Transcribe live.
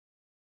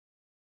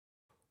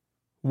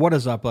What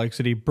is up, Lake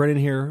City? Brennan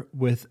here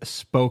with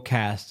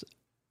Spokecast.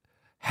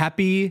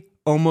 Happy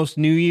almost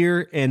New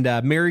Year and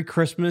Merry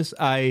Christmas.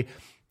 I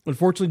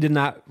unfortunately did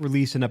not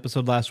release an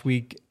episode last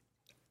week.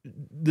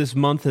 This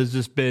month has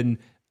just been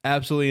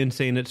absolutely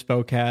insane at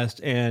Spokecast,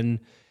 and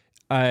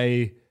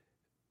I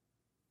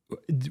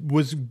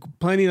was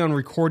planning on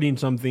recording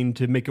something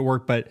to make it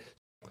work, but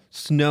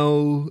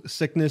snow,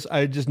 sickness,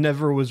 I just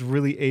never was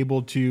really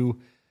able to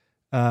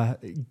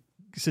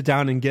sit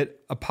down and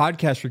get a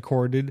podcast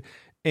recorded.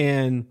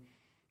 And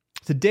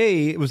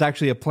today it was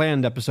actually a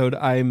planned episode.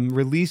 I'm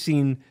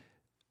releasing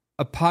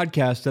a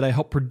podcast that I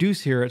help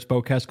produce here at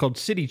Spokecast called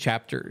City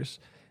Chapters.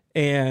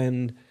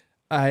 And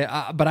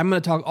but I'm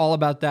going to talk all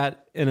about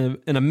that in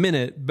a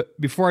minute. But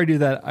before I do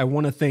that, I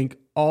want to thank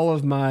all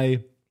of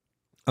my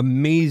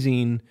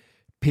amazing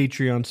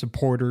Patreon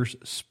supporters,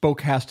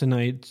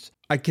 Spokecastonites.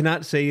 I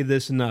cannot say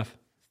this enough.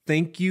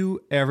 Thank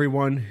you,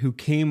 everyone who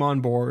came on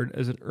board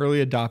as an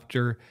early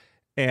adopter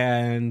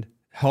and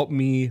helped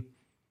me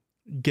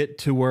get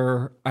to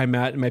where I'm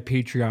at in my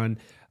Patreon.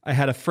 I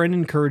had a friend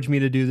encourage me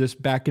to do this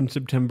back in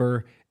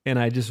September, and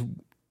I just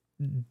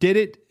did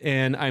it,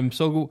 and I'm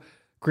so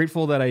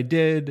grateful that I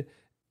did.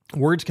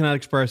 Words cannot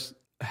express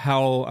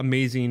how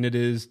amazing it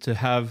is to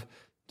have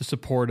the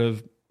support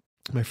of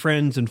my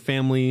friends and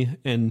family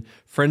and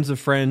friends of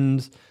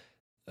friends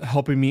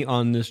helping me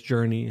on this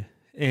journey.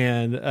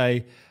 And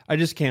I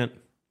just can't.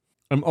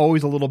 I'm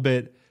always a little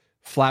bit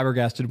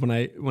flabbergasted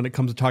when it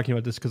comes to talking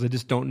about this, because I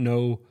just don't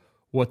know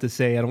what to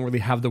say. I don't really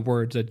have the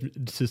words.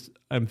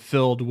 I'm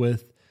filled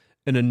with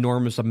an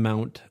enormous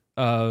amount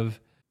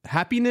of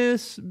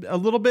happiness, a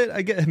little bit.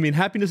 I mean,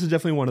 happiness is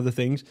definitely one of the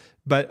things,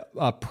 but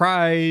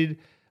pride,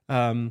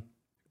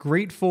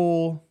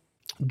 grateful,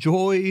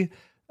 joy,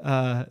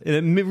 and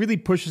it really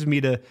pushes me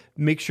to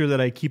make sure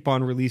that I keep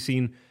on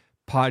releasing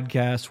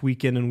podcasts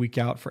week in and week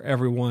out for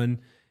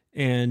everyone.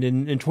 And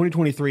in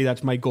 2023,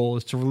 that's my goal,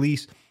 is to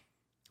release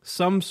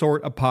some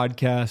sort of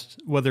podcast,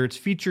 whether it's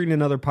featuring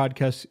another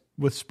podcast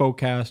with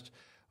Spokecast,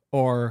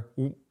 or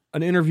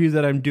an interview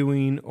that I'm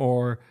doing,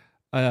 or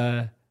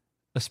a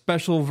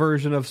special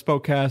version of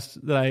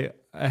Spokecast that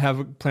I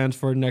have plans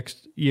for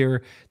next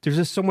year. There's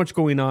just so much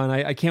going on.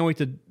 I can't wait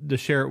to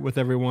share it with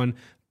everyone.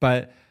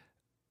 But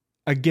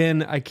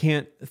again, I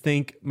can't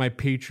thank my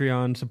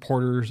Patreon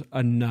supporters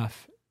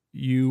enough.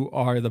 You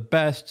are the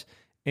best,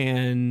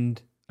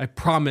 and I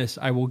promise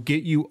I will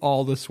get you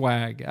all the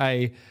swag.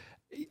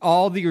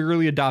 All the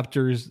early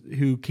adopters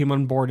who came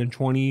on board in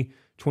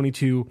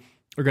 2022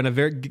 are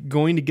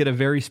going to get a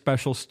very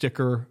special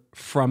sticker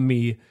from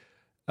me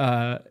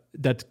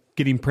that's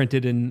getting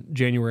printed in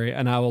January,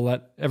 and I will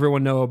let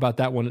everyone know about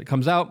that when it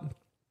comes out.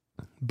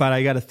 But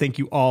I got to thank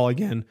you all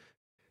again.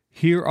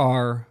 Here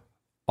are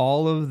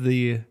all of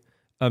the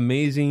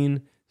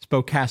amazing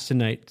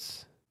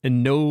Spokecastonites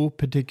in no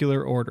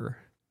particular order: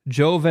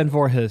 Joe Van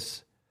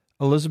Voorhis,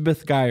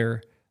 Elizabeth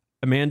Geyer,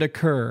 Amanda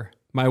Kerr,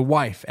 my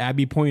wife,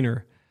 Abby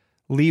Pointer,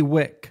 Lee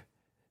Wick,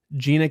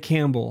 Gina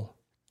Campbell,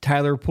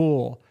 Tyler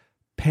Poole,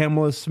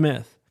 Pamela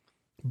Smith,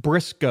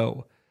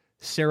 Briscoe,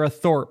 Sarah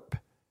Thorpe,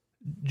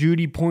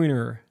 Judy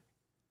Pointer,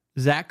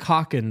 Zach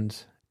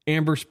Hawkins,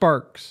 Amber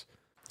Sparks,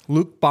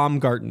 Luke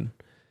Baumgarten,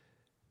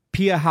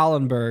 Pia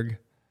Hallenberg,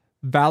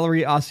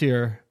 Valerie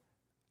Ossier,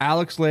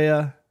 Alex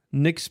Leah,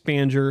 Nick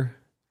Spanger,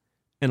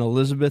 and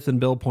Elizabeth and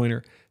Bill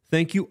Pointer.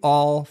 Thank you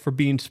all for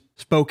being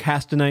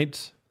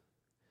Spokecastonites.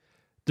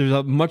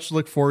 There's much to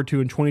look forward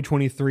to in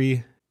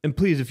 2023. And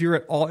please, if you're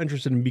at all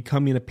interested in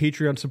becoming a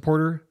Patreon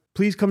supporter,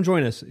 please come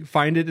join us.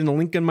 Find it in the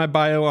link in my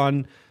bio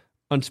on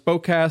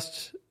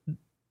Spokecast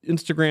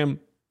Instagram.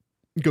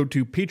 Go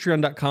to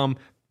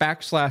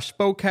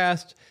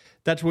patreon.com/Spokecast.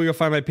 That's where you'll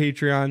find my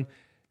Patreon.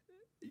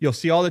 You'll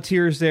see all the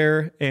tiers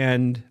there.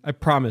 And I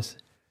promise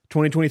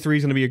 2023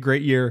 is going to be a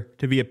great year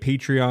to be a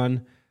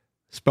Patreon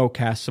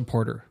Spokecast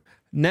supporter.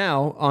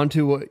 Now, on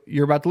to what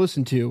you're about to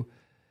listen to.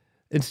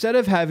 Instead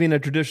of having a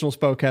traditional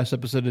Spokecast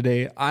episode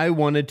today, I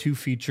wanted to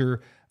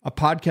feature a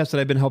podcast that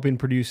I've been helping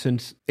produce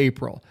since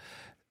April,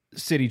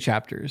 City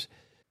Chapters.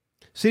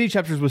 City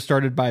Chapters was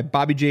started by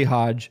Bobby J.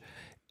 Hodge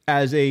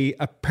as a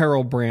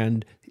apparel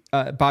brand.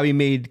 Bobby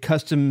made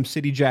custom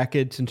city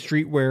jackets and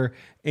streetwear,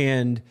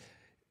 and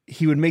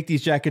he would make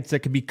these jackets that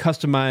could be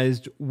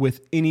customized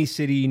with any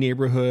city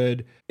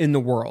neighborhood in the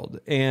world.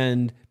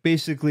 And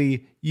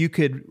basically, you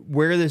could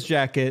wear this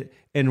jacket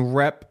and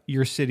rep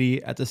your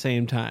city at the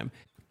same time.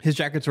 His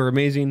jackets are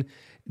amazing.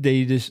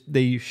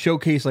 They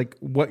showcase like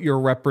what you're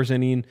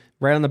representing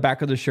right on the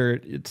back of the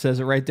shirt. It says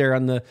it right there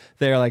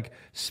like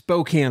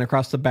Spokane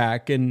across the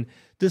back. And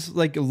this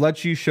like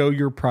lets you show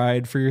your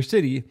pride for your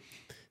city.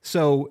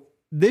 So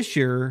this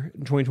year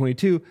in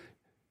 2022,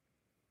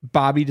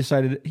 Bobby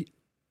decided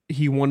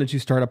he wanted to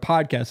start a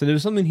podcast, and it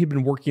was something he'd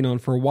been working on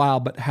for a while,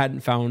 but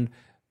hadn't found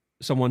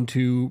someone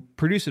to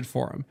produce it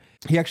for him.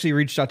 He actually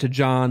reached out to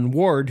John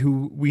Ward,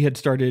 who we had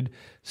started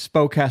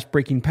Spokecast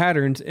Breaking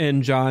Patterns,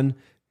 and John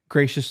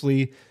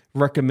graciously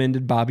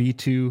recommended Bobby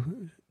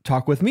to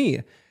talk with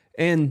me.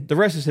 And the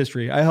rest is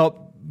history. I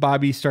helped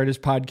Bobby start his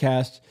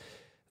podcast,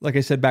 like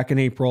I said, back in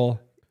April.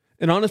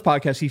 And on his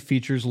podcast, he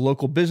features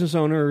local business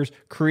owners,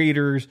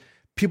 creators,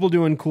 people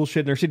doing cool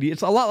shit in their city.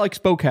 It's a lot like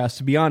Spokecast,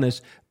 to be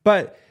honest,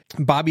 but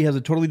Bobby has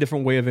a totally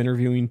different way of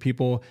interviewing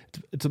people.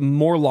 It's a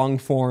more long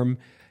form,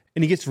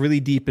 and he gets really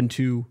deep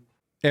into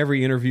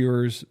every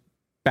interviewer's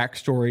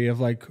backstory of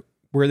like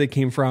where they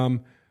came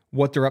from,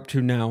 what they're up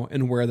to now,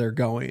 and where they're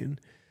going.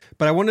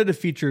 But I wanted to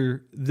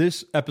feature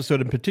this episode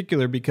in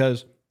particular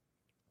because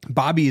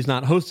Bobby is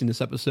not hosting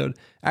this episode.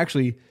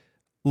 Actually,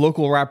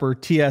 local rapper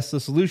TS The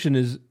Solution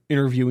is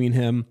interviewing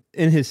him.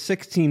 In his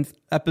 16th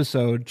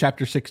episode,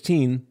 chapter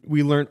 16,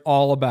 we learned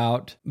all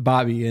about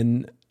Bobby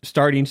and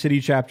starting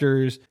City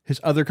Chapters, his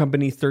other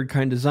company, Third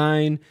Kind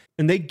Design,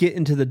 and they get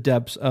into the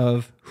depths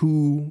of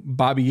who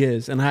Bobby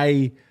is. And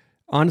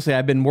honestly,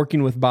 I've been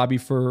working with Bobby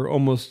for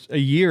almost a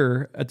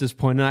year at this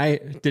point, and I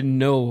didn't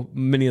know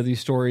many of these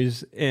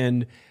stories.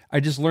 And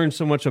I just learned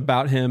so much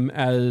about him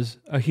as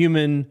a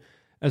human,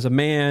 as a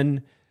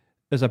man,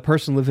 as a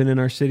person living in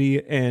our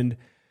city. And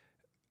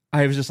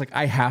I was just like,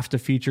 I have to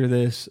feature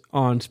this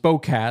on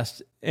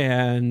Spokecast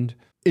and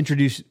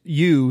introduce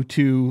you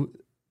to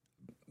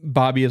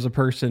Bobby as a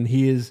person.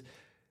 He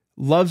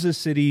loves his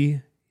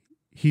city.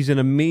 He's an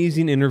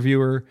amazing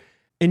interviewer.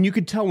 And you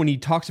could tell when he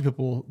talks to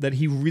people that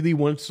he really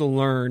wants to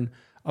learn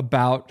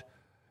about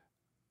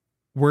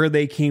where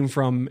they came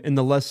from and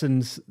the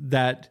lessons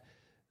that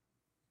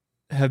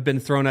have been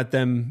thrown at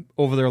them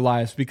over their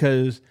lives,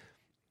 because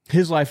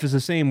his life is the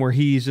same, where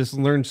he's just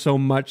learned so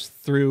much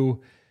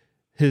through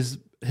his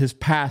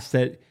past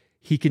that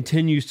he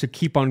continues to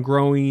keep on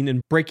growing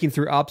and breaking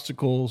through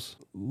obstacles.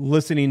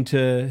 Listening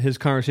to his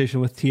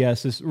conversation with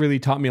TS has really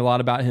taught me a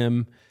lot about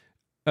him,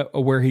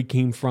 where he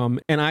came from.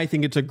 And I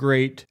think it's a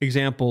great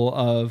example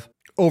of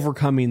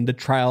overcoming the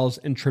trials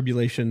and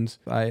tribulations.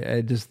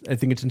 I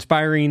think it's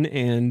inspiring,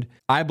 and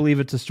I believe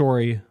it's a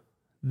story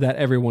that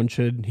everyone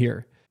should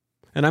hear.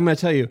 And I'm going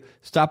to tell you,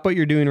 stop what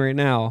you're doing right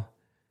now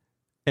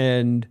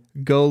and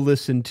go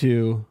listen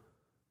to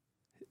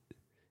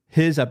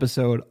his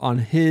episode on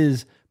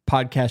his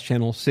podcast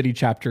channel, City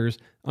Chapters,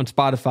 on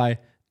Spotify,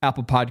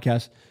 Apple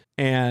Podcasts,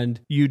 and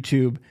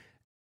YouTube.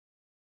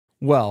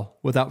 Well,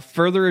 without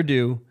further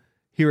ado,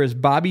 here is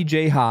Bobby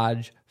J.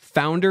 Hodge,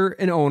 founder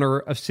and owner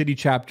of City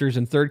Chapters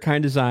and Third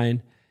Kind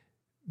Design,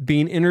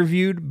 being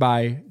interviewed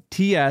by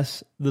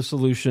TS The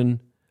Solution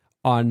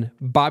on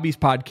Bobby's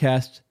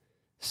podcast,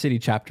 City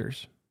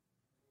Chapters.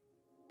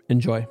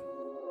 Enjoy.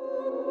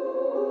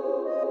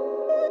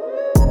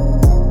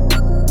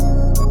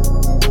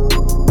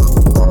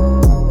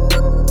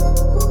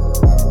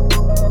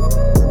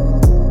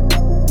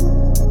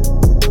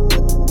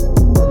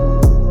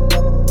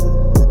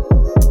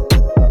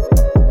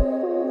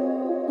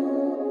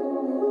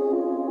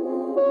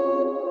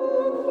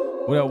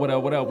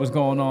 What up? What's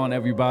going on,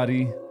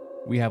 everybody?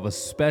 We have a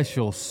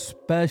special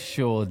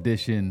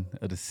edition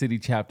of the City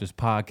Chapters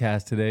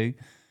podcast today,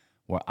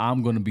 where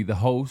I'm going to be the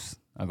host.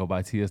 I go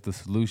by TS The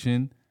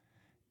Solution.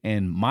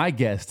 And my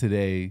guest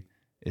today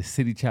is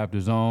City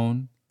Chapters'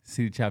 own,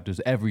 City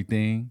Chapters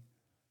Everything,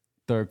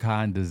 Third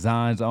Kind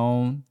Design's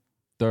own,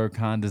 Third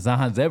Kind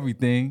Designs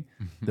Everything,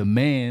 the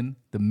man,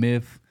 the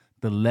myth,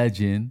 the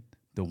legend,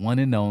 the one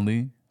and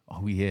only.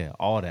 Oh yeah,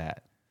 all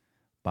that.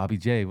 Bobby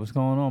J, what's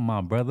going on,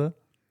 my brother?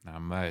 Not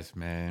much,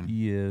 man.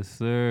 Yes,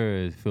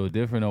 sir. It feel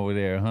different over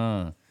there,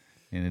 huh?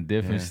 In a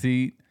different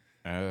seat.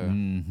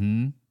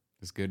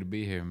 It's good to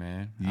be here,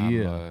 man.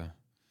 Yeah. I'm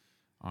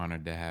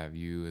honored to have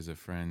you as a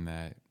friend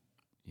that,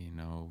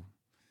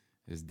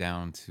 is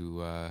down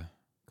to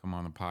come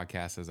on the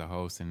podcast as a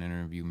host and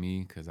interview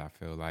me, because I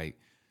feel like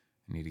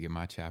I need to get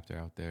my chapter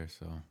out there.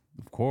 So,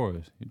 of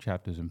course, your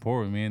chapter's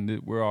important,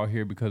 man. We're all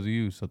here because of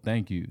you, so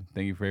thank you.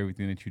 Thank you for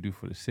everything that you do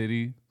for the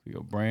city, for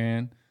your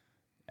brand,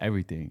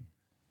 everything.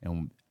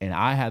 And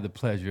I had the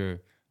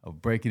pleasure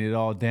of breaking it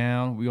all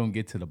down. We're going to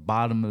get to the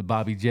bottom of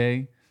Bobby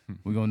J.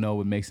 We're going to know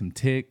what makes him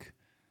tick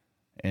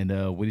and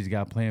what he's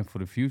got planned for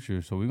the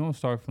future. So we're going to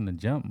start from the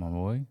jump, my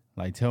boy.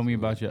 Like, tell me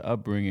about your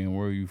upbringing.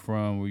 Where are you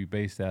from? Where are you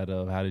based out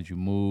of? How did you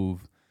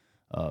move?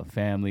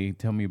 Family.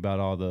 Tell me about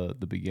all the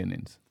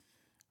beginnings.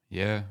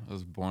 Yeah, I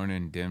was born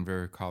in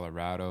Denver,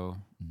 Colorado,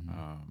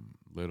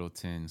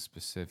 Littleton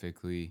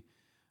specifically.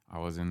 I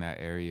was in that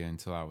area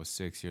until I was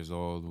 6 years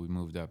old. We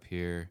moved up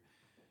here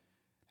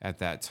at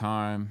that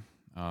time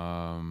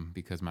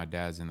because my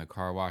dad's in the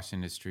car wash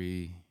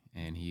industry,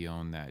 and he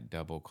owned that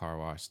double car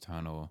wash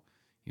tunnel.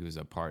 He was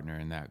a partner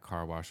in that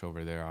car wash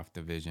over there off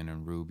Division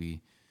and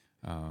Ruby.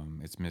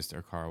 It's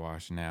Mr. Car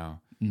Wash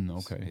now.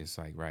 Okay. It's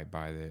like right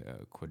by the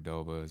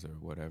Qdoba's or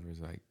whatever.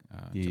 It's like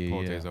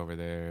Chipotle's over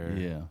there.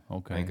 Yeah,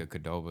 okay. I think a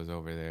Qdoba's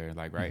over there,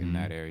 like right in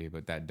that area.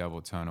 But that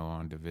double tunnel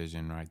on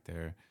Division right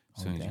there,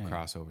 as soon as you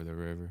cross over the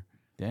river.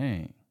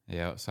 Dang.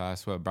 Yeah, so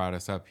that's what brought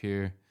us up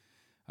here.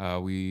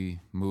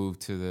 We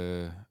moved to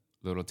the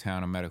little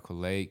town of Medical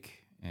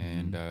Lake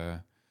and,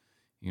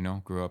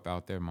 grew up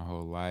out there my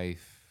whole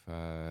life,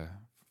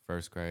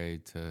 first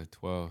grade to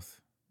 12th,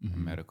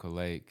 Medical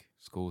Lake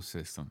school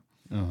system.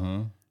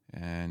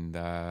 And,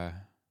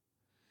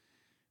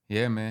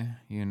 yeah, man,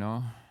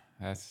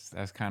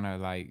 that's kind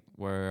of like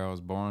where I was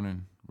born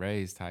and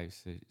raised type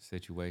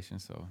situation.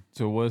 So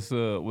what's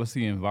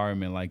the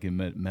environment like in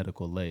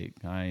Medical Lake?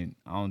 I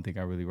don't think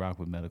I really rock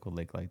with Medical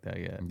Lake like that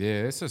yet.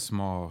 yeah, it's a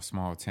small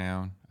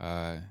town.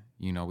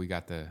 You know, we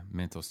got the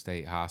mental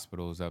state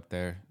hospitals up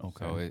there.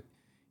 Okay. So it,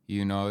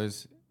 you know,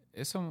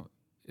 it's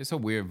a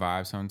weird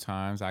vibe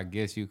sometimes, I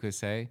guess you could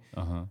say.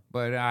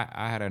 But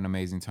I had an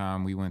amazing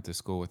time. We went to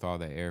school with all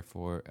the Air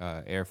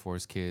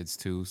Force kids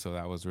too, so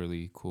that was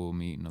really cool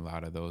meeting a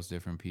lot of those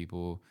different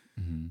people.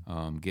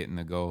 Getting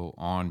to go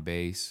on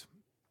base.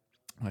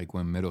 Like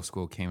when middle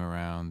school came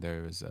around,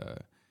 there was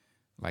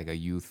like a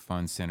youth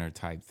fun center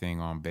type thing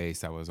on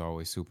base that was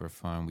always super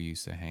fun. We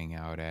used to hang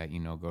out at, you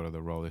know, go to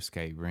the roller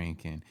skate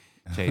rink and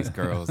chase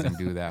girls and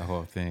do that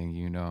whole thing,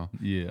 you know.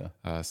 Yeah.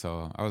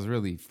 So I was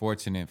really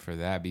fortunate for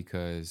that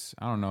because,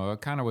 I don't know,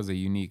 it kind of was a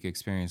unique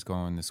experience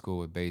going to school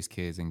with base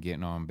kids and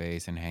getting on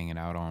base and hanging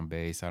out on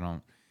base. I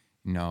don't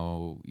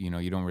know, you know,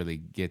 you don't really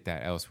get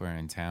that elsewhere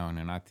in town.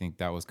 And I think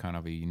that was kind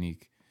of a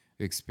unique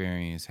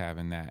experience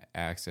having that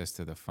access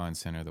to the fun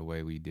center the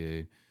way we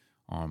did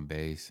on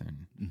base.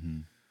 And,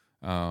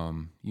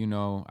 you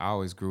know, I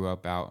always grew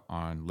up out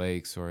on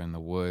lakes or in the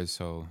woods,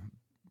 so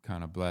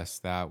kind of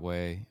blessed that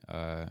way.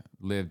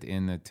 Lived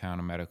in the town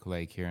of Medical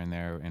Lake here and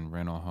there in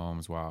rental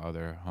homes while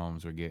other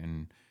homes were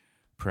getting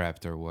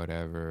prepped or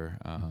whatever.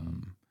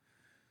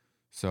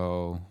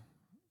 So,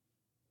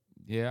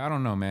 yeah, I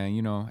don't know, man.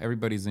 You know,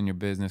 everybody's in your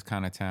business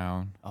kind of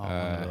town.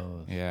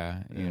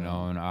 Yeah, you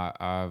know, and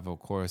I've, of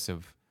course,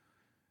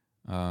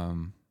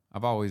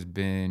 I've always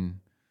been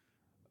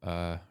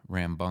a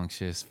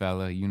rambunctious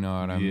fella, you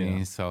know what I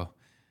mean? So,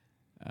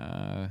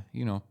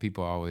 you know,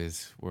 people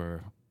always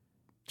were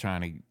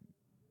trying to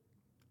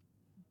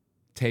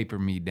taper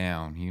me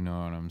down, you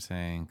know what I'm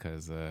saying?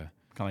 Because kind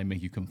of like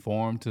make you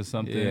conform to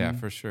something. Yeah,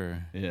 for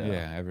sure.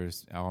 Yeah.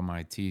 All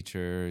my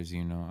teachers,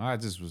 you know, I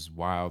just was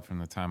wild from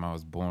the time I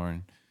was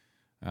born.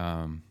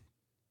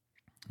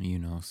 You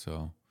know,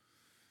 so,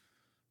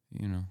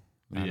 you know,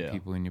 a lot of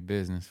people in your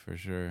business for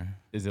sure.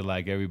 Is it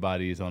like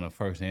everybody is on a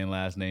first and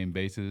last name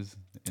basis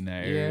in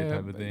that area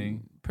type of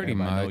thing? Pretty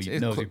everybody much.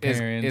 knows your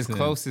parents. As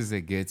close as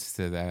it gets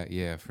to that,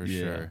 yeah, for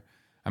sure.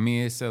 I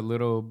mean, it's a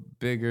little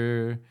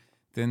bigger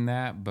than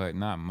that, but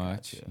not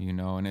much, you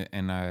know.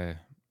 And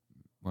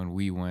when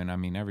we went, I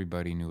mean,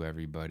 everybody knew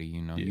everybody,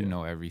 you know. You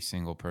know every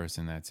single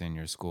person that's in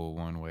your school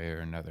one way or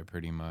another,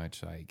 pretty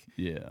much. Like,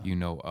 you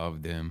know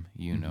of them,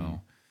 you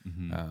know.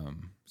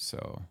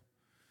 So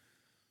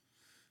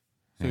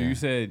you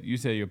said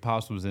your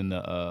pops was in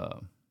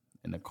the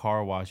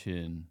car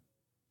washing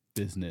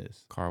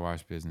business. Car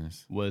wash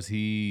business. Was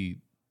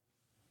he?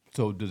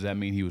 So does that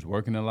mean he was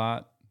working a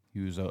lot? He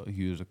was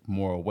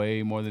more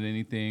away more than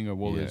anything, or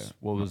what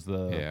was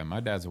the? Yeah, my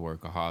dad's a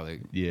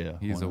workaholic. Yeah,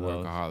 he's a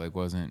workaholic.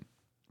 Wasn't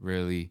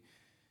really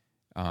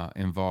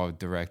involved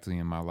directly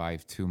in my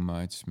life too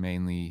much.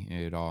 Mainly,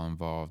 it all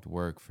involved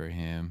work for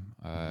him.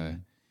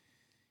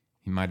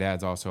 My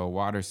dad's also a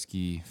water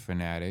ski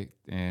fanatic,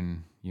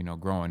 and you know,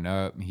 growing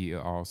up, he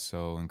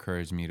also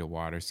encouraged me to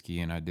water ski,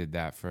 and I did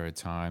that for a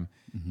time.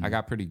 I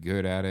got pretty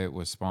good at it.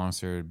 Was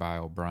sponsored by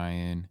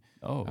O'Brien,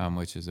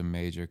 which is a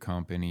major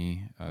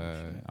company.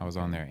 I was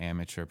on their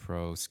amateur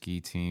pro ski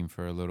team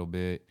for a little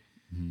bit,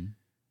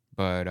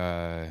 but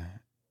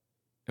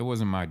it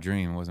wasn't my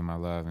dream, it wasn't my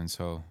love, and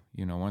so,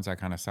 you know, once I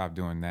kind of stopped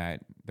doing that,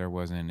 there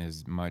wasn't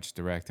as much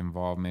direct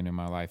involvement in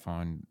my life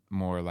on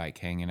more like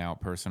hanging out,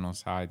 personal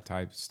side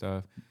type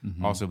stuff.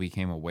 Also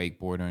became a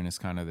wakeboarder, and it's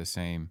kind of the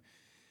same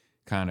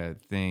kind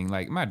of thing.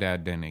 Like, my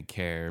dad didn't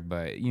care,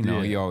 but, you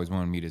know, he always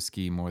wanted me to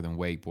ski more than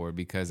wakeboard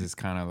because it's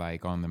kind of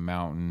like on the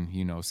mountain,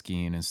 you know,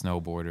 skiing and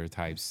snowboarder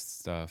type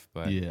stuff.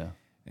 But,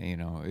 you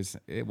know,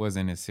 it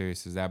wasn't as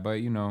serious as that.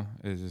 But, you know,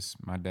 it's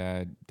just my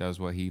dad does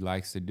what he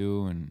likes to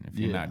do, and if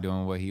you're not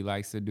doing what he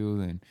likes to do,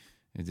 then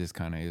it just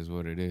kind of is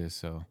what it is.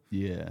 So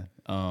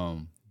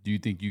do you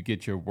think you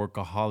get your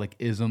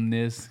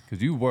workaholic-ismness?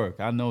 Because you work.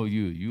 I know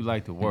you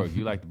like to work.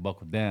 You like to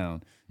buckle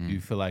down. Do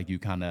you feel like you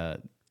kind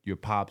of, your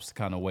pop's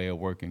kind of way of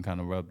working kind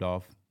of rubbed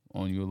off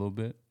on you a little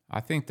bit? I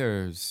think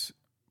there's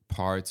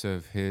parts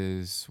of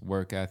his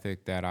work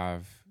ethic that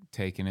I've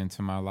taken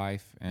into my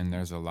life, and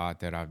there's a lot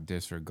that I've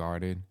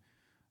disregarded.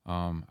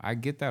 I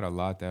get that a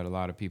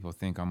lot of people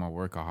think I'm a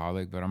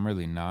workaholic, but I'm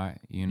really not.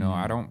 You know,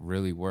 I don't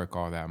really work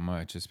all that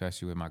much,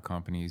 especially with my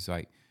companies.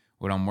 Like,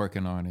 what I'm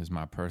working on is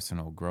my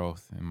personal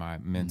growth and my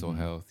mental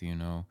health, you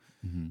know,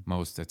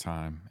 most of the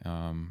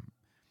time.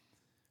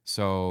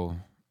 So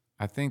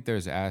I think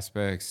there's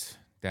aspects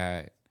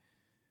that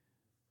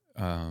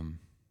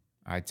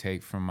I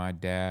take from my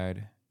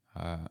dad.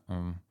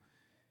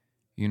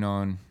 You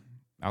know, and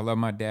I love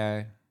my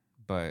dad,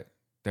 but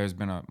there's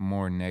been a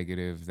more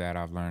negative that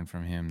I've learned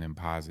from him than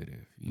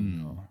positive, you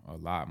know, a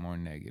lot more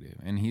negative.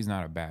 And he's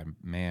not a bad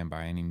man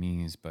by any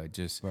means, but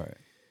just,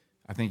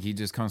 I think he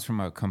just comes from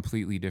a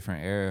completely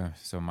different era.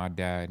 So my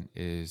dad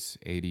is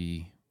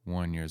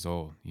 81 years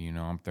old, you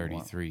know, I'm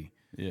 33. Wow.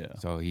 Yeah.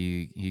 So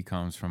he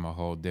comes from a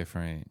whole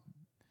different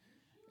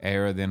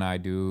era than I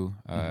do.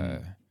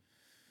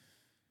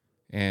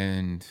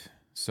 And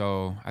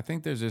So I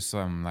think there's just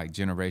some like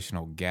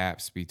generational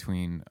gaps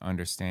between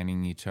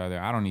understanding each other.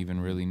 I don't even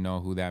really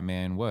know who that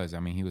man was. I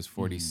mean, he was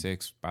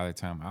 46 by the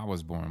time I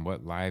was born.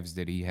 What lives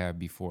did he have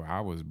before I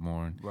was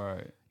born?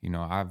 Right. You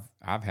know,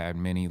 I've had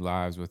many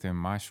lives within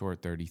my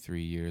short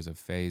 33 years of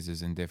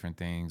phases and different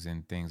things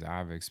and things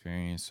I've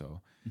experienced.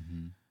 So,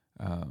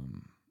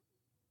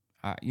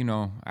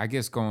 I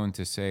guess going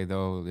to say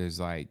though is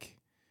like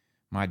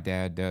my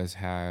dad does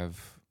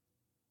have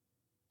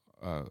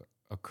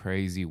a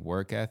crazy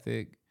work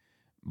ethic,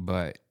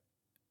 but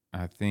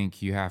I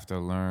think you have to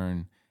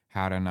learn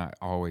how to not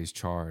always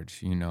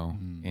charge, you know,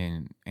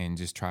 and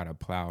just try to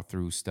plow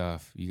through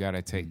stuff. You got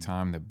to take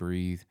time to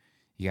breathe.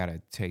 You got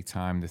to take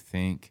time to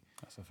think.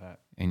 That's a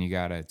fact. And you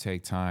got to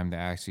take time to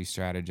actually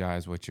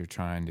strategize what you're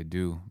trying to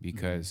do,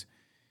 because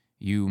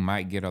you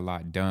might get a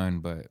lot done,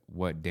 but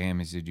what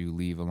damage did you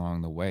leave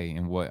along the way,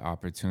 and what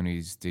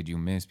opportunities did you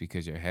miss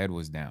because your head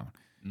was down?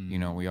 You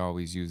know, we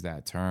always use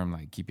that term,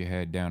 like keep your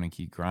head down and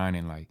keep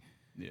grinding. Like,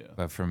 Yeah.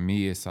 but for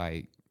me, it's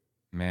like,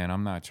 man,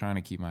 I'm not trying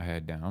to keep my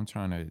head down. I'm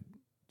trying to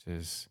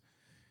just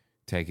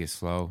take it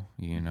slow.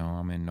 You know,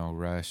 I'm in no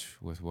rush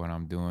with what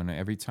I'm doing.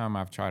 Every time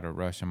I've tried to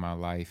rush in my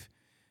life,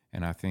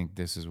 and I think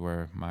this is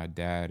where my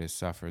dad has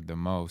suffered the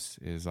most,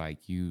 is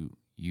like you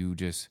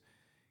just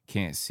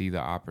can't see the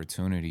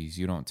opportunities.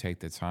 You don't take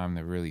the time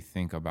to really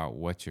think about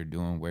what you're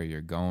doing, where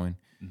you're going.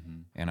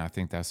 And I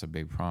think that's a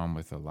big problem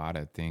with a lot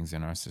of things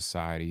in our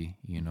society,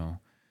 you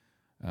know.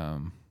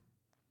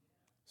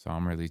 So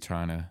I'm really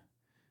trying to,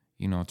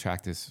 you know,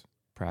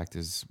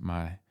 practice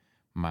my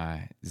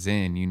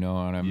Zen, you know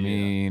what I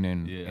mean?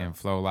 And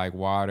flow like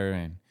water,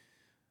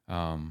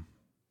 and,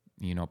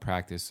 you know,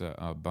 practice a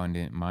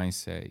abundant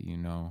mindset, you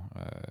know,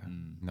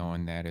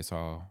 knowing that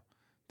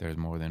there's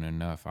more than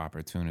enough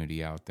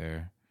opportunity out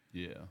there.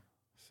 Yeah.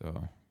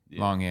 So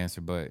long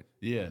answer, but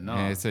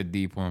man, it's a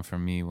deep one for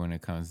me when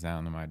it comes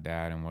down to my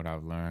dad and what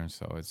I've learned.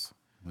 So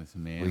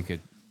listen, man,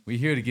 we're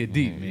here to get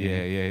deep, man.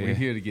 Yeah. We're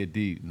here to get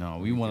deep. No,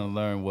 we want to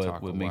learn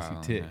what makes you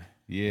tick.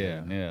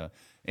 Yeah.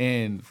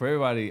 And for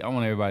everybody, I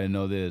want everybody to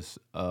know this.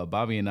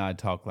 Bobby and I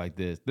talk like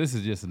this. This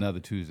is just another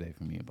Tuesday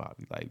for me and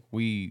Bobby. Like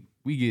we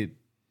get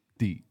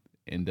deep,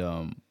 and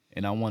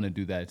I want to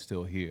do that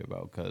still here,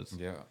 bro. Because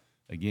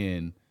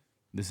again,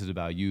 this is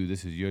about you.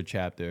 This is your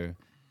chapter.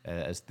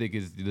 As thick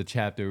as the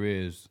chapter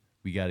is,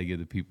 we got to give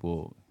the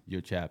people your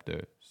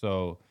chapter.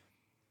 So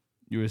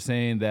you were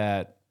saying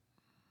that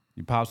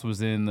your pops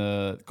was in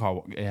the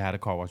car, it had a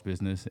car wash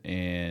business,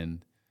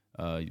 and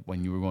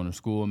when you were going to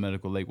school in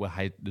Medical Lake,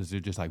 is there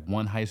just like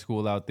one high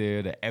school out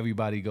there that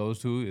everybody goes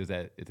to? Is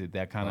it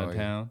that kind of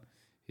town?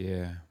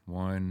 Yeah,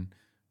 one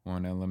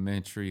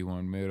elementary,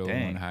 one middle,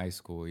 one high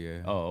school.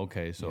 Yeah. Oh,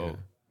 okay. So,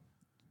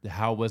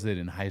 how was it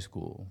in high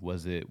school?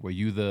 Were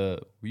you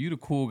the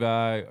cool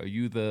guy? Are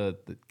you the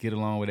get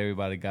along with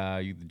everybody guy?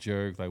 Are you the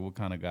jerk? Like, what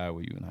kind of guy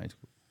were you in high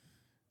school?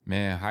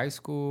 Man, high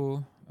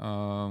school,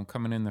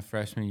 coming in the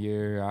freshman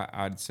year,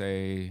 I'd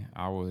say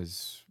I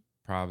was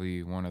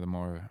probably one of the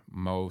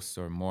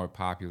more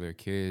popular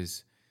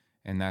kids,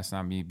 and that's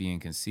not me being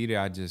conceited.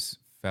 I just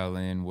fell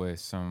in with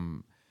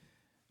some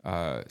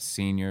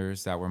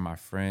seniors that were my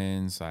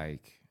friends.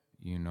 Like,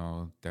 you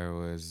know, there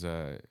was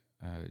a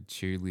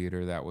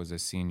cheerleader that was a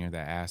senior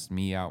that asked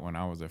me out when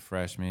I was a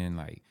freshman.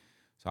 Like,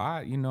 so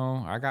I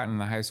got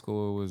into high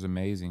school. It was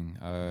amazing.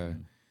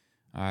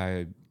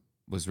 I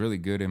was really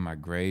good in my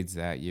grades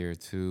that year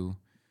too.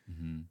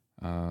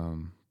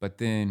 But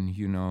then,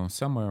 you know,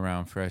 somewhere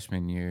around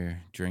freshman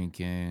year,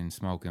 drinking,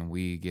 smoking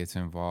weed gets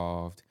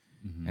involved.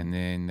 And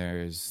then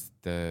there's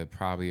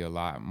probably a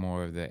lot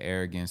more of the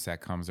arrogance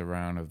that comes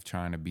around of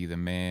trying to be the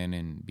man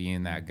and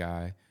being that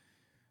guy.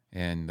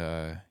 And,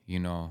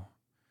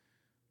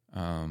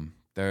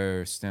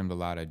 there stemmed a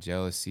lot of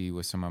jealousy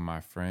with some of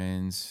my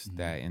friends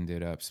that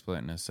ended up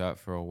splitting us up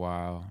for a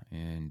while.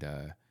 And,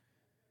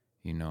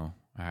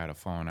 I had a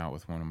falling out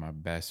with one of my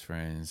best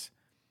friends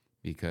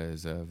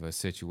because of a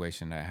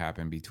situation that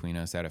happened between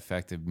us that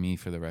affected me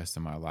for the rest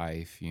of my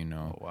life, you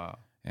know. Oh, wow.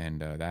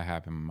 And that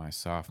happened my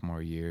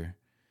sophomore year.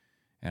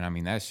 And I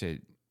mean, that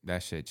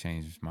shit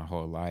changed my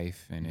whole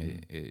life, and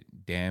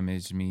it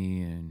damaged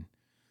me, and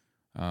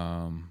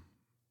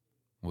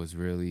was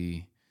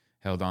really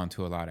held on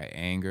to a lot of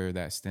anger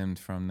that stemmed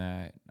from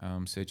that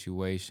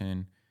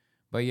situation.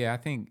 But yeah, I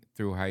think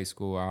through high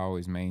school, I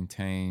always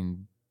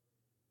maintained,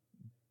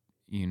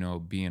 you know,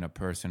 being a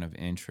person of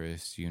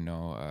interest, you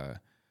know,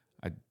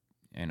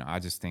 I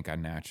just think I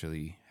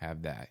naturally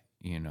have that,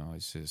 you know.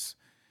 It's just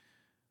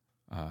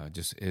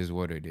is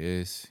what it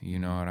is, you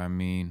know what I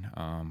mean?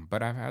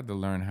 But I've had to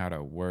learn how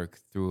to work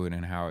through it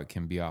and how it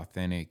can be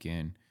authentic.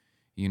 And,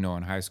 you know,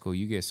 in high school,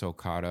 you get so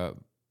caught up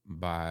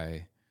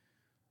by,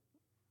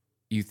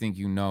 you think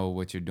you know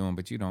what you're doing,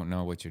 but you don't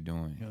know what you're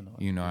doing.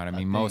 You know what I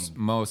mean?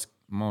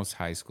 Most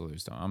high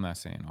schoolers don't. I'm not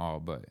saying all,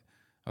 but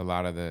a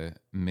lot of the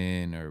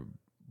men or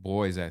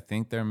boys that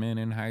think they're men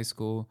in high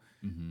school.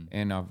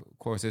 And of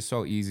course, it's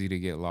so easy to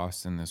get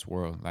lost in this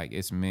world. Like,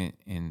 it's meant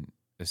in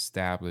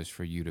established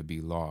for you to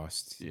be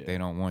lost. Yeah. They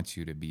don't want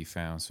you to be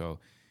found. So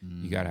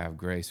you got to have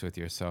grace with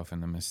yourself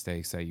and the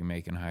mistakes that you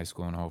make in high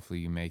school, and hopefully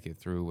you make it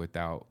through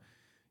without,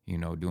 you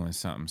know, doing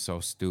something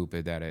so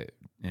stupid that it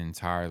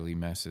entirely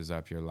messes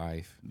up your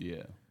life.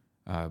 Yeah.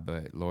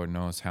 But Lord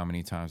knows how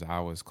many times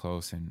I was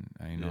close, and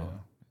you know,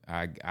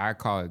 I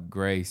call it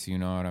grace. You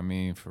know what I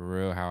mean? For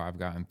real, how I've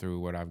gotten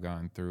through what I've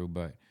gotten through.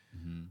 But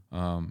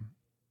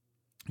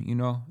you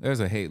know, there's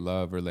a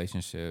hate-love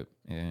relationship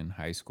in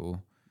high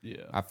school.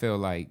 Yeah. I feel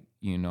like,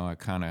 you know, I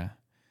kind of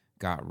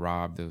got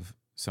robbed of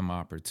some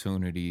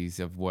opportunities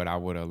of what I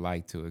would have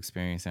liked to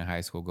experience in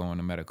high school going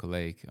to Medical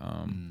Lake.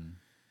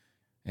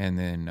 And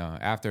then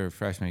after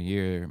freshman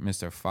year,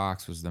 Mr.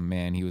 Fox was the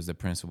man. He was the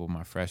principal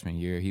my freshman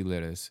year. He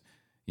let us,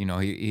 you know,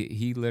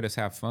 he let us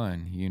have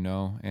fun, you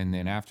know. And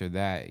then after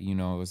that, you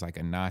know, it was like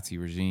a Nazi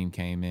regime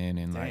came in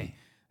and like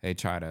they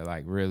try to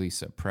like really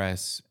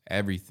suppress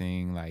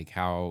everything, like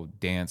how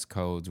dance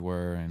codes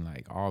were and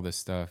like all the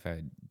stuff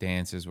at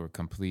dances were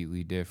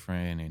completely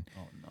different. And,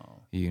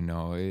 you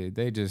know,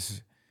 they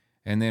just,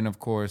 and then of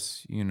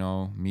course, you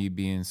know, me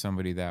being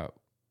somebody that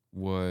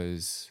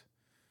was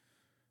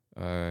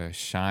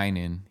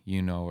shining,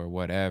 you know, or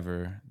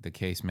whatever the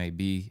case may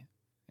be.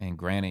 And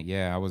granted,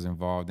 yeah, I was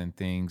involved in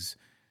things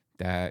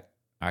that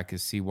I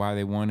could see why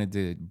they wanted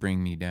to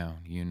bring me down,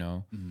 you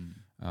know.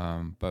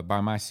 But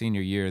by my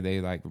senior year, they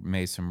like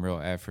made some real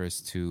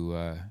efforts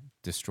to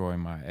destroy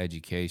my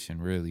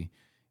education, really,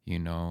 you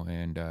know.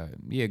 And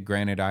yeah,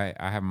 granted, I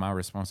have my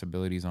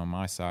responsibilities on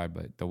my side,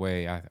 but the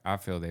way I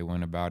feel they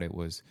went about it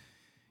was,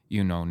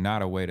 you know,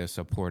 not a way to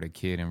support a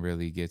kid and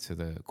really get to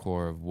the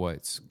core of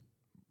what's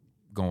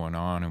going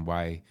on and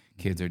why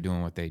kids are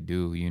doing what they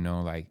do, you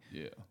know. Like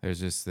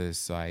there's just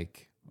this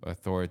like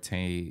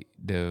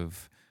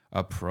authoritative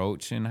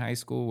approach in high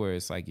school where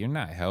it's like you're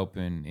not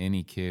helping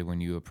any kid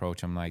when you approach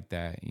them like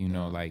that, you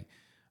know. Like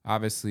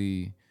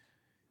obviously,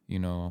 you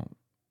know,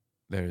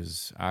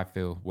 there's, I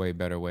feel, way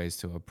better ways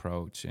to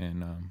approach.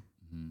 And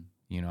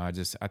you know,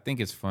 I think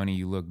it's funny,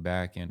 you look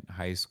back in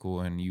high school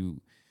and you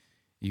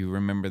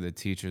remember the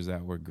teachers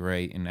that were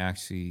great and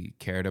actually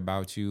cared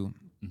about you,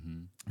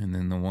 and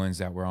then the ones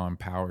that were on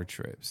power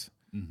trips,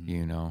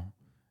 you know,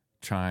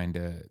 trying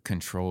to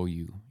control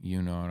you,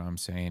 you know what I'm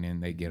saying?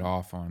 And they get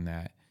off on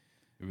that.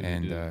 Really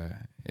and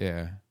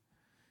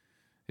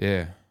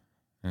yeah.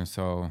 And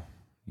so,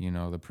 you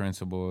know, the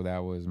principal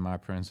that was my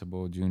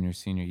principal junior,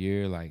 senior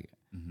year, like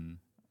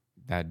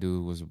that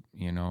dude was,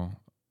 you know,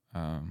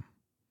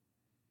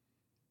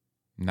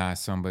 not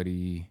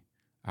somebody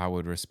I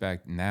would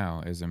respect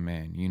now as a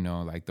man, you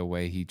know, like the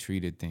way he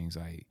treated things.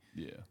 Like,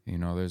 you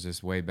know, there's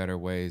just way better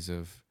ways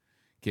of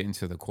getting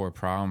to the core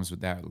problems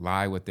that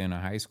lie within a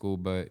high school.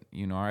 But,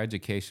 you know, our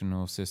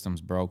educational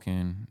system's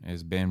broken.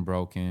 It's been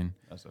broken.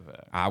 That's a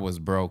fact. I was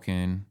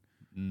broken.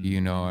 You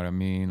know what I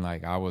mean?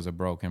 Like I was a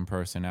broken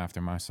person after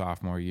my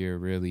sophomore year,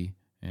 really.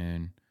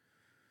 And,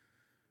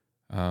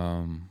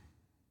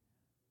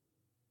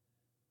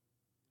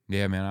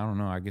 yeah, man, I don't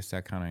know. I guess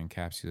that kind of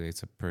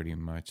encapsulates pretty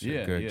much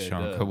a good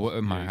chunk of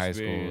what my high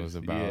school was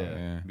about.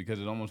 Yeah,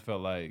 because it almost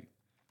felt like,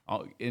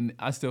 and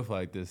I still feel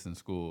like this in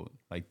school,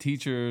 like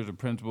teachers or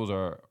principals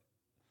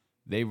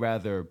they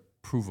rather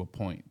prove a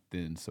point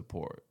than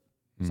support.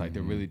 It's like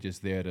they're really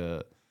just there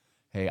to,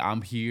 hey,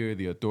 I'm here,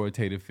 the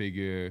authoritative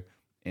figure,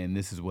 and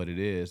this is what it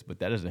is. But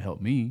that doesn't help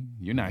me.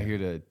 You're not here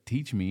to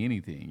teach me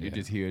anything. You're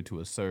just here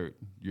to assert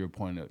your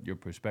point of your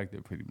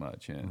perspective, pretty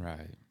much. And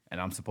and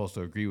I'm supposed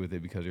to agree with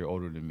it because you're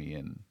older than me,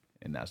 and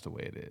that's the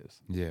way it is.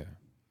 Yeah.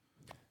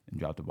 And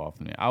drop the ball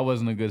from there. I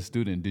wasn't a good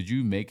student. Did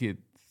you make it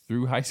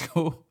through high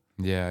school?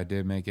 Yeah, I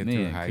did make it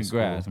through high school.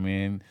 Congrats,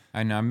 man.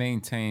 And I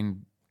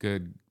maintained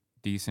good,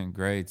 decent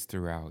grades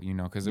throughout, you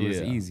know, because it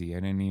was easy. I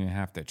didn't even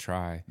have to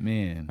try.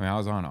 Man. I mean, I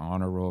was on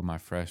honor roll my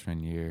freshman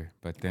year,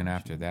 but then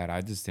after that,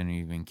 I just didn't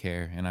even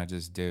care. And I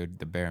just did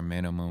the bare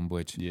minimum,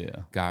 which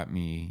got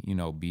me, you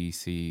know, B,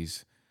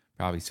 C's,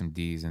 probably some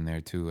D's in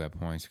there too at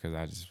points, because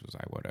I just was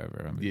like,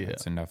 whatever. I mean,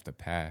 it's enough to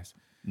pass,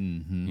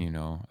 you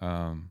know.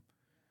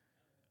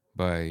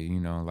 But you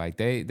know, like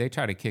they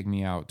tried to kick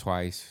me out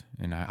twice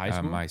in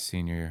my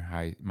senior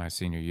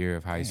year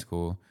of high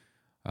school.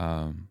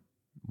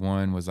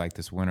 One was like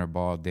this winter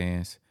ball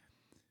dance.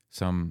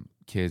 Some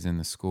kids in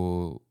the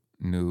school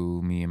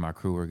knew me and my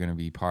crew were gonna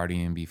be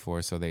partying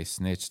before, so they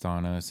snitched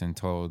on us and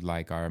told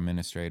like our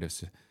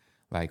administrators,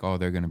 like, oh,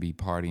 they're gonna be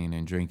partying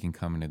and drinking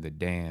coming to the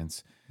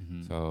dance.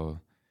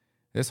 So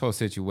this whole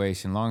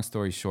situation, long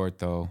story short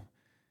though,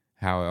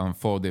 how it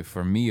unfolded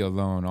for me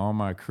alone, all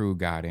my crew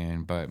got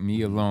in, but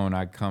me alone,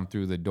 I come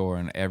through the door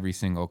and every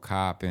single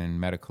cop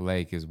in Medical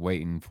Lake is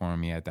waiting for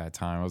me at that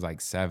time. It was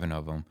like 7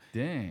 of them.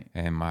 Dang.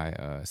 And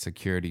my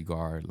security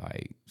guard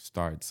like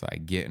starts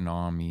like getting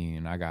on me,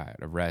 and I got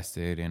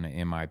arrested in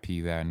an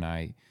MIP that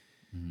night.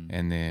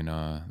 And then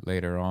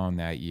later on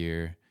that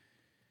year,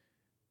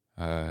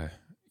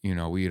 you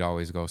know, we'd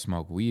always go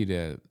smoke weed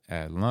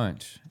at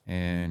lunch.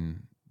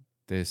 And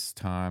this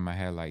time I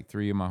had like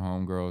 3 of my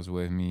homegirls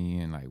with me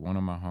and like one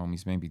of my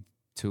homies, maybe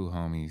 2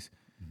 homies.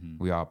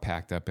 We all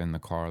packed up in the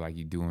car like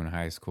you do in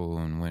high school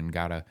and went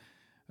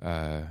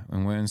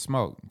and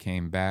smoked.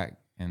 Came back,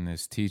 and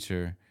this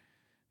teacher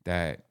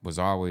that was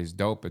always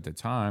dope at the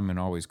time and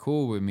always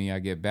cool with me, I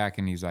get back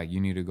and he's like, you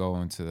need to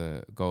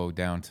go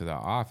down to the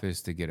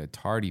office to get a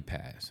tardy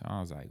pass. I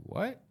was like,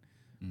 what?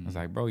 I was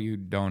like, bro, you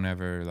don't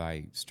ever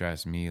like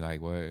stress me. Like,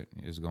 what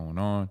is going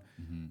on?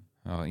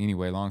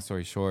 Anyway, long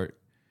story short,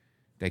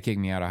 they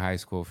kicked me out of high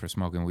school for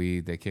smoking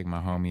weed. They kicked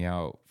my homie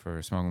out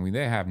for smoking weed.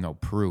 They have no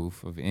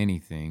proof of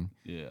anything.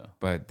 Yeah.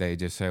 But they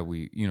just said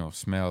we,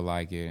 smell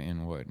like it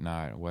and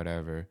whatnot,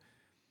 whatever.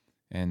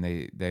 And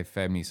they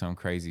fed me some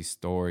crazy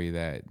story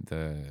that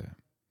the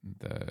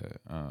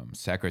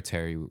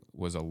secretary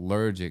was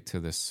allergic to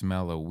the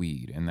smell of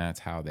weed, and that's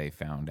how they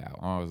found out.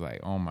 I was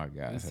like, oh my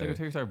God. The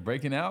secretary started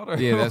breaking out? Or?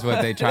 Yeah, that's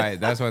what they tried.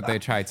 That's what they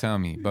tried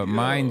telling me. But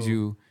mind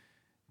you,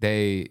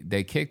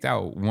 they kicked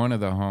out one of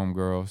the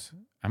homegirls.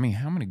 I mean,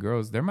 how many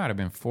girls? There might have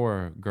been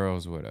 4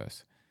 girls with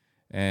us.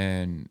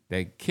 And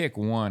they kick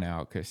one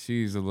out because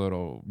she's a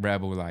little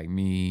rebel like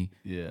me.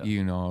 Yeah.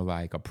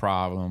 Like a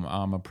problem.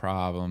 I'm a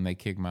problem. They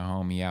kick my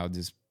homie out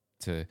just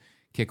to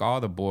kick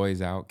all the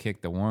boys out,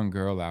 kick the one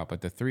girl out.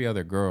 But the 3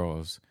 other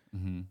girls,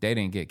 they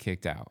didn't get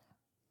kicked out.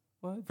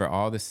 What? For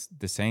all this,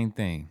 the same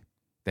thing.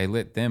 They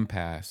let them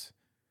pass.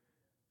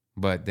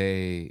 But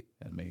they...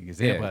 That make an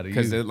example out of you.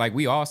 Because like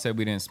we all said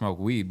we didn't smoke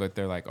weed, but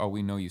they're like, oh,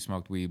 we know you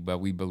smoked weed, but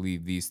we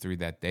believe these 3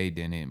 that they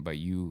didn't, but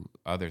you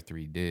other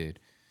 3 did.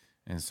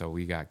 And so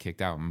we got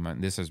kicked out.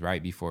 This is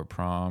right before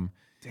prom.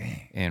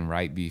 Dang. And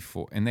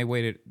they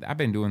waited. I've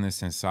been doing this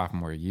since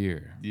sophomore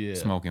year. Yeah.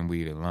 Smoking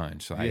weed at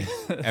lunch. Like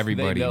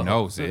everybody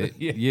knows it.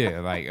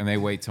 Yeah. Like, and they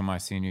wait till my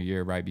senior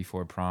year right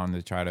before prom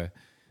to try to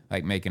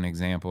like make an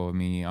example of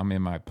me. I'm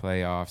in my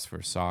playoffs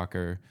for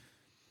soccer.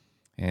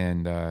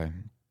 And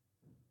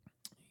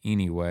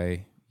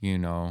anyway,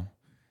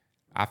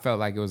 I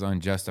felt like it was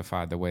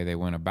unjustified the way they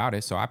went about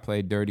it. So I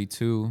played dirty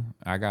too.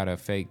 I got a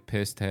fake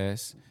piss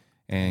test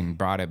and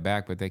brought it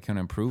back, but they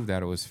couldn't prove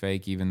that it was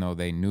fake, even though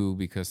they knew,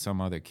 because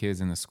some other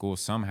kids in the school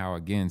somehow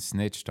again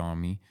snitched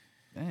on me.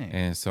 Dang.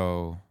 And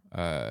so,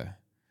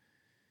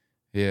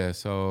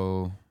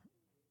 so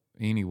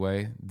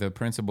anyway, the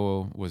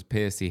principal was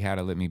pissed. He had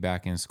to let me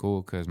back in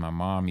school because my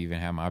mom even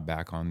had my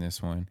back on this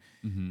one.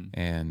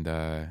 And,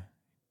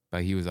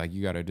 but he was like,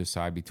 you got to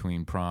decide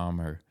between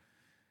prom or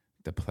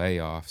the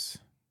playoffs.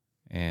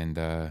 And,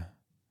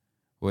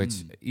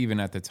 which even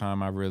at the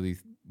time, I really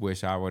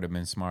wish I would have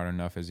been smart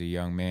enough as a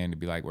young man to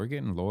be like, we're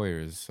getting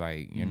lawyers.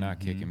 Like, you're not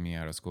kicking me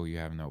out of school. You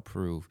have no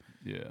proof.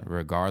 Yeah.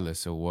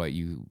 Regardless of what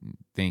you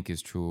think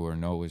is true or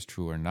know is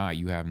true or not,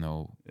 you have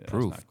no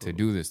proof to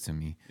do this to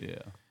me.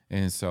 Yeah.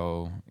 And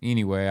so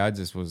anyway, I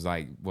just was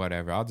like,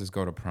 whatever, I'll just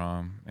go to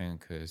prom. And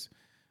because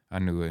I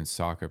knew in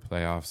soccer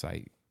playoffs,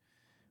 like,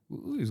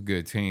 it was a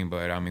good team,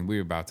 but I mean, we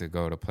were about to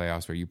go to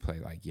playoffs where you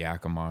play like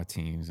Yakima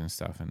teams and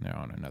stuff, and they're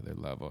on another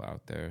level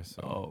out there.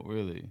 So. Oh,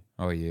 really?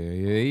 Oh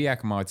yeah.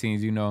 Yakima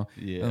teams, the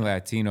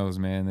Latinos,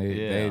 man,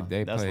 they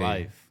that's play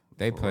life.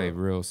 They play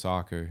real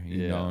soccer,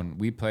 you know. And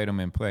we played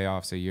them in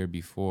playoffs a year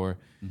before,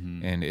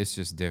 and it's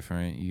just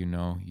different, you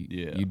know.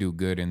 You do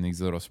good in these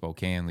little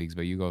Spokane leagues,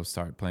 but you go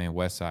start playing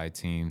West Side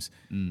teams,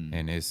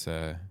 and it's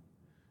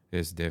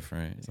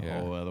different. It's a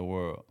whole other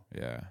world.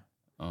 Yeah.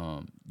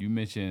 You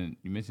mentioned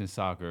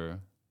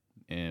soccer,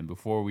 and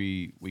before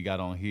we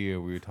got on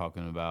here, we were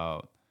talking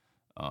about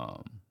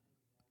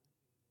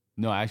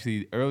no,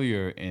 actually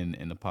earlier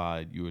in the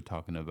pod, you were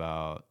talking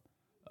about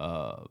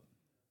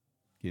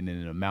getting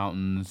into the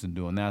mountains and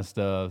doing that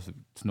stuff,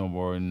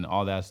 snowboarding,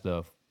 all that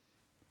stuff.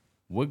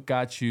 What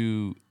got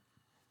you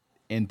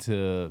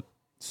into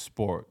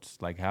sports?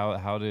 Like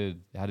how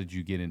did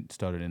you get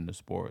started into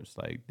sports?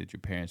 Like, did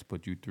your parents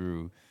put you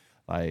through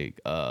like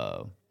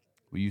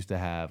we used to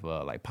have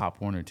like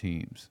Pop Warner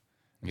teams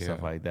and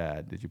stuff like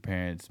that. Did your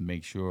parents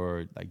make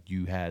sure like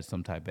you had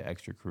some type of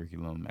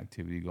extracurriculum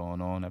activity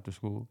going on after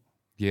school?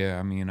 Yeah,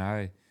 I mean,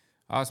 I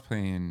was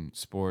playing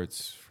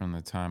sports from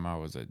the time I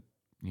was a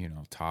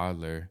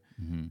toddler.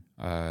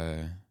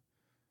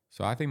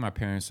 So I think my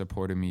parents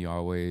supported me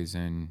always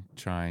in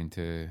trying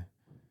to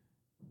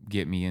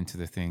get me into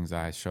the things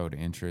I showed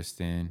interest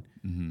in.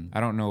 I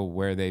don't know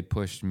where they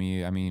pushed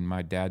me. I mean,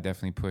 my dad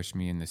definitely pushed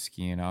me into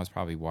skiing. I was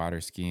probably water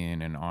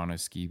skiing and on a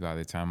ski by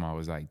the time I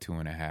was like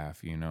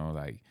 2.5, you know,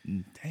 like,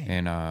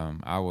 and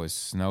I was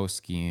snow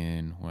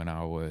skiing when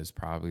I was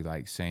probably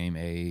like same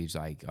age,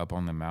 like up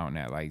on the mountain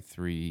at like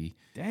 3,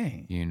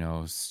 you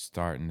know,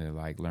 starting to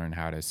like learn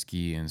how to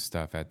ski and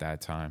stuff at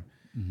that time.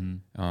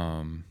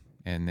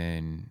 And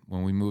then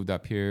when we moved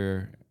up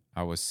here,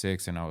 I was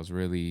 6 and I was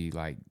really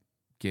like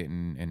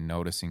getting and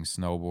noticing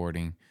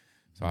snowboarding.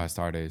 So I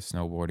started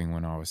snowboarding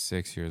when I was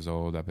 6 years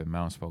old up at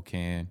Mount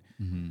Spokane,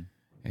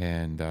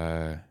 and,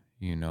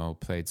 you know,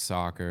 played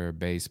soccer,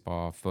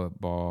 baseball,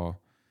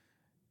 football,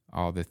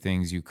 all the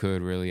things you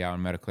could really out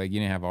in Medical Lake.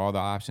 You didn't have all the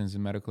options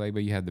in Medical Lake,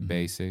 but you had the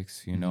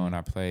basics, you know, and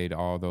I played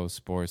all those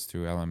sports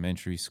through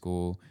elementary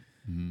school,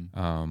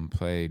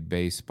 played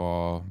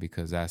baseball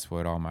because that's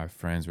what all my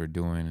friends were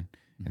doing,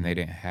 and they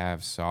didn't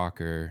have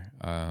soccer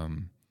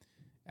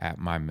at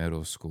my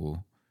middle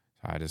school.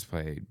 So I just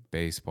played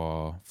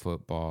baseball,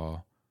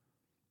 football.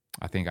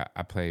 I think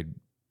I played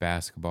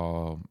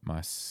basketball my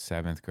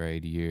 7th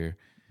grade year.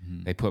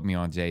 They put me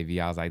on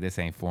JV. I was like, this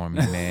ain't for me,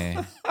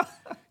 man.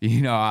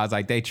 I was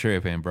like, they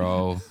tripping,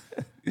 bro.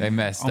 They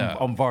messed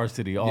up. I'm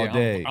varsity all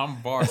day. I'm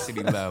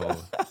varsity level.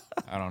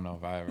 I don't know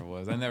if I ever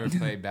was. I never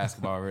played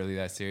basketball really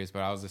that serious,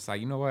 but I was just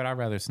like, you know what? I'd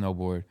rather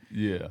snowboard,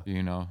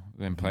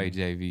 than play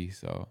JV.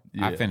 So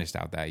I finished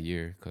out that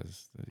year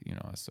because,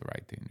 it's the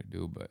right thing to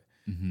do. But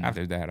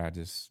after that, I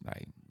just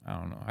I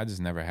don't know. I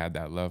just never had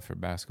that love for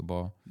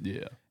basketball.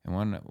 Yeah.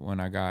 And when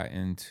I got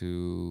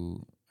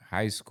into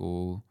high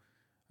school,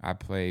 I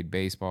played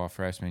baseball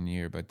freshman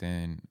year, but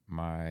then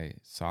my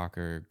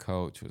soccer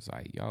coach was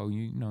like, yo,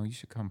 you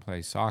should come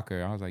play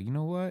soccer. I was like, you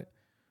know what?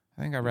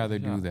 I think I'd rather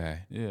do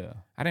that. Yeah.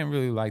 I didn't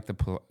really like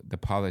the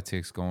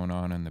politics going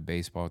on the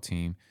baseball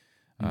team.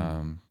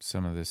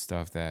 Some of the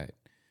stuff that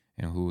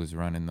and who was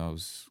running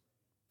those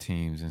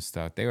teams and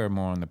stuff. They were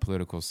more on the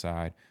political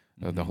side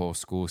of the whole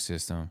school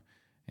system.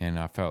 And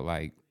I felt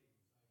like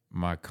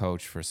my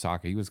coach for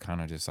soccer, he was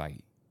kind of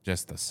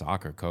just the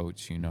soccer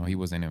coach, he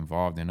wasn't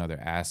involved in other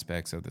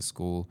aspects of the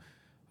school.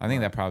 I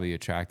think that probably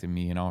attracted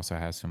me, and I also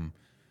had some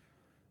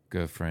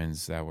good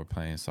friends that were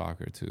playing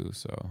soccer too.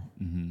 So,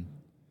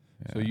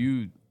 So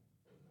you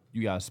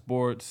got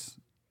sports,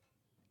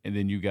 and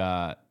then you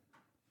got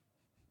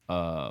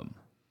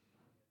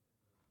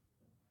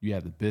you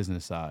have the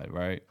business side,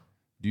 right?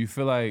 Do you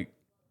feel like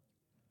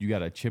you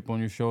got a chip on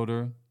your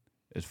shoulder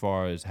as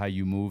far as how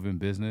you move in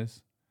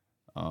business?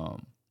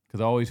 Because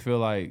I always feel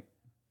like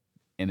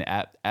in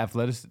the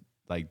athletics,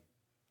 like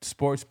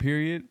sports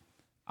period,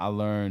 I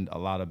learned a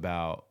lot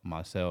about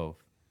myself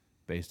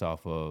based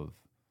off of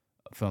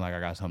feeling like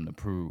I got something to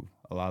prove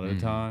a lot of the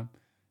time.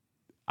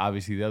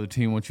 Obviously, the other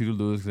team wants you to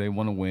lose because they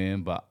want to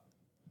win, but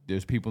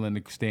there's people in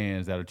the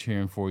stands that are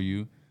cheering for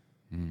you.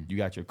 You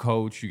got your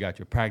coach, you got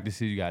your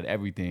practices, you got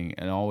everything.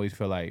 And I always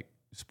feel like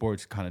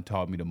sports kind of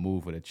taught me to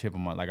move with a chip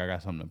on my, like I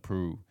got something to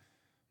prove.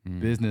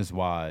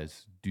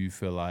 Business-wise, do you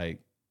feel like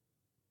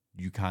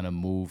you kind of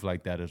move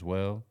like that as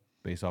well,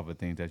 based off of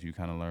things that you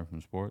kind of learned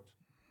from sports?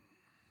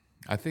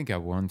 I think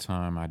at one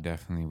time I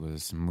definitely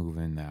was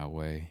moving that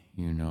way,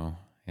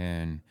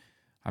 and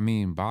I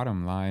mean,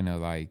 bottom line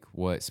of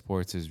what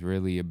sports is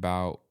really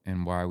about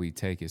and why we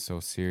take it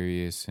so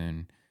serious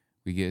and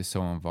we get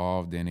so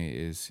involved in it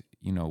is,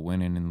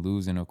 winning and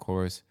losing, of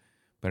course.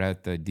 But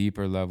at the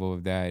deeper level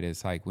of that,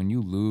 it's like when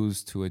you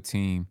lose to a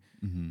team,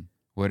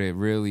 what it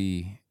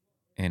really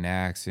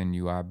enacts in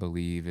you, I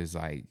believe, is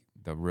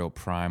the real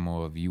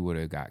primal of you would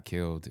have got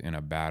killed in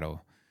a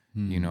battle.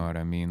 You know what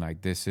I mean?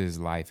 Like, this is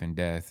life and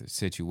death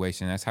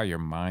situation. That's how your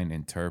mind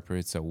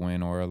interprets a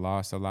win or a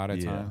loss a lot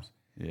of times.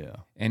 Yeah.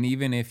 And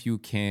even if you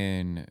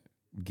can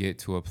get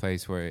to a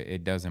place where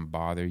it doesn't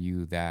bother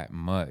you that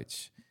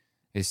much,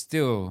 it's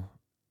still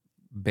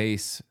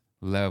base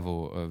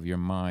level of your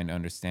mind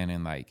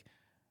understanding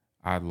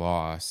I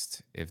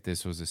lost. If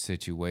this was a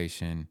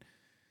situation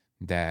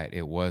that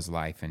it was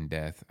life and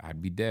death,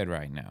 I'd be dead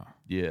right now.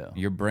 Yeah.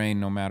 Your brain,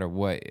 no matter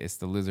what, it's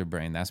the lizard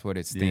brain. That's what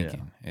it's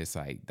thinking. It's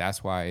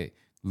that's why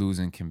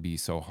losing can be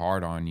so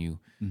hard on you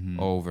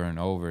over and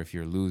over if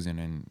you're losing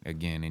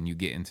and you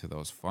get into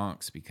those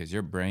funks because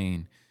your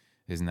brain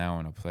is now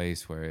in a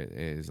place where it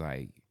is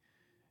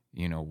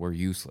we're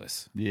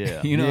useless.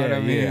 Yeah. You know what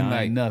I mean? Yeah,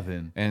 ain't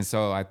nothing. And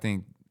so I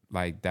think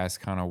that's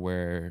kind of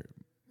where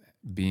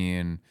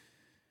being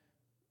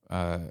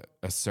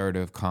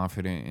assertive,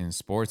 confident in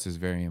sports is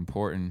very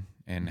important,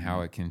 and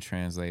how it can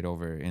translate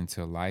over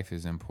into life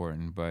is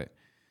important. But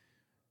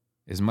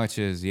as much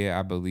as,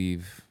 I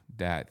believe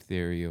that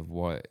theory of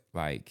what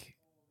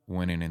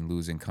winning and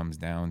losing comes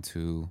down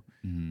to,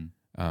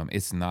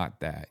 it's not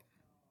that.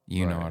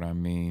 You know what I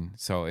mean?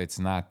 So it's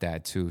not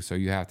that too. So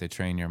you have to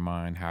train your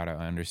mind how to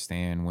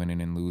understand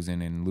winning and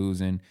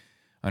losing,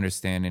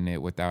 understanding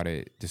it without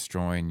it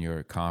destroying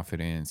your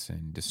confidence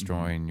and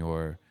destroying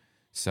your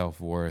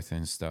self-worth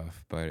and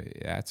stuff. But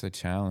that's a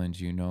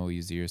challenge,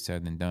 easier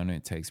said than done.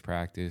 It takes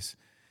practice.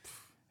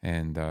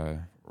 And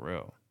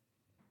real.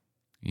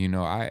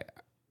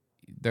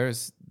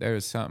 There's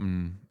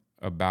something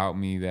about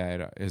me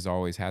that has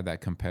always had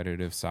that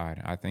competitive side.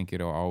 I think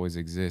it'll always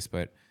exist,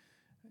 but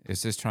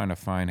it's just trying to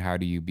find how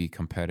do you be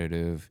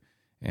competitive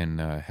in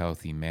a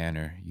healthy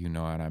manner, you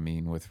know what I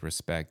mean, with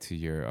respect to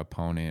your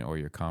opponent or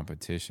your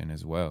competition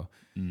as well.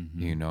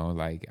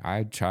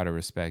 I try to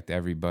respect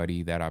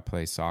everybody that I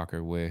play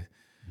soccer with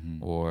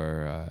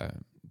or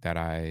that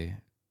I,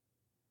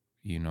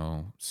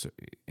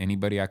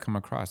 anybody I come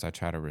across, I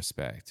try to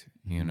respect,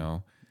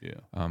 and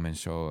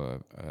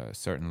show a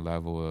certain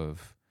level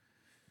of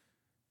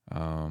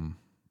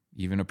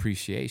even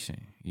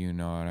appreciation, you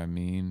know what I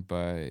mean?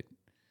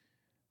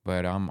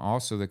 But I'm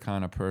also the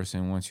kind of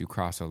person, once you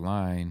cross a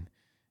line,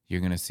 you're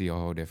going to see a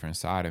whole different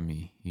side of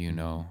me, and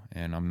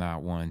I'm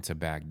not one to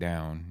back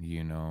down,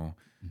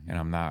 and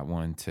I'm not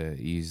one to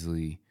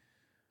easily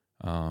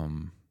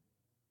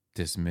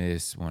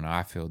dismiss when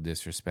I feel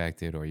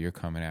disrespected or you're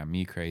coming at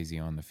me crazy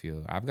on the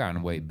field. I've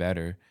gotten way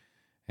better,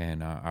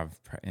 and I've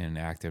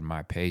enacted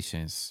my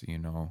patience, you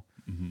know.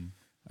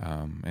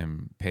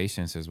 And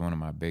patience is one of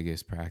my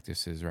biggest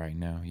practices right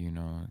now, you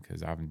know,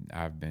 because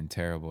I've been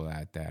terrible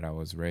at that. I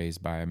was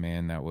raised by a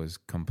man that was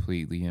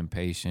completely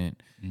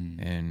impatient,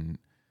 and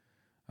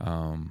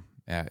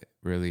that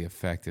really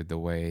affected the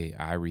way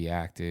I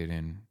reacted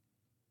and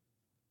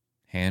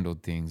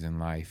handled things in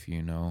life,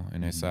 you know.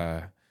 And it's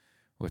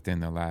within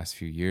the last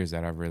few years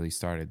that I've really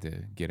started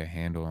to get a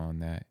handle on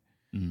that.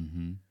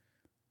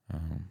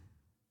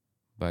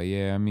 But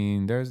yeah, I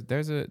mean,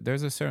 there's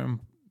a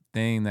certain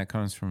thing that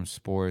comes from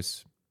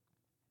sports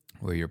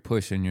where you're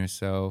pushing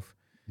yourself,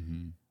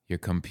 you're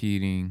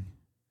competing,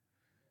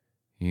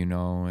 you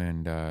know,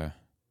 and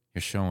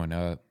you're showing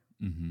up.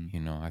 You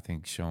know, I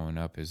think showing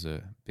up is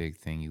a big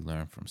thing you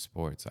learn from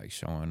sports, like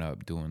showing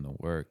up, doing the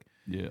work.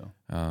 Yeah.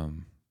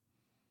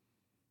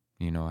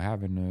 You know,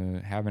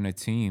 having a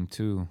team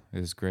too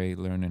is great.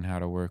 Learning how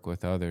to work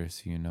with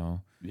others, you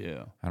know.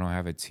 Yeah. I don't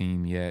have a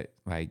team yet,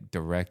 like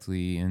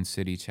directly in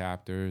city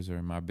chapters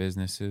or my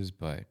businesses,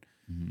 but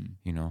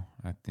you know,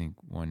 I think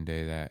one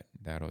day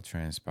that'll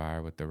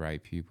transpire with the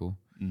right people.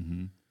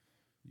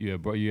 You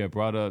had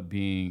brought up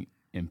being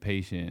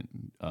impatient,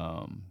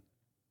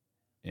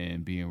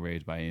 and being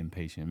raised by an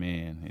impatient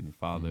man and your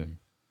father.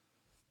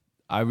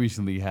 I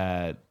recently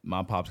had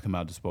my pops come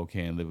out to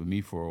Spokane and live with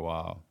me for a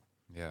while.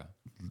 Yeah.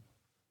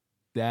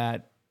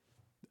 That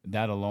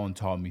alone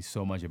taught me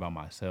so much about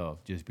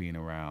myself, just being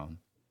around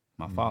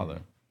my father.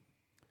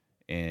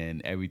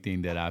 And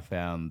everything that I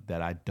found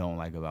that I don't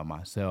like about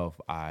myself,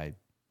 I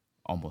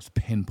almost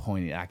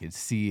pinpointed. I could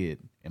see it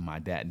in my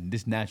dad. And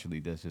this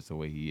naturally, that's just the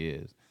way he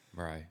is.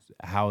 Right.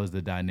 How is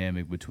the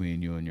dynamic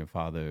between you and your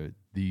father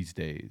these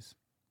days?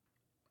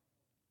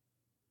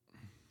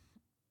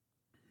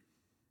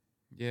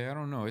 Yeah, I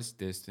don't know. It's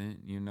distant,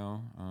 you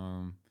know.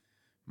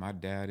 My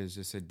dad is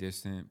just a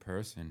distant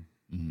person.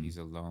 He's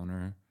a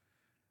loner.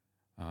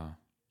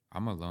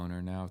 I'm a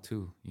loner now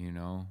too, you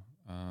know.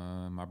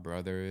 My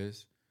brother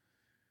is.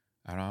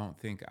 I don't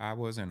think I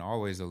wasn't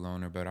always a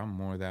loner, but I'm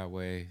more that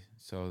way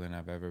so than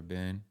I've ever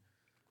been.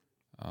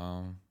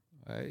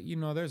 You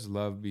know, there's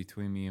love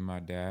between me and my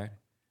dad.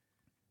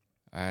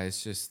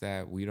 It's just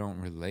that we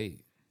don't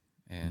relate.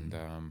 And,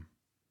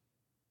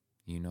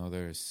 you know,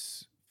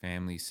 there's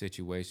family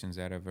situations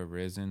that have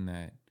arisen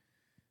that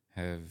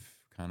have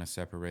kind of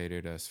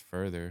separated us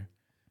further.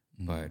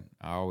 But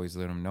I always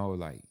let him know,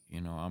 like,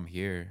 you know, I'm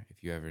here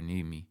if you ever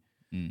need me.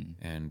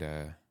 And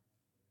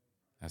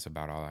that's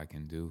about all I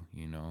can do.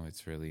 You know,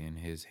 it's really in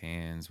his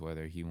hands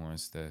whether he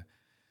wants to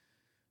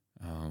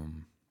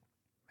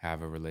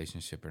have a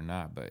relationship or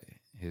not. But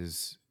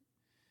his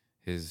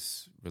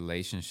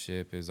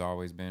relationship has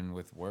always been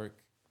with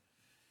work.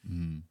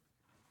 I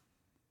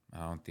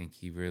don't think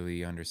he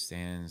really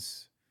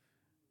understands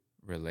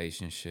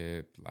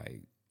relationship,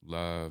 like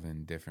love,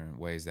 in different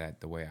ways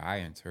that the way I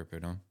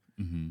interpret them.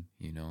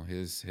 You know,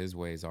 his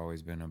way has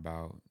always been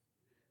about,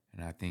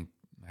 and I think,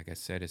 like I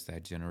said, it's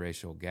that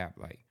generational gap.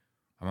 Like,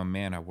 I'm a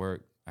man, I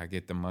work, I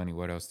get the money.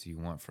 What else do you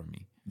want from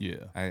me?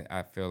 Yeah.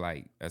 I feel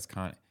like that's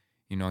kind of,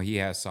 you know, he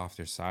has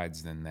softer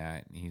sides than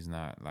that. He's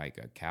not like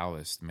a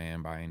calloused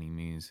man by any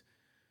means,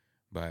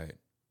 but,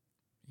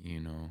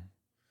 you know,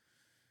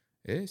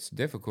 it's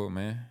difficult,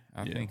 man.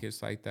 I think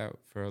it's like that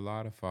for a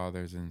lot of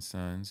fathers and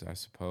sons, I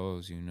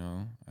suppose, you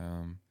know.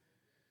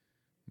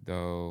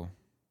 Though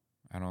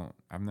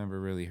I've never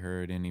really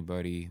heard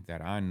anybody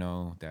that I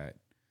know that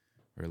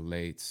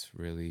relates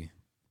really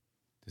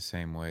the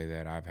same way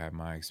that I've had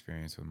my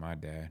experience with my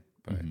dad.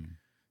 But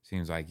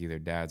seems like either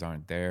dads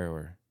aren't there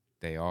or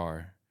they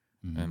are.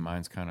 And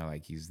mine's kind of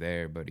like he's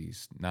there, but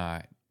he's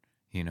not,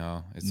 you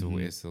know. It's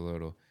a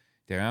little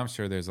there. I'm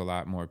sure there's a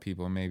lot more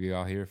people. Maybe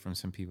I'll hear from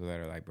some people that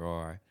are like,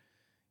 bro,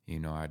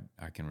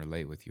 I can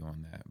relate with you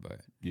on that.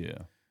 But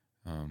yeah,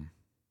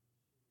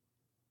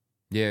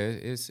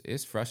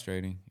 it's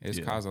frustrating. It's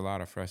caused a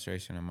lot of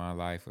frustration in my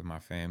life with my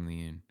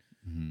family, and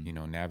you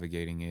know,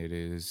 navigating it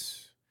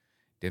is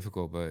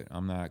difficult. But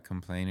I'm not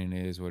complaining.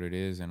 It is what it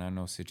is, and I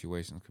know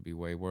situations could be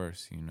way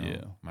worse. You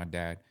know, my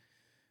dad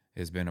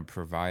has been a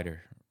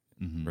provider,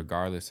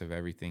 regardless of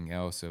everything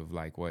else, of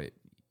like what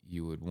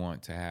you would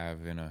want to have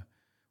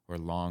or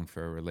long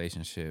for a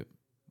relationship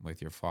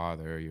with your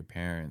father or your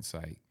parents.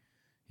 Like,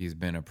 he's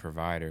been a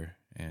provider,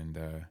 and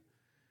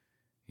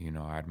you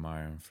know, I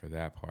admire him for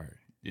that part.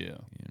 Yeah.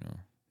 You know.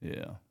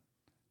 Yeah.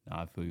 No,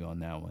 I feel you on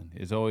that one.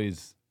 It's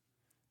always,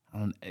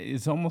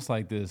 it's almost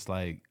like this,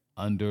 like,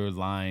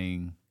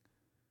 underlying,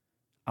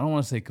 I don't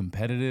want to say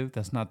competitive.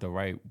 That's not the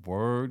right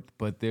word,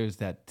 but there's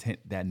that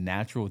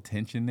natural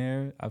tension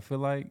there. I feel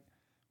like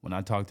when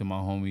I talk to my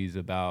homies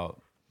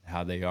about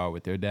how they are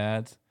with their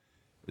dads,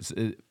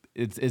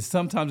 it's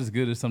sometimes it's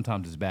good and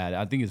sometimes it's bad.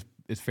 I think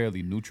it's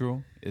fairly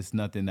neutral. It's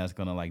nothing that's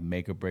gonna like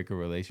make or break a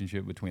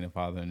relationship between a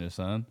father and their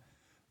son.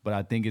 But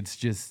I think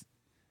it's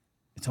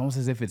almost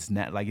as if it's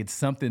not like it's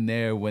something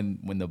there when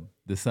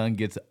the son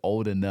gets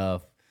old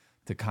enough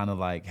to kind of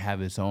like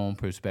have its own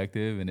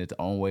perspective and its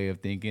own way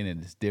of thinking,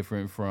 and it's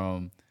different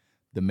from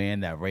the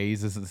man that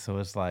raises it. So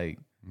it's like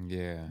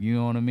Yeah. You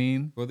know what I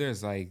mean? Well,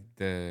 there's like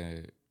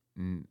the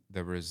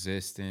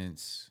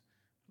resistance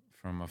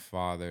from a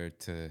father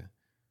to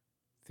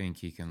think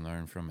he can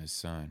learn from his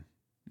son.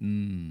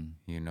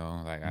 You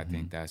know, like I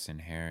think that's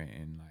inherent,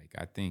 and like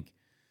I think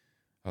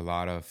a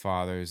lot of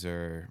fathers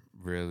are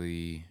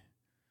really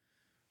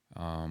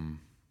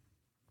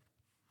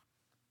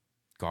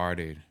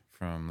guarded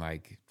from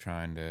like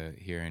trying to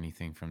hear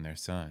anything from their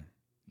son.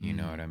 You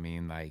know what I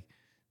mean? Like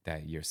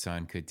that your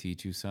son could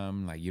teach you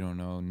something. Like you don't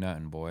know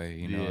nothing, boy.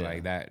 You know,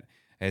 like that.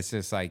 It's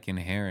just like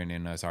inherent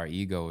in us. Our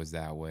ego is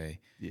that way.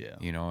 Yeah.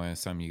 You know, and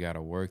it's something you got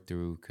to work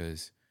through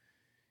because,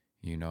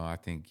 you know, I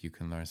think you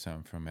can learn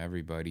something from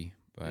everybody.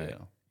 But,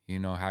 you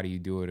know, how do you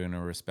do it in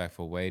a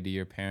respectful way to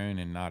your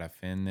parent and not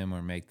offend them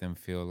or make them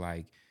feel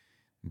like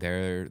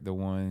they're the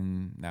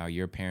one, now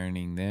you're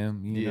parenting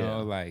them, you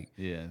know, like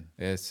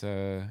it's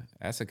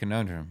that's a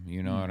conundrum,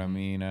 you know what I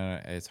mean?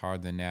 It's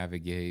hard to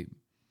navigate.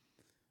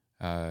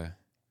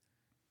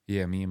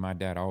 Yeah, me and my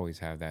dad always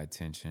have that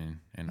tension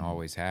and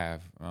always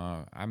have.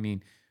 I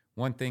mean,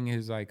 one thing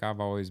is like I've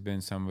always been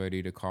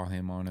somebody to call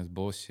him on his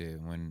bullshit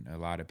when a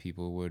lot of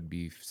people would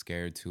be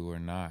scared to or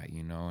not,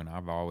 you know, and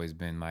I've always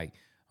been like,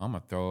 I'm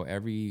going to throw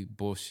every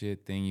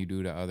bullshit thing you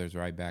do to others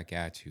right back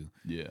at you.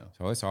 Yeah.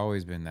 So it's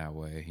always been that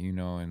way, you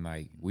know, and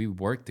like we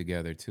worked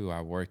together too. I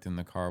worked in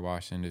the car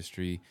wash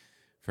industry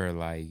for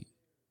like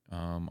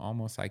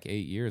almost like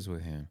 8 years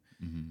with him.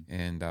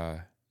 And,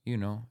 you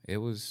know, it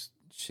was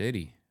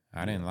shitty.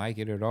 I didn't like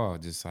it at all.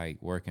 Just like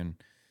working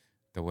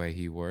the way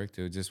he worked,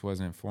 it just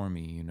wasn't for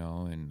me, you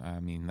know. And I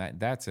mean,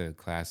 that's a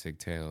classic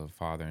tale of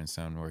father and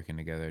son working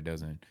together.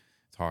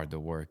 It's hard to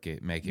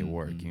make it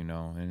work, you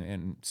know.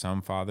 And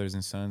some fathers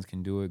and sons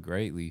can do it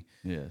greatly.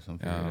 Yeah, some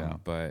figure it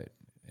out. But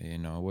you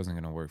know, it wasn't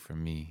gonna work for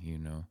me, you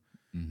know.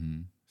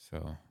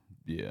 So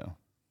yeah,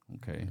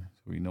 okay. So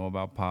we know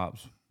about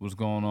pops. What's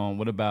going on?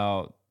 What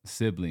about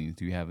siblings?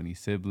 Do you have any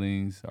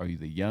siblings? Are you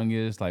the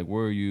youngest? Like,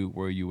 where are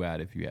you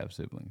at if you have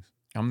siblings?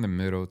 I'm the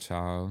middle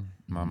child.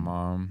 My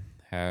mom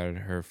had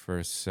her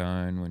first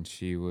son when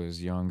she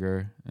was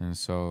younger, and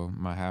so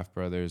my half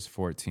brother is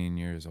 14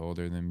 years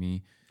older than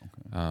me.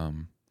 Okay.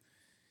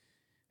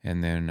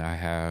 And then I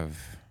have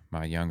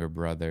my younger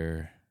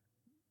brother,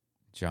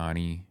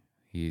 Johnny.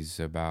 He's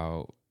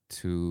about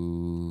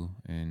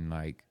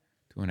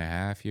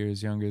 2.5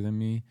 years younger than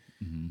me,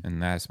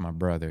 and that's my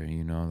brother.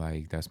 You know,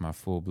 like that's my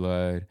full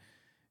blood.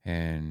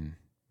 And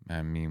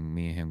I mean,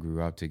 me and him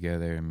grew up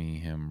together, and me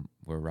and him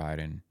were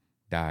riding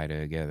die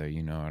together,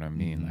 you know what I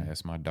mean? Like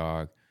that's my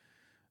dog.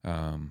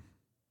 I'm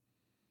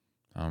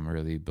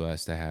really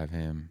blessed to have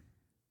him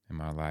in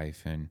my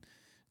life, and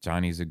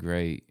Johnny's a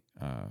great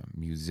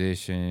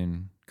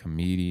musician,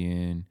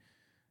 comedian.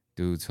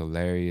 Dude's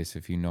hilarious.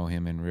 If you know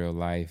him in real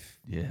life,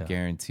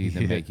 guaranteed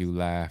to make you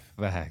laugh.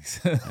 Facts.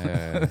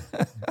 Yeah,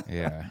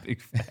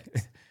 big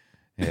facts.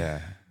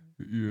 Yeah.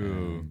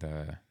 And,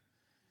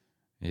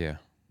 yeah.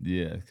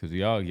 Yeah, because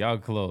y'all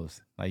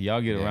close. Like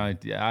y'all get around.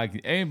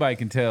 Anybody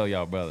can tell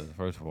y'all brothers.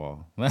 First of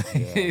all, that's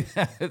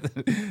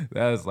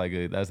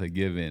a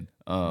given.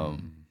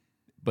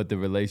 But the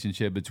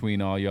relationship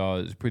between all y'all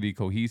is pretty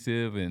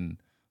cohesive,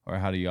 or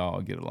how do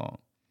y'all get along?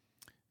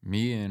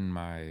 Me and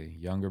my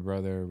younger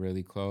brother are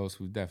really close.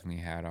 We've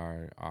definitely had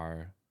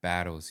our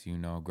battles. You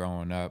know,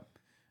 growing up.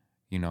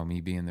 You know,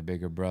 me being the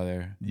bigger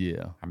brother.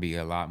 Yeah, I'd be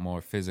a lot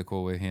more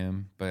physical with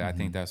him, but I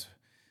think that's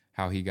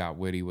how he got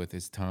witty with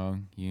his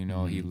tongue. You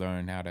know, he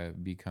learned how to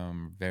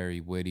become very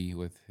witty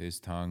with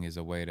his tongue as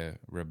a way to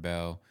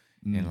rebel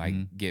and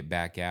like get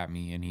back at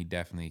me. And he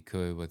definitely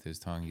could with his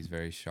tongue. He's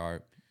very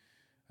sharp.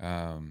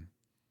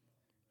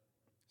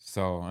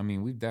 So, I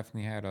mean, we've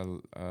definitely had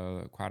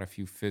quite a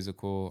few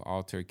physical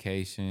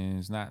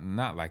altercations,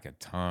 not like a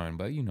ton,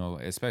 but, you know,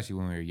 especially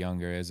when we were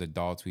younger. As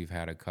adults, we've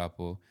had a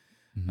couple.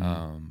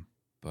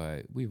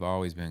 But we've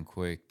always been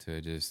quick to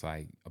just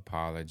like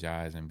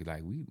apologize and be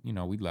like,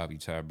 we love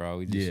each other, bro.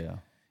 You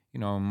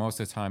know, most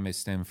of the time it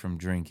stemmed from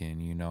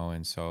drinking, you know,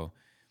 and so,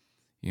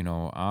 you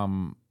know,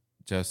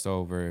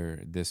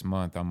 this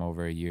month, I'm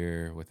over a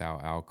year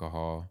without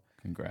alcohol.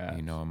 Congrats.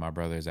 You know, my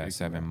brother's at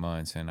 7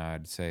 months, and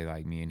I'd say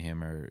like me and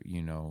him are,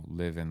 you know,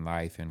 living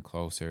life and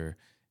closer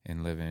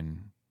and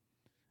living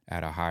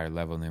at a higher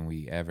level than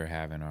we ever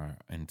have in our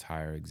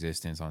entire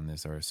existence on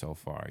this earth so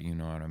far. You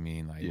know what I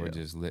mean? Like we're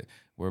just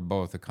we're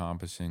both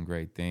accomplishing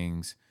great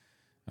things,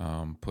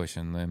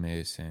 pushing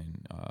limits,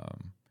 and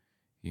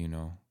you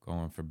know,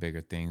 going for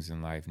bigger things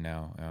in life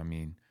now. I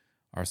mean,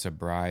 our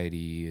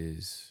sobriety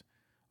is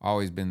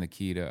always been the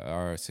key to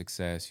our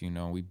success. You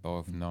know, we've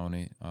both known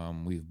it.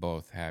 We've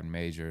both had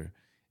major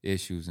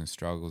issues and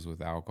struggles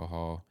with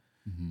alcohol.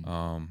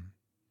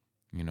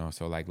 You know,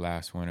 so like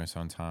last winter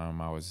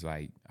sometime I was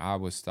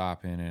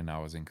stopping and I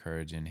was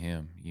encouraging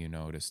him, you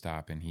know, to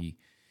stop. And he,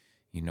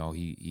 you know,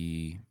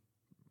 he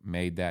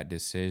made that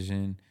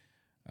decision,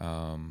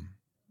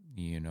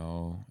 you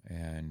know,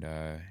 and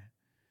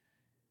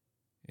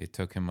it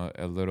took him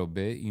a little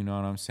bit, you know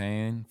what I'm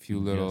saying? A few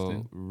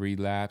little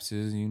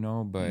relapses, you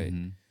know, but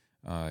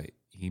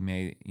he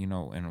made, you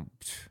know, and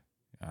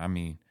I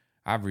mean,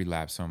 I've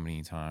relapsed so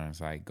many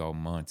times, like go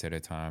months at a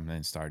time,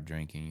 then start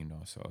drinking, you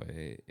know. So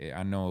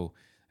I know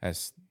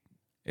that's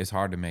it's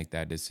hard to make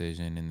that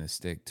decision and to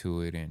stick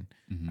to it. And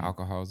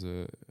alcohol's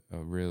a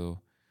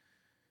real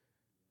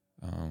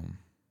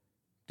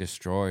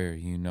destroyer,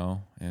 you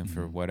know. And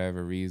for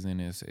whatever reason,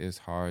 it's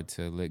hard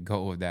to let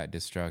go of that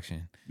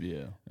destruction.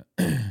 Yeah.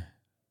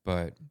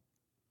 But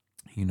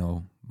you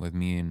know, with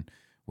me and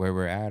where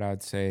we're at,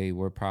 I'd say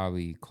we're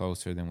probably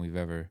closer than we've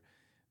ever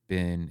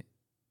been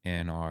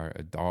in our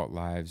adult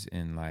lives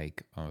in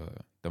like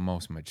the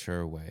most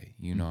mature way.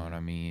 You know what I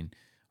mean?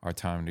 Our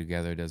time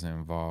together doesn't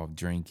involve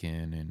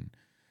drinking and,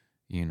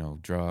 you know,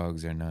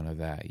 drugs or none of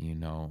that, you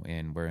know,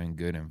 and we're in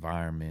good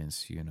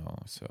environments, you know.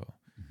 So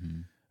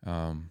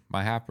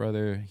my half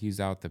brother, he's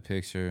out the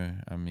picture.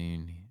 I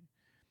mean,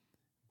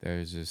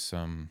 there's just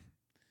some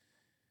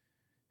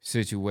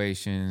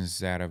situations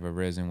that have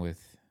arisen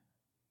with,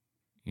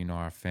 you know,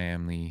 our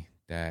family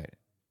that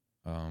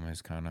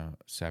has kind of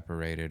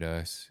separated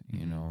us,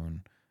 you know,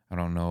 and I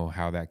don't know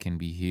how that can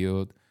be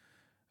healed,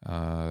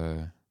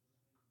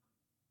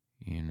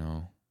 you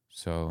know,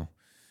 so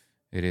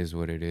it is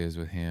what it is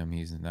with him.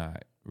 He's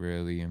not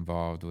really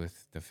involved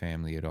with the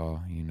family at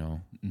all, you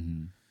know.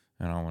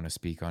 I don't want to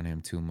speak on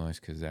him too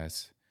much because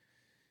that's,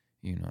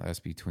 you know,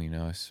 that's between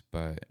us.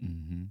 But,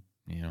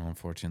 you know,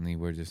 unfortunately,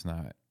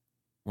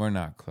 we're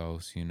not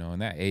close, you know,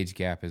 and that age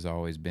gap has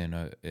always been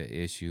a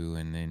issue.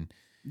 And then,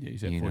 yeah, you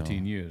said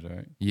 14 years,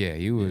 right? Yeah,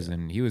 he was,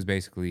 and he was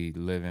basically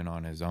living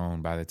on his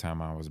own by the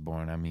time I was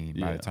born. I mean,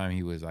 by the time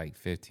he was like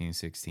 15,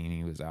 16,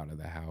 he was out of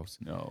the house.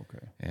 Oh,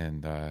 okay.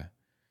 And,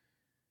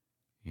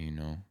 you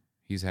know,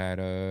 he's had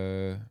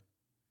a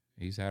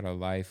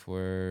life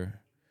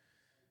where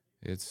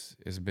it's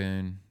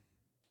been,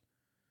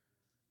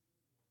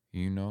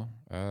 you know,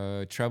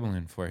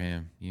 troubling for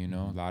him, you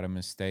know, a lot of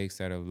mistakes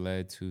that have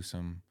led to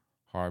some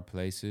hard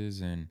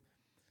places. And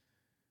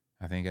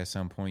I think at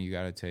some point you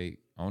got to take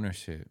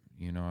ownership,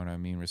 you know what I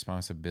mean?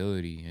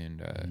 Responsibility.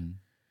 And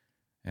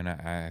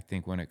I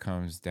think when it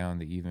comes down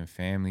to even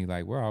family,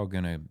 like we're all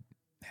going to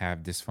have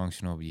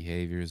dysfunctional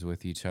behaviors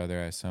with each other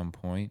at some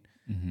point.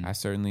 I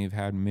certainly have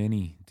had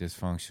many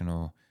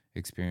dysfunctional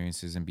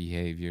experiences and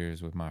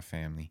behaviors with my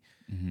family.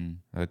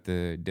 But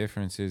the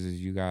difference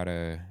is you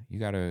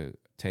gotta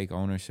take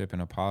ownership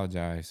and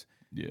apologize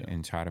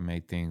and try to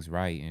make things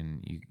right.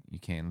 And you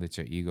can't let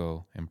your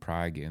ego and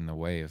pride get in the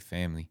way of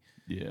family.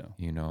 Yeah.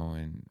 You know,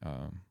 and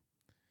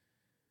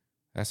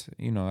that's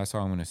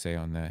all I'm gonna say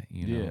on that.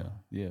 You know?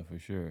 Yeah, for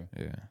sure.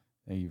 Yeah.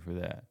 Thank you for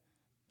that.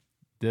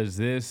 Does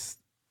this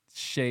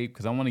shape,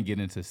 because I want to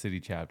get into city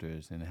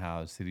chapters and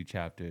how city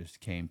chapters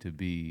came to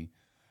be.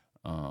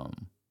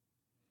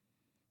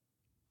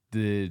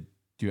 Did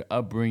your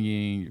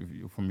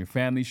upbringing, from your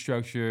family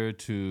structure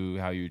to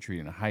how you were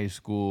treated in high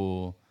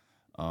school,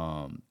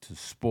 to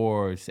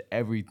sports, to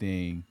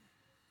everything,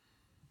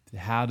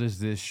 how does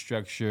this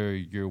structure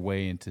your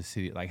way into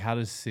city? Like, how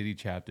does city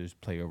chapters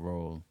play a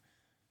role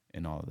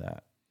in all of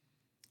that?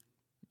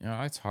 You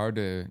know, it's hard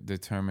to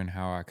determine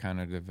how I kind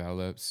of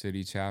developed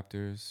city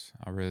chapters.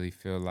 I really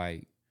feel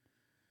like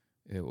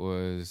it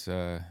was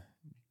a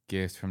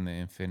gift from the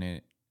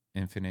infinite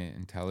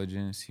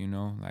intelligence, you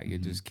know, like it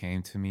just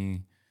came to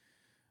me.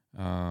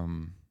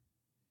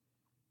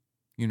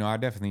 You know, I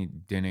definitely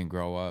didn't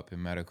grow up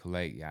in Medical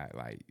Lake. Yeah,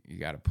 like you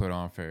got to put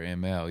on for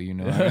ML, you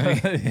know what I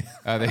mean?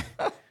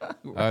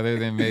 Other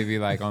than maybe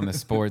like on the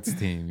sports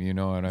team, you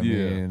know what I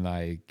mean?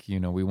 Like, you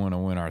know, we want to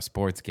win our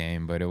sports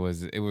game, but it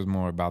was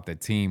more about the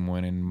team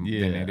winning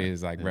than it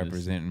is like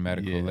representing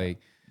Medical Lake.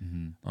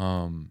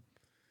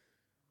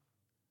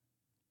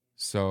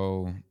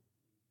 So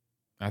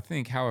I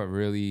think how it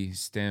really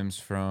stems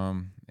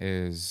from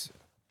is,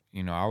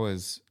 you know, I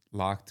was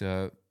locked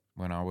up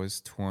when I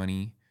was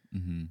 20.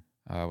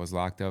 I was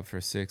locked up for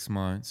 6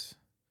 months,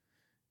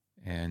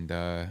 and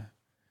I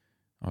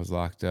was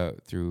locked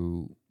up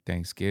through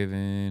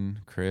Thanksgiving,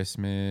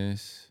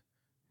 Christmas,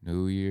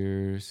 New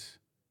Year's,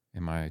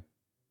 and I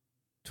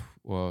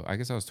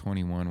guess I was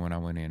 21 when I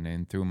went in,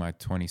 and through my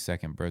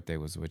 22nd birthday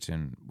was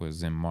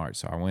in March.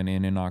 So I went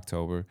in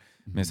October,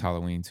 missed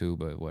Halloween too,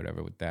 but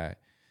whatever with that.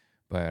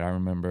 But I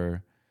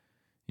remember,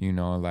 you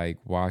know, like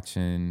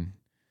watching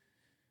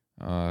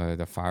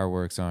the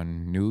fireworks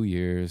on New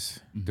Year's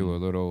through a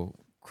little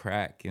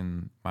crack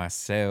in my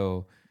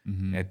cell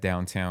at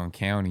downtown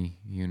county,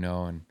 you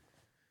know, and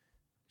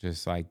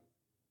just like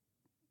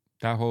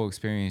that whole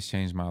experience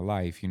changed my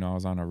life. You know, I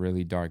was on a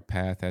really dark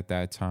path at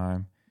that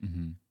time.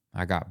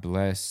 I got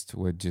blessed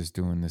with just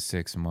doing the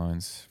 6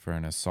 months for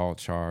an assault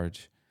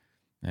charge.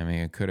 I mean,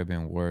 it could have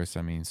been worse.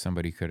 I mean,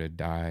 somebody could have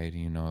died.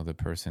 You know, the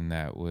person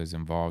that was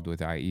involved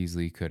with it, I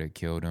easily could have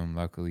killed him.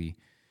 Luckily,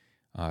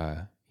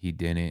 he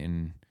didn't.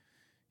 And,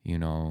 you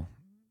know,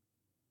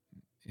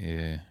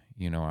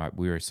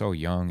 we were so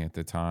young at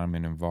the time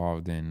and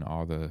involved in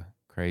all the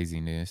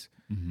craziness.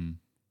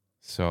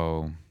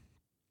 So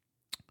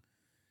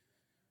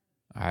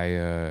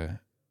I,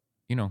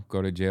 you know,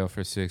 go to jail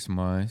for 6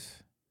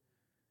 months.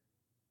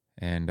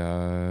 And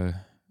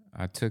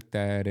I took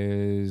that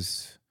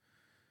as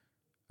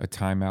a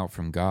timeout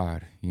from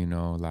God, you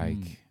know,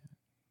 like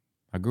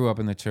I grew up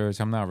in the church.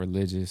 I'm not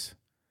religious,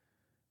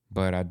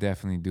 but I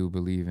definitely do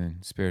believe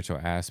in spiritual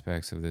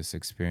aspects of this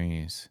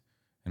experience.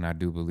 And I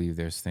do believe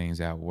there's things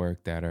at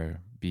work that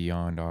are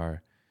beyond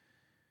our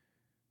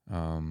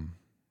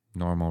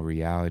normal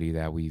reality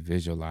that we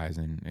visualize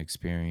and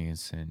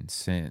experience and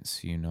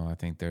sense. You know, I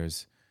think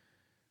there's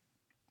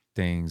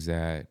things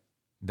that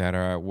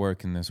are at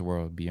work in this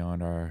world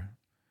beyond our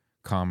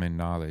common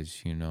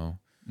knowledge, you know.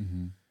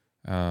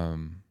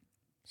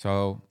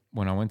 So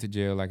when I went to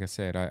jail, like I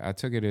said, I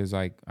took it as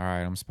like, all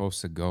right, I'm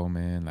supposed to go,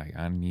 man. Like,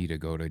 I need to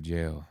go to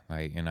jail.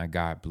 Like, and I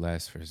got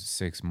blessed for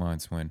 6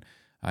 months when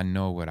I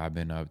know what I've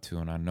been up to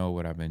and I know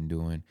what I've been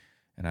doing.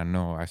 And I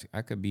know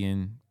I could be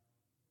in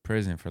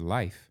prison for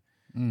life.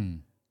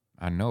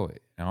 I know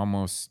it. And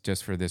almost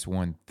just for this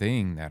one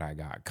thing that I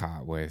got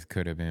caught with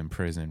could have been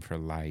prison for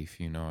life.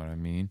 You know what I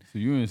mean? So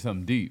you're in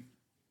something deep.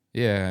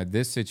 Yeah,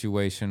 this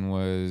situation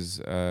was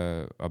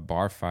a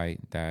bar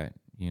fight that,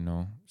 you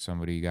know,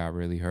 somebody got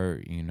really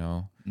hurt, you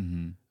know.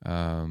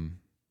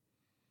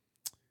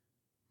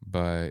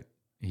 But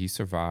he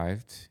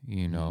survived,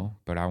 you know,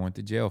 but I went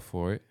to jail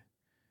for it.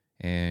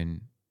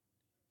 And,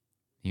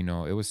 you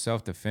know, it was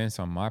self-defense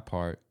on my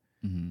part,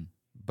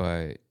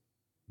 but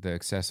the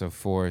excessive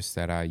force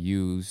that I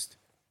used,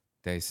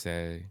 they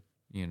say,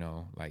 you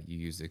know, like you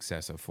used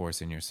excessive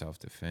force in your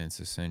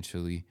self-defense,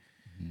 essentially.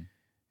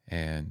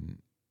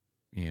 And,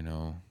 you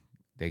know,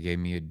 they gave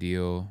me a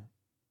deal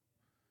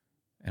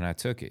and I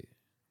took it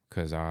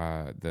because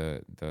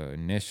the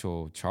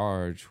initial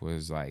charge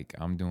was like,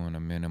 I'm doing a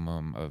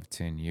minimum of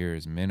 10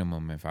 years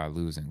minimum if I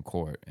lose in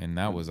court. And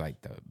that was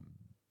like the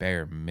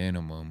bare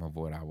minimum of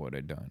what I would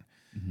have done.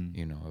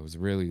 You know, it was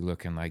really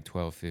looking like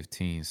 12,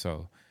 15.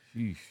 So,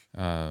 you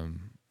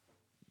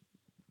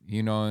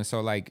know, and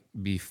so like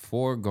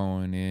before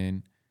going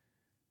in,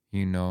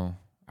 you know,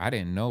 I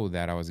didn't know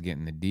that I was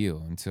getting the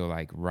deal until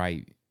like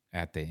right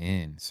at the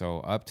end. So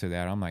up to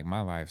that, I'm like,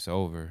 my life's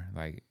over,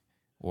 like,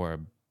 or a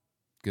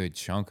good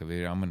chunk of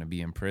it. I'm going to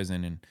be in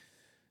prison and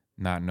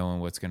not knowing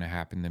what's going to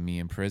happen to me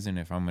in prison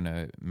if I'm going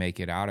to make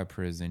it out of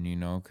prison, you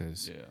know,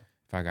 because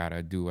if I got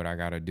to do what I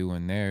got to do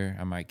in there,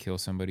 I might kill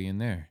somebody in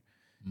there.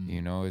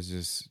 You know, it's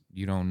just,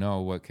 you don't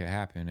know what could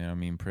happen. And I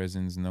mean,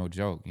 prison's no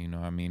joke, you know,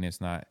 I mean,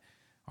 it's not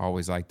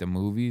always like the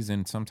movies,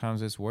 and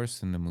sometimes it's worse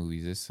than the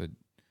movies.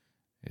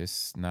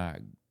 It's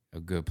not a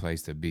good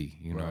place to be,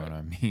 you know what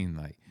I mean?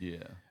 Like,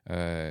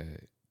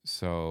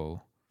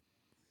 so,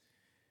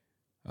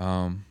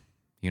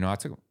 you know,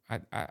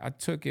 I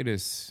took it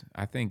as,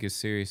 I think, as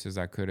serious as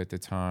I could at the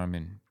time.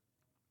 And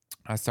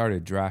I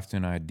started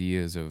drafting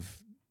ideas of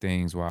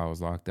things while I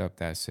was locked up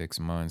that 6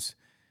 months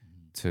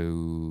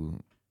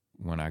to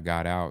when I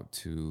got out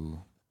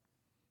to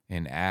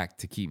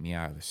enact to keep me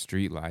out of the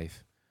street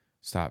life,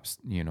 stop,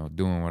 you know,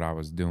 doing what I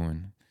was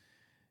doing.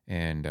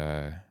 And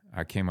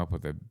I came up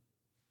with a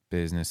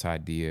business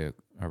idea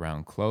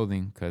around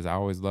clothing because I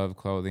always loved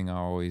clothing. I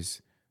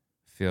always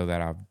feel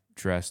that I've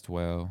dressed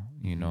well,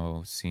 you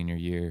know, senior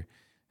year.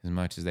 As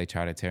much as they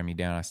try to tear me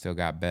down, I still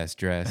got best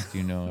dressed,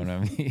 you know what I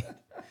mean?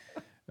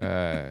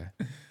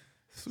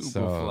 Super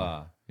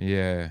fly.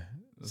 Yeah.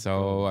 That's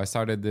cool. I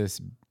started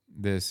this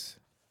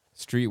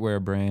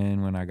streetwear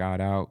brand when I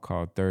got out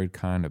called Third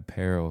Kind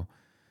Apparel.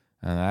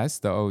 And that's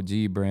the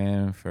OG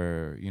brand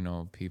for, you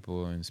know,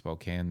 people in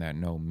Spokane that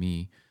know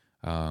me.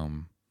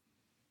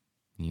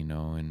 You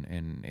know,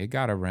 and it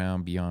got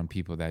around beyond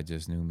people that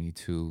just knew me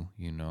too.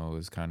 You know, it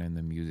was kind of in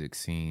the music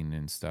scene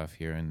and stuff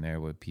here and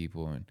there with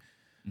people. And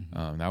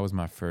that was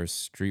my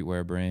first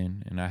streetwear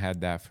brand. And I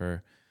had that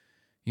for,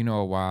 you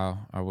know, a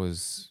while. I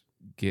was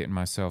getting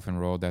myself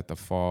enrolled at the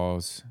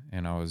Falls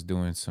and I was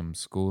doing some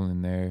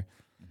schooling there.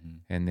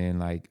 And then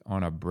like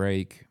on a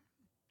break,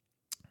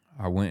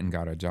 I went and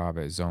got a job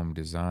at Zome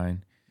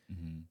Design.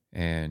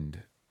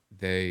 And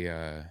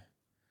they,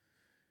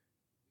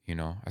 you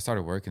know, I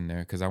started working there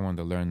because I wanted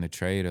to learn the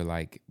trade of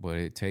like what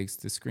it takes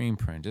to screen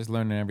print, just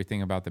learning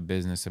everything about the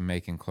business of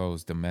making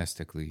clothes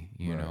domestically,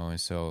 you know. And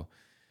so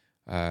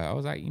I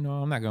was like, you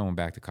know, I'm not going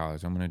back to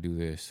college. I'm going to do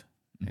this.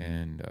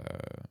 And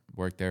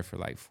worked there for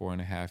like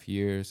 4.5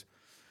 years.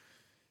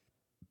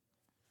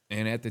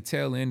 And at the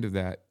tail end of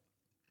that,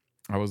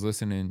 I was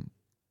listening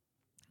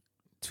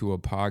to a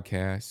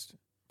podcast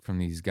from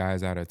these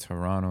guys out of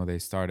Toronto. They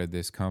started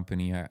this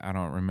company. I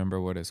don't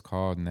remember what it's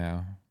called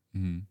now.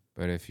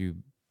 But if you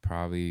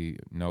probably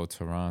know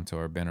Toronto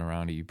or been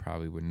around it, you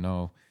probably would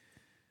know.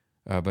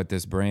 But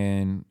this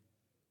brand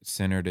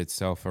centered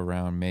itself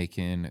around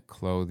making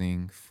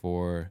clothing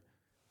for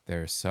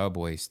their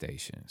subway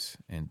stations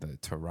in the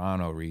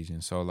Toronto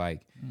region. So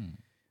like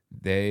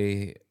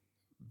they,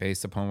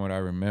 based upon what I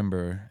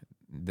remember,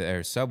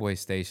 their subway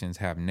stations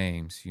have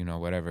names, you know,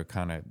 whatever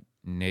kind of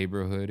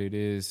neighborhood it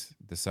is,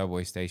 the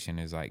subway station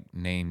is like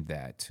named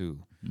that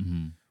too.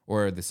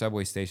 Or the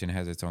subway station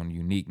has its own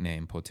unique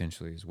name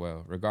potentially as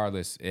well.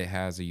 Regardless, it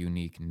has a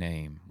unique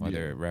name,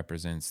 whether it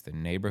represents the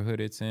neighborhood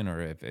it's in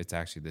or if it's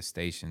actually the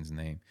station's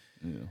name.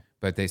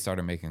 But they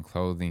started making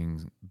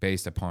clothing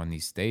based upon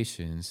these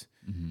stations.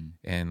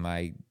 And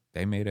like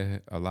they made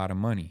a lot of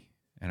money.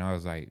 And I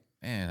was like,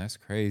 man, that's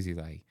crazy.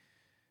 Like,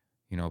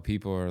 you know,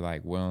 people are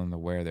like willing to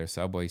wear their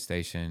subway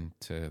station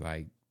to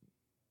like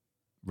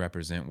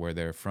represent where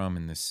they're from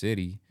in the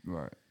city.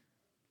 Right.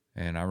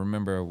 And I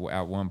remember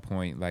at one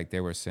point, like they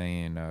were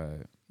saying,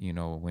 you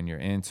know, when you're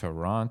in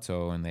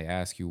Toronto and they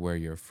ask you where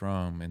you're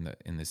from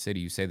in the city,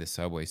 you say the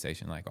subway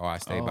station, like, oh, I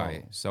stay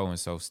by so and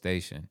so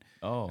station.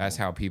 Oh, That's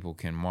how people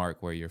can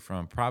mark where you're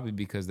from. Probably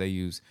because they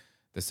use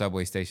the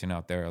subway station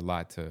out there a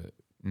lot to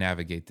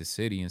navigate the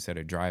city instead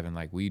of driving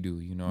like we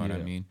do. You know what I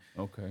mean?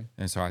 Okay.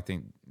 And so I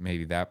think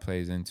maybe that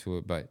plays into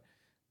it. But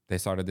they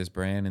started this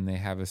brand and they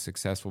have a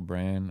successful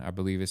brand. I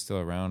believe it's still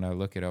around. I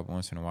look it up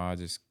once in a while. I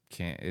just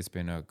can't. It's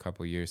been a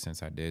couple years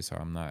since I did, so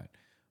I'm not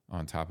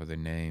on top of the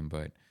name.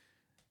 But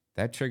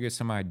that triggered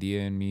some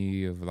idea in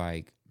me of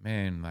like,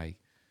 man, like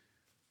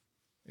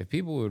if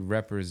people would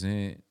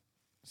represent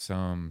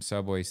some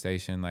subway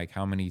station, like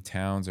how many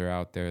towns are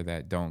out there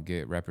that don't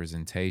get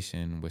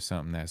representation with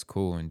something that's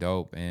cool and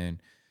dope.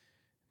 And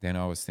then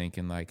I was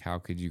thinking like, how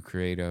could you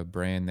create a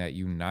brand that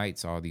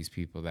unites all these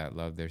people that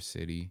love their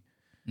city?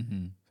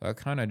 Mm-hmm. So I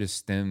kind of just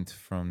stemmed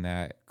from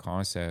that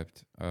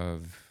concept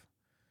of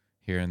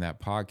hearing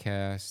that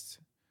podcast.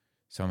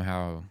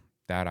 Somehow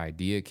that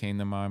idea came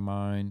to my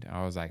mind.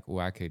 I was like, oh,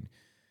 I could,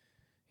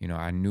 you know,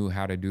 I knew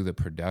how to do the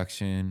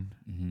production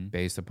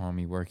based upon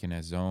me working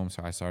at Zome.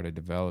 So I started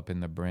developing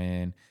the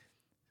brand.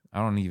 I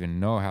don't even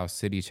know how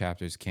City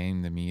Chapters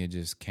came to me. It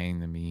just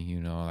came to me,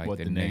 you know, like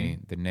the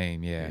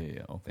name. Yeah.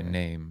 Okay. The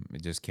name,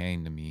 it just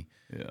came to me.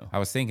 Yeah. I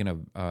was thinking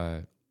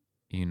of,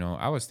 you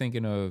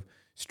know,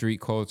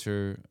 street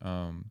culture.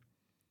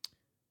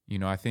 You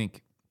know, I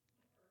think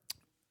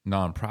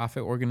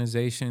nonprofit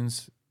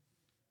organizations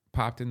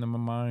popped into my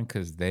mind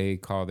because they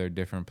call their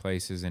different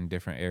places in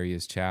different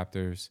areas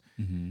chapters.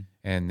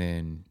 And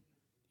then,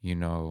 you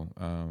know,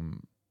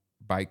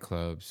 bike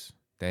clubs,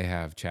 they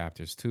have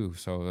chapters too.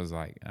 So it was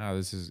like, oh,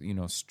 this is, you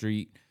know,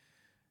 street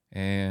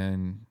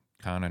and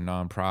kind of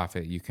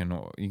nonprofit. You can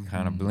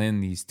kind of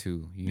blend these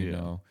two, you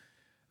know.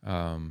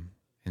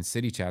 And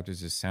city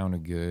chapters just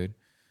sounded good.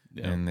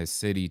 Yeah. And the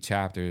city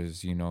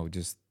chapters, you know,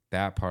 just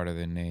that part of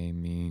the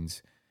name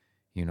means,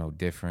 you know,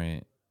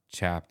 different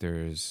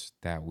chapters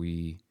that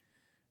we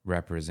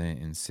represent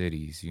in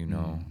cities, you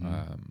know.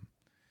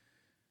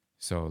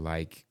 So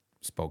like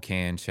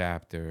Spokane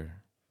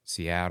chapter,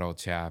 Seattle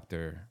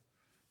chapter,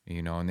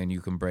 you know, and then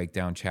you can break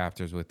down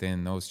chapters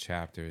within those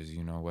chapters,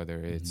 you know, whether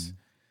it's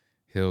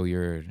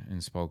Hilliard in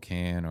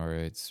Spokane or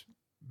it's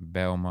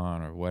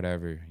Belmont or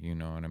whatever, you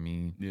know what I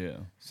mean? Yeah.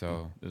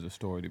 So there's a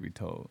story to be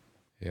told.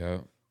 Yeah.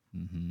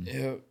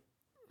 Yep.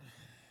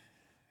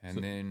 And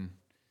then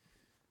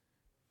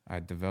I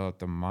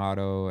developed a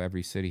motto.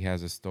 Every city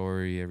has a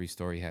story. Every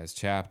story has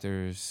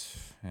chapters.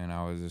 And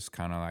I was just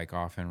kind of like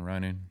off and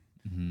running.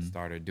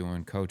 Started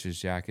doing coaches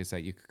jackets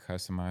that you could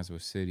customize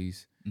with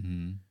cities.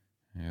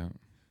 Yeah.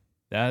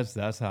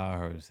 That's how I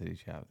heard of city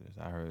chapters.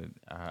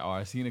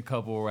 I seen a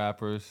couple of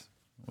rappers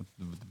with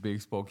the big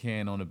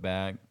Spokane on the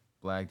back,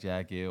 black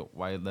jacket,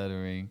 white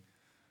lettering.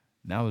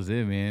 And that was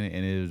it, man.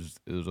 And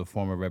it was a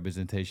form of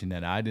representation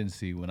that I didn't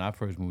see when I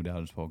first moved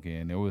out of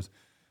Spokane. There was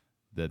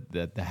the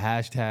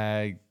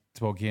hashtag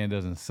Spokane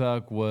doesn't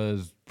suck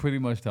was pretty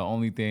much the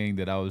only thing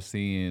that I was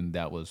seeing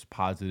that was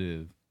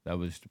positive, that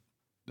was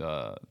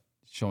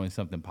showing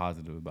something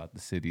positive about the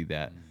city,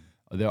 that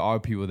there are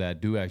people that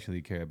do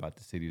actually care about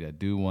the city, that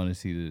do want to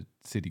see the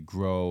city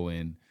grow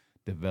and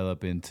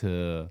develop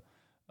into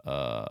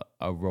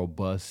a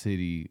robust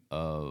city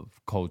of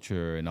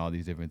culture and all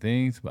these different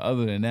things. But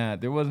other than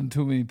that, there wasn't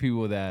too many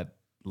people that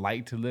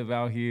liked to live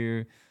out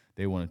here.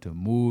 They wanted to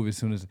move as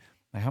soon as,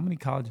 like, how many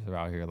colleges are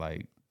out here?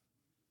 Like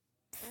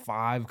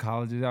 5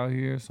 colleges out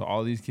here. So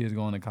all these kids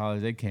going to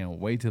college, they can't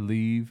wait to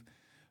leave.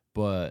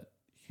 But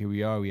here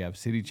we are, we have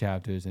city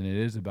chapters, and it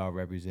is about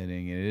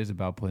representing, and it is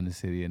about putting the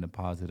city in a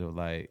positive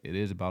light. It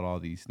is about all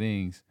these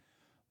things,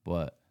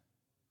 but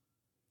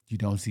you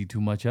don't see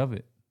too much of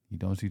it.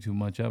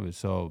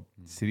 So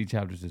city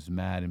chapters is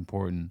mad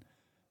important.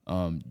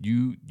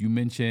 You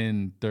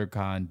mentioned Third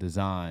Kind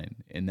Design,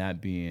 and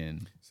that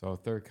being... So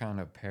Third Kind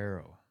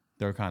Apparel.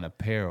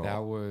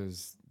 That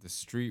was the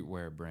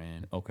streetwear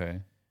brand.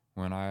 Okay.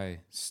 When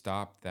I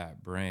stopped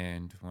that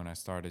brand, when I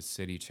started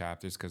city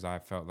chapters, because I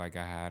felt like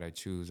I had to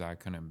choose, I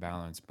couldn't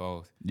balance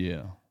both.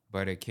 Yeah.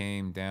 But it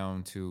came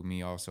down to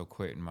me also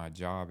quitting my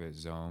job at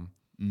Zome.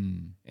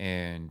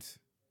 And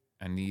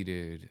I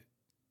needed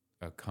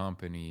a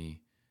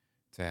company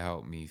to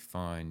help me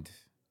fund,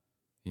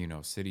 you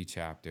know, city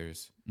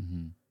chapters.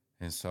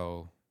 And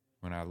so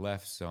when I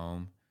left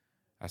Zome,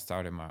 I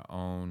started my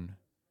own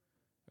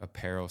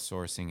apparel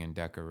sourcing and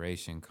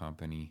decoration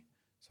company.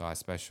 So I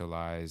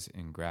specialize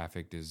in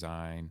graphic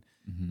design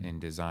and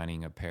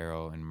designing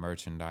apparel and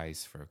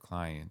merchandise for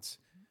clients.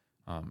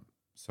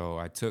 So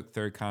I took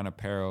Third Kind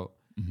Apparel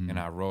and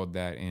I rolled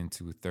that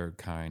into Third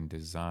Kind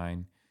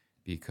Design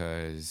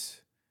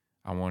because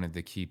I wanted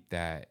to keep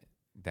that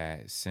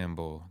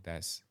symbol.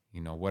 That's, you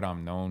know, what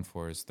I'm known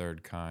for is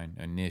Third Kind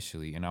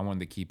initially, and I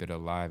wanted to keep it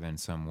alive in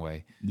some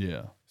way.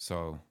 Yeah.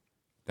 So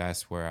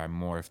that's where I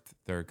morphed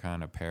Third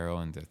Kind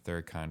Apparel into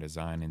Third Kind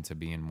Design into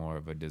being more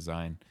of a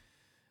design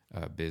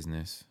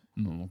business.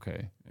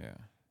 Okay. Yeah.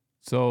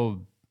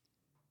 So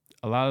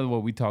a lot of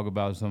what we talk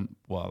about,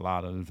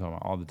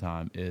 all the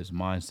time is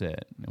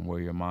mindset and where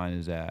your mind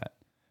is at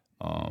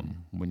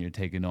when you're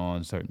taking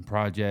on certain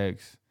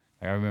projects.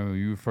 Like I remember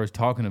you were first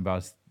talking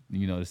about,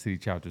 the City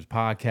Chapters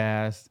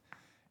podcast,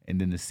 and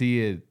then to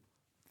see it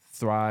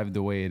thrive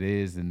the way it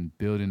is and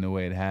building the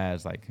way it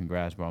has, like,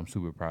 congrats, bro. I'm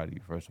super proud of you,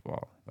 first of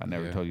all. I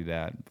never told you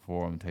that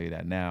before. I'm going to tell you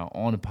that now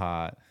on the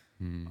pod.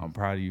 I'm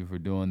proud of you for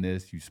doing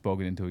this. You've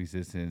spoken into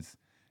existence,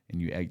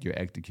 and you're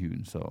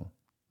executing. So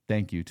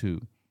thank you,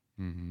 too.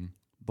 Mm-hmm.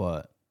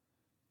 But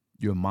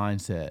your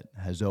mindset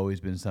has always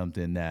been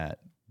something that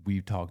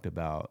we've talked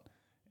about,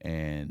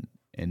 and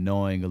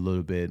knowing a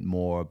little bit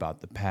more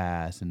about the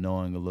past and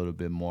knowing a little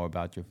bit more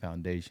about your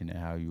foundation and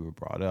how you were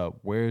brought up.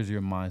 Where's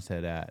your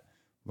mindset at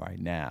right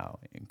now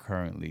and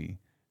currently?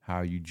 How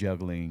are you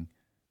juggling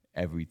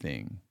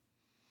everything?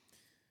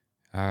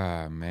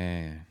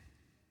 Man.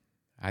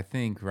 I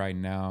think right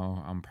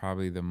now I'm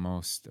probably the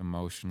most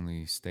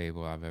emotionally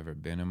stable I've ever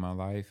been in my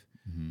life.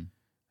 Mm-hmm.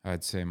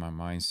 I'd say my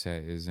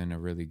mindset is in a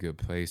really good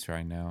place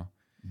right now.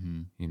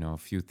 Mm-hmm. A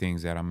few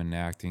things that I'm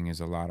enacting is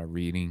a lot of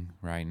reading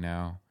right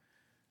now.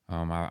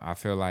 I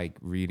feel like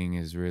reading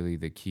is really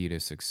the key to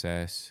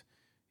success.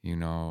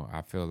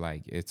 I feel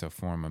like it's a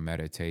form of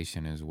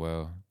meditation as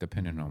well,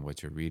 depending on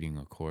what you're reading,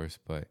 of course.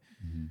 But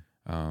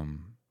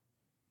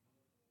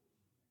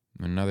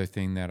another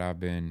thing that I've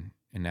been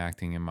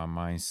enacting in my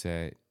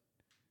mindset,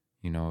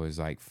 is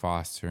like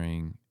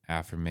fostering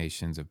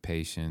affirmations of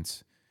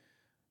patience,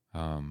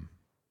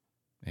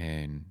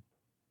 and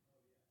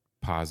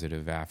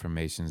positive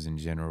affirmations in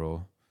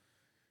general.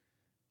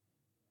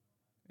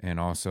 And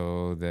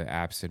also the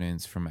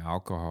abstinence from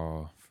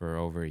alcohol for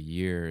over a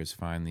year has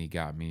finally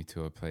got me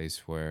to a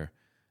place where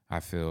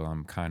I feel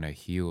I'm kind of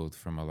healed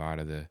from a lot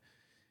of the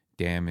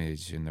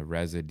damage and the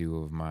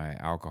residue of my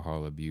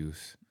alcohol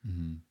abuse.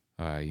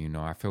 Mm-hmm.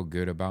 I feel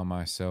good about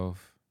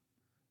myself.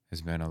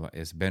 It's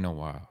been a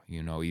while,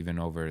 even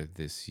over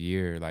this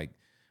year. Like,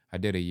 I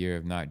did a year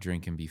of not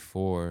drinking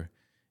before,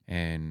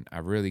 and I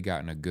really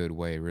got in a good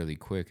way really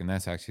quick. And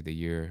that's actually the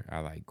year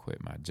I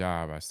quit my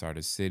job. I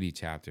started City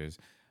Chapters.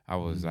 I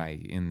was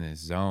in this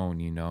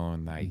zone,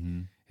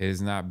 and it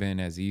has not been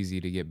as easy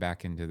to get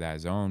back into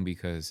that zone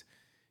because,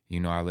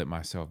 I let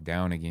myself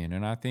down again.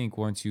 And I think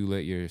once you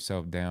let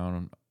yourself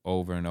down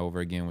over and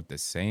over again with the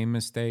same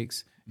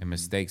mistakes and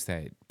mistakes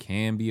that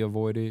can be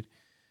avoided,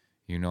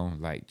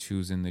 like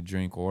choosing to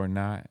drink or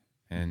not.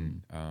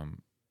 And,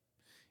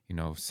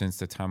 since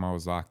the time I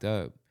was locked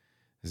up,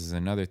 this is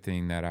another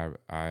thing that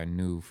I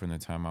knew from the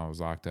time I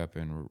was locked up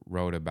and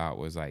wrote about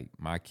was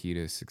my key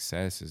to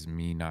success is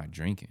me not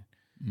drinking.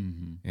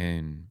 Mm-hmm.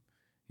 And,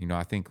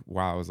 I think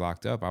while I was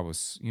locked up, I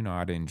was,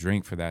 I didn't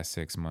drink for that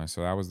 6 months.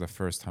 So that was the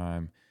first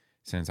time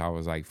since I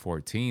was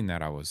 14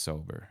 that I was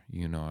sober.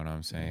 You know what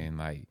I'm saying?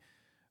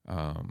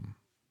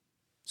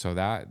 So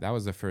that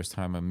was the first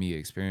time of me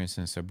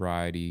experiencing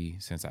sobriety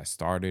since I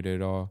started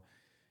it all.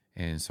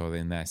 And so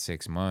in that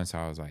 6 months,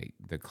 I was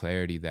the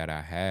clarity that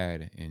I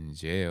had in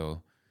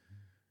jail,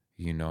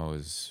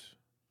 is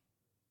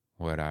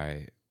what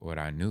I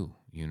knew,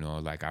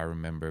 I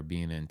remember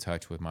being in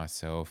touch with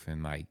myself,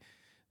 and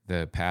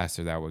the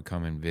pastor that would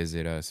come and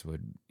visit us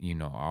would,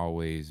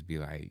 always be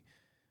I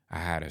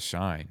had a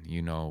shine,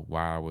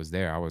 while I was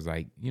there. I was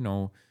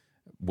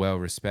well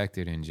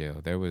respected in jail.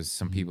 There was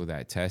some people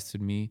that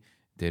tested me,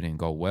 didn't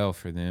go well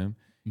for them.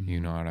 You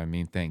know what I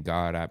mean? Thank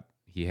God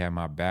he had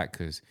my back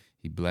because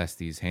he blessed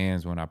these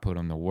hands when I put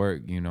them to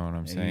work. You know what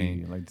I'm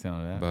saying? I like the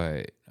sound of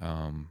that.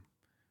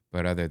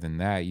 But other than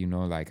that,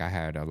 I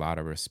had a lot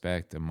of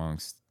respect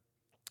amongst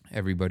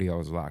everybody I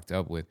was locked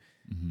up with,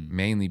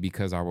 mainly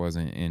because I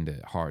wasn't into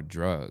hard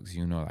drugs.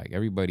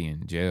 Everybody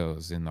in jail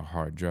is into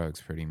hard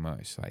drugs pretty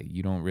much.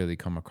 You don't really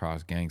come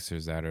across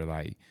gangsters that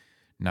are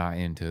not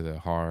into the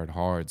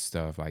hard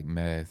stuff like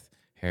meth,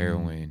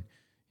 heroin,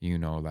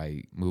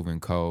 moving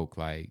coke.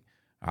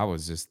 I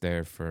was just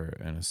there for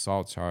an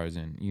assault charge,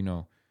 and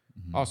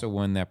also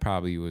one that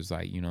probably was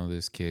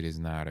this kid is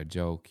not a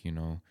joke,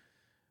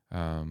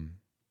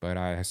 but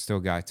I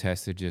still got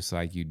tested just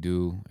like you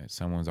do.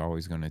 Someone's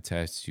always going to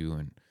test you,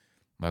 and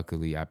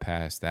luckily I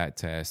passed that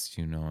test,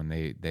 and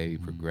they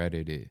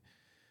regretted it.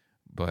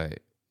 But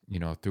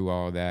through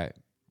all that,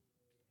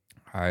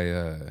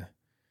 I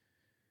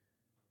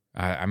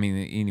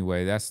mean,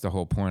 anyway, that's the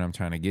whole point I'm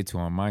trying to get to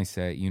on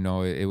mindset.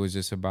 It was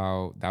just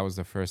about, that was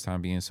the first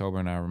time being sober.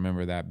 And I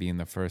remember that being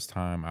the first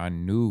time I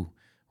knew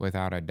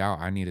without a doubt,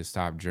 I need to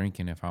stop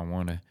drinking if I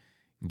want to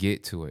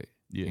get to it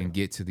and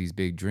get to these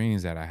big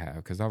dreams that I have.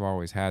 Because I've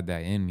always had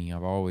that in me.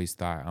 I've always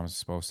thought I'm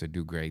supposed to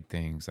do great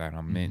things that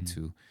I'm meant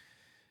to.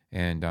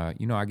 And,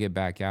 I get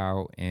back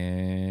out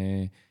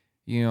and,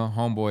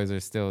 homeboys are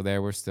still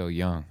there. We're still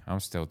young. I'm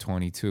still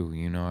 22.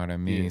 You know what I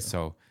mean? Yeah.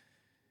 So,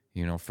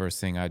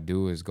 first thing I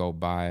do is go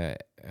buy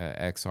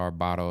a XR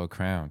bottle of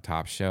Crown,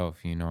 top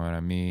shelf, you know what I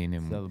mean?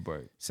 And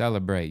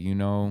Celebrate,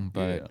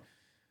 But,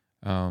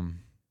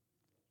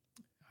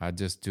 I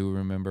just do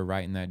remember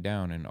writing that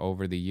down. And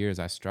over the years,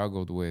 I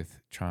struggled with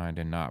trying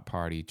to not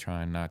party,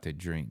 trying not to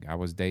drink. I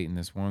was dating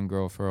this one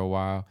girl for a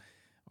while.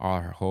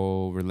 Our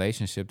whole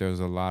relationship, there was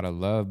a lot of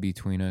love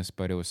between us,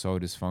 but it was so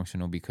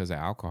dysfunctional because of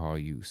alcohol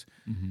use.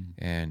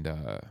 And,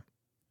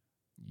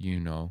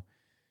 you know,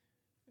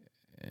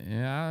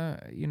 yeah,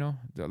 you know,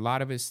 a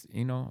lot of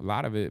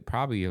it,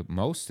 probably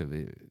most of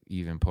it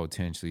even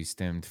potentially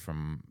stemmed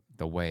from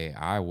the way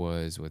I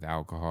was with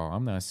alcohol.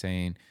 I'm not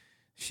saying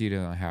she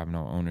didn't have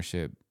no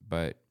ownership,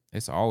 but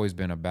it's always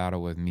been a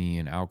battle with me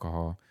and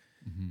alcohol.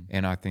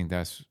 And I think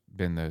that's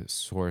been the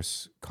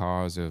source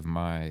cause of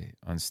my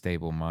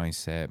unstable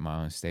mindset,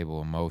 my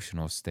unstable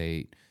emotional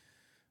state.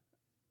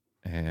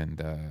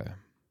 And,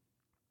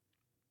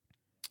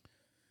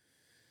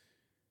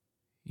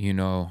 you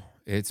know,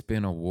 it's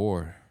been a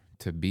war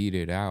to beat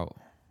it out.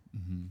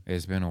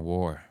 It's been a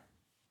war.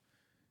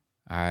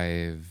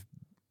 I've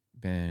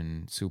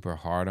been super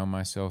hard on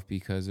myself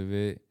because of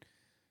it.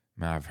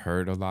 I've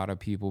hurt a lot of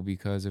people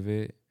because of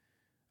it.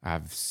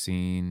 I've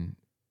seen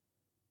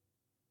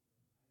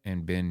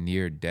and been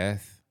near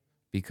death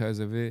because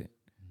of it.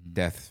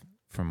 Death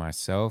for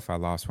myself. I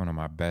lost one of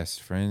my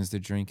best friends to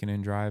drinking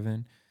and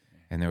driving.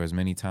 And there was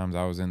many times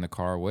I was in the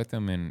car with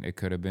him and I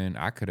could have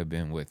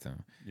been with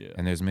him. Yeah.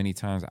 And there's many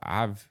times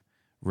I've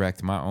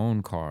wrecked my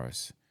own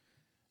cars.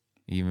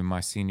 Even my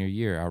senior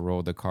year, I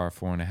rolled the car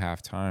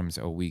 4.5 times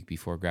a week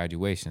before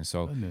graduation.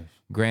 So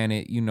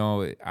granted, you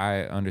know,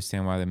 I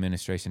understand why the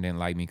administration didn't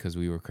like me because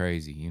we were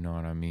crazy. You know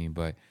what I mean?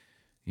 But,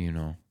 you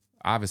know,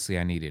 obviously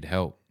I needed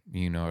help.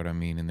 You know what I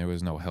mean? And there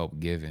was no help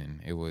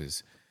given. It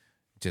was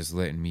just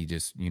letting me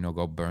just, you know,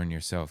 go burn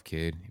yourself,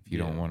 kid. If you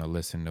don't want to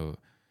listen to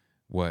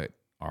what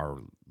our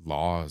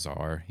laws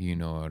are, you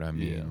know what I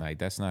mean? Like,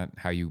 that's not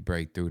how you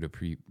break through to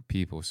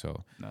people.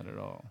 So not at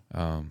all.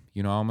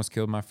 You know, I almost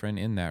killed my friend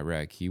in that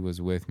wreck. He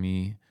was with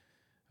me.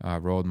 I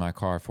rolled my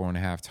car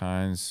 4.5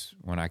 times.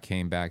 When I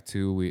came back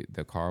to,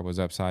 the car was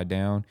upside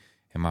down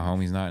and my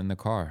homie's not in the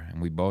car.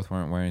 And we both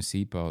weren't wearing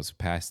seatbelts,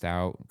 passed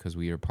out because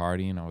we were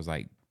partying. I was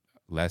like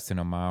less than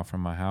a mile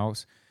from my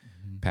house,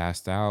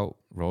 passed out,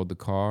 rolled the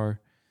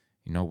car.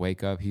 You know,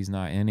 wake up, he's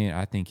not in it.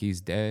 I think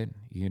he's dead,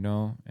 you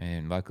know,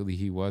 and luckily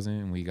he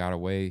wasn't, and we got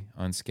away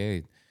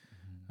unscathed.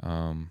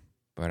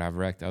 But I've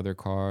wrecked other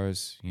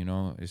cars, you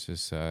know. It's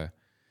just a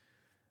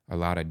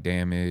lot of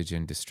damage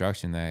and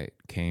destruction that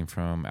came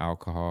from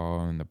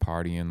alcohol and the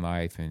partying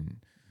life, and,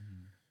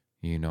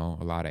 you know,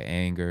 a lot of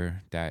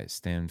anger that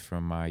stemmed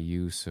from my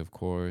use, of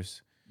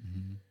course.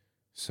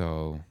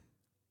 So,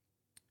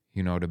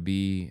 you know, to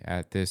be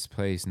at this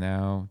place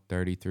now,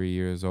 33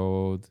 years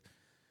old,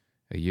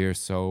 a year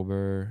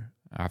sober,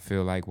 I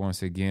feel like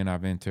once again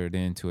I've entered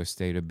into a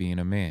state of being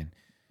a man,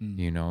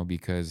 you know,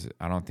 because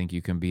I don't think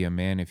you can be a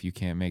man if you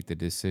can't make the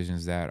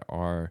decisions that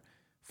are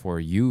for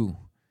you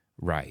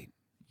right.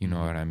 You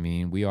know what I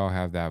mean? We all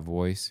have that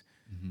voice.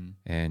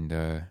 And,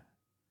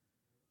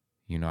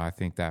 you know, I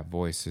think that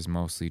voice is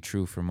mostly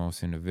true for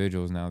most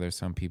individuals. Now, there's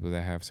some people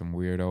that have some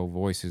weirdo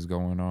voices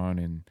going on,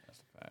 and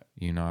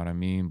you know what I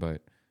mean?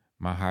 But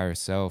my higher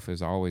self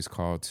is always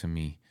called to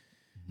me.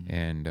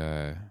 And,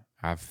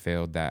 I've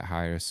failed that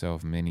higher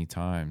self many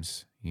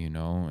times, you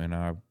know, and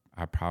I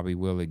probably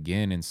will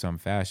again in some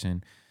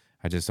fashion.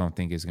 I just don't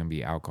think it's going to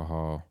be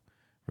alcohol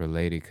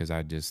related because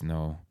I just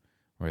know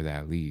where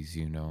that leads,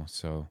 you know.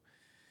 So,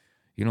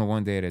 you know,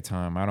 one day at a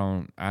time. I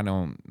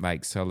don't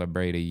like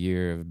celebrate a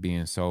year of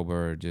being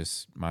sober or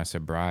just my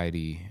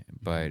sobriety,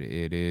 but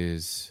it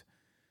is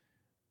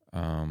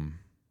the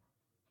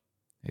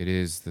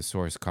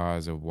source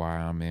cause of why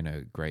I'm in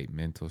a great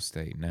mental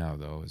state now,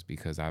 though, is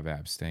because I've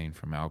abstained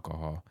from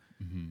alcohol.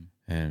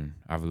 And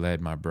I've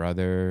led my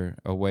brother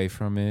away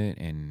from it,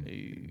 and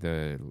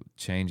the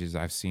changes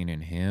I've seen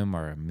in him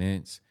are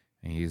immense,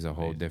 and he's a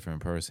whole different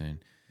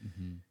person.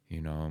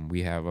 You know, and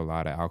we have a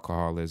lot of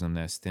alcoholism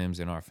that stems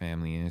in our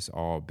family, and it's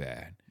all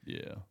bad.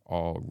 Yeah.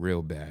 All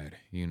real bad.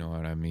 You know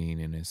what I mean?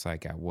 And it's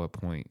like, at what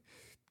point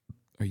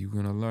are you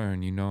going to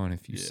learn, you know? And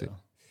if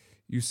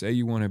you say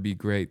you want to be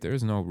great,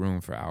 there's no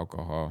room for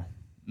alcohol.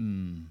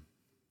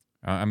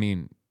 I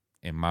mean,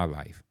 in my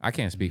life, I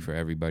can't speak for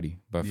everybody,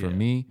 but for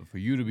me, but for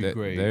you to be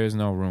great, there's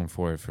no room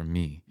for it for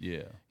me.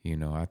 Yeah. You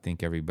know, I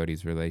think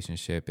everybody's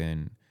relationship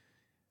and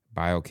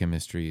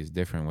biochemistry is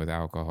different with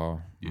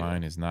alcohol.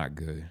 Mine is not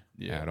good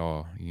at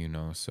all, you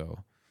know, so.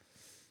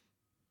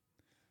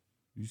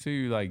 You say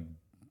you're like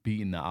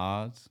beating the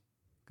odds?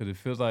 Because it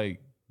feels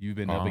like you've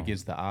been up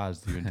against the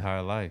odds your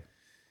entire life.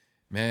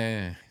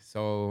 Man,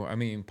 so, I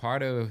mean,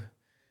 part of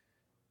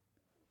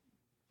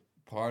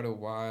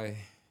why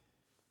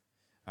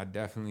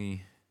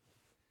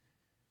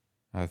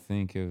I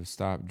think of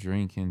stopped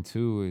drinking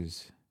too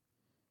is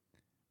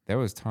there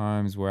was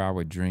times where I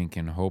would drink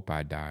and hope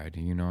I died.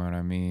 You know what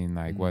I mean?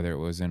 Like whether it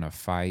was in a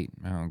fight,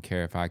 I don't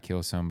care if I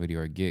kill somebody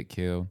or get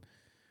killed.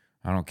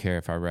 I don't care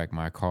if I wreck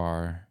my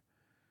car.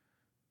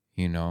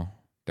 You know,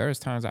 there's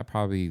times I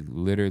probably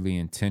literally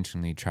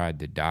intentionally tried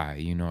to die.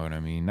 You know what I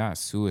mean? Not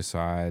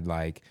suicide,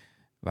 like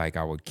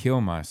I would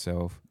kill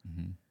myself,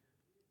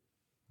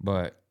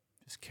 but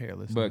just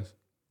carelessness.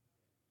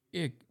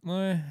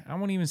 well, I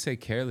won't even say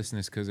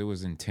carelessness because it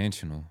was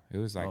intentional. It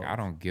was like, I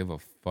don't give a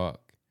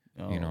fuck.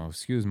 You know,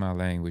 excuse my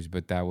language,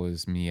 but that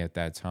was me at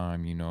that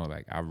time, you know,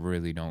 like I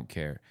really don't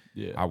care.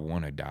 Yeah. I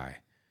want to die.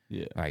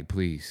 Yeah. Like,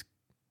 please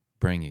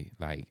bring it.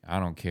 Like, I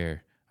don't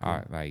care.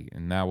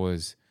 And that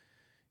was,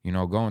 you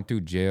know, going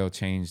through jail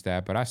changed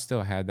that, but I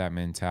still had that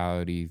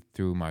mentality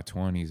through my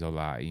 20s a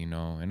lot, you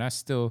know, and I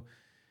still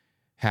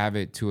have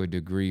it to a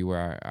degree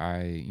where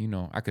I you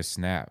know, I could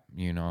snap,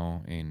 you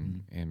know,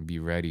 and be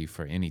ready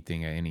for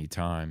anything at any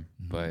time.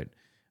 But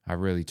I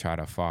really try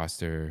to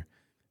foster,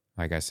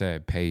 like I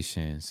said,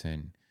 patience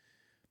and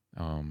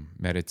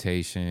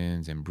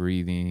meditations and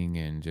breathing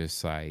and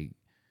just like,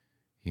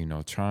 you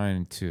know,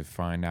 trying to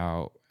find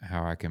out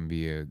how I can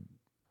be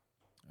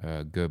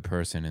a good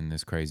person in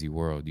this crazy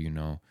world, you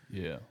know?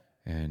 Yeah.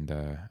 And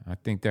I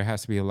think there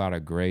has to be a lot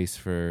of grace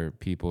for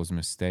people's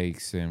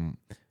mistakes and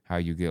how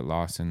you get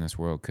lost in this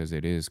world, because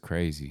it is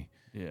crazy.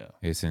 Yeah.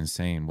 It's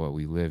insane what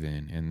we live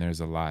in. And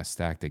there's a lot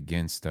stacked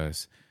against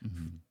us,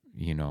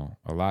 you know,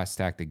 a lot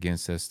stacked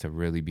against us to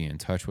really be in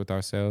touch with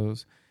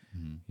ourselves.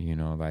 You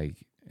know,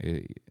 like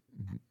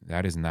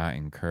that is not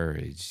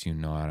encouraged, you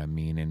know what I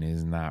mean? And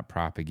is not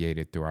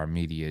propagated through our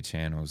media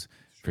channels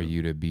for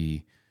you to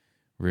be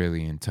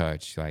really in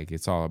touch. Like,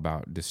 it's all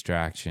about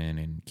distraction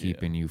and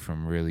keeping you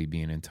from really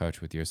being in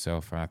touch with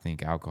yourself. I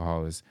think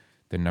alcohol is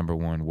the number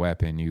one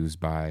weapon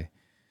used by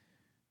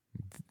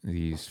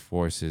these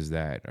forces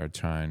that are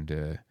trying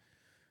to,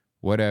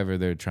 whatever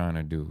they're trying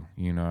to do,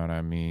 you know what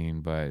I mean?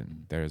 But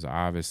there's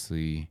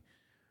obviously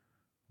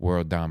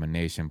world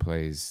domination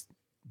plays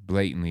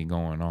blatantly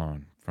going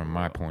on from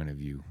my point of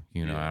view,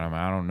 you know.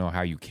 I don't know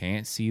how you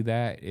can't see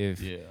that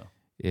if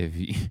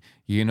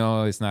you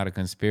know, it's not a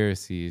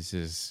conspiracy. It's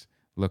just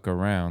look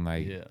around,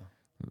 like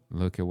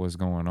look at what's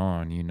going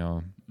on, you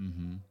know.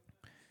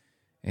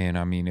 And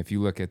I mean, if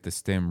you look at the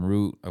stem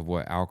root of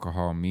what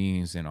alcohol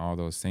means and all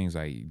those things,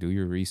 like, do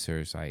your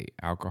research. Like,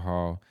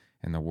 alcohol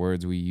and the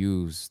words we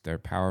use, they're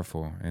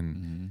powerful.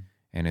 And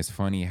and it's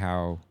funny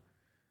how,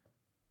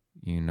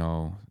 you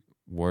know,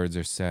 words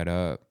are set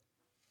up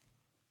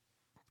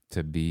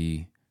to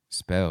be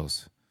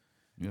spells.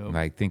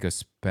 Like, think of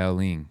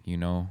spelling, you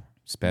know,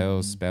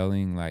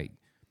 spelling, like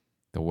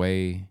the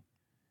way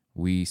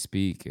we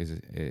speak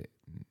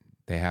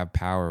they have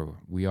power.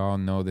 We all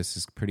know this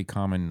is pretty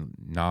common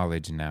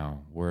knowledge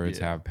now. Words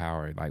have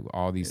power. Like,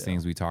 all these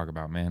things we talk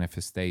about,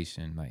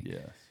 manifestation, like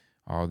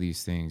all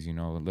these things, you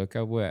know. Look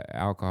at what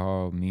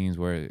alcohol means,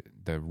 where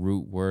the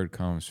root word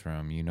comes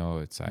from, you know.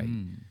 It's like,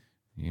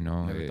 you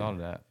know. Never thought of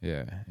that.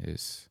 Yeah,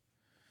 it's,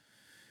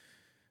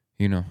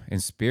 you know,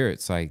 and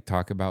spirits, like,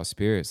 talk about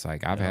spirits.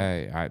 Like,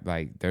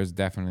 there's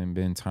definitely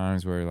been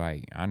times where,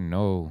 like, I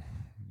know,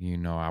 you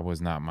know, I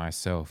was not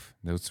myself.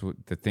 Those were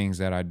the things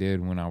that I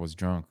did when I was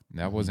drunk.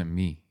 That wasn't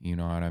me. You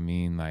know what I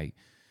mean? Like,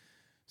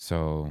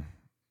 so.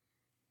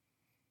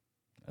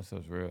 That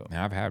stuff's real. And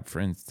I've had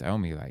friends tell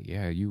me, like,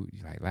 yeah, you,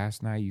 like,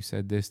 last night you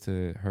said this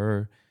to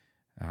her.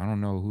 I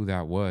don't know who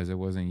that was. It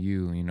wasn't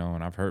you, you know.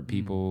 And I've hurt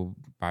people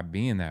by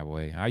being that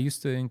way. I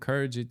used to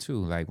encourage it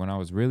too. Like, when I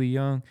was really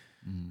young,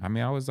 I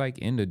mean, I was like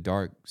into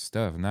dark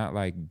stuff, not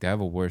like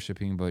devil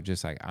worshiping, but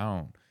just like,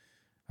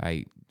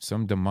 like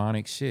some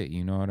demonic shit,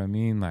 you know what I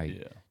mean?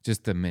 Like,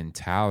 just the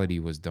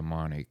mentality was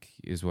demonic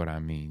is what I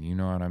mean. You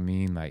know what I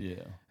mean? Like,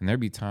 and there'd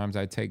be times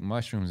I'd take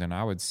mushrooms and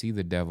I would see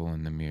the devil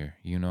in the mirror,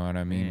 you know what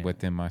I mean?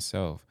 Within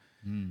myself.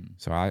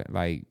 So I,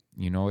 like,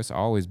 you know, it's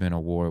always been a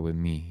war with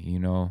me, you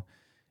know?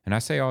 And I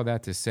say all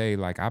that to say,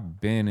 like,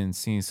 I've been and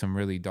seen some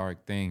really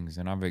dark things,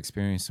 and I've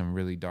experienced some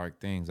really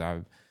dark things.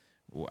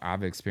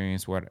 I've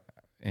experienced what,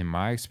 in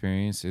my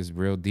experience, is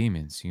real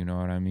demons, you know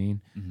what I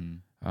mean?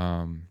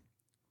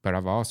 But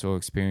I've also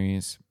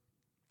experienced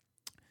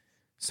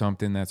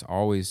something that's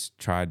always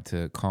tried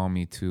to call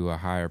me to a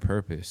higher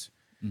purpose.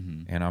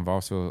 And I've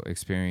also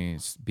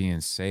experienced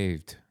being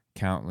saved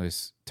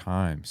countless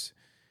times.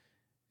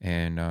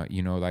 And,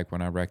 you know, like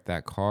when I wrecked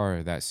that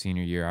car that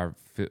senior year,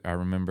 I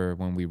remember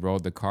when we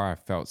rolled the car, I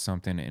felt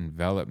something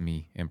envelop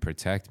me and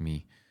protect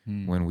me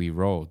when we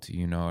rolled.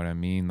 You know what I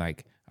mean?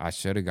 Like, I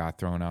should have got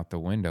thrown out the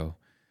window.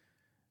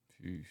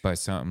 Jeez. But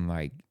something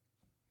like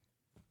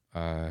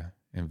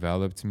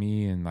enveloped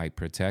me and like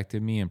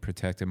protected me and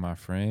protected my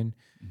friend.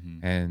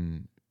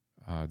 And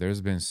there's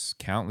been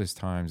countless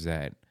times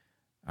that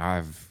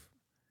I've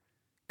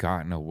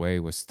gotten away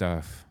with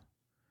stuff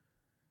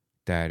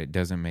that it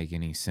doesn't make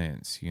any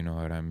sense. You know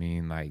what I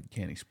mean? Like,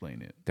 can't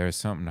explain it. There's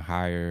something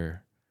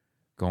higher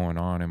going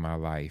on in my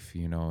life,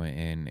 you know,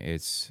 and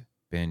it's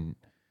been,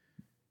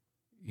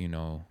 you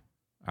know,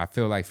 I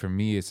feel like for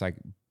me, it's like,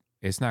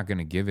 it's not going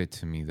to give it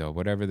to me though.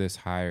 Whatever this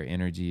higher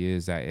energy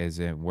is that is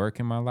at work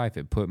in my life,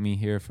 it put me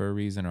here for a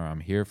reason, or I'm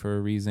here for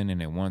a reason,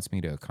 and it wants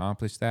me to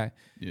accomplish that.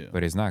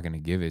 But it's not going to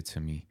give it to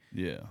me.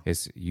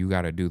 It's, you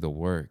got to do the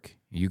work.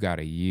 You got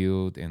to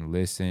yield and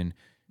listen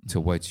to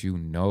what you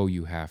know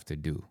you have to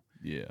do.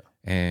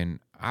 And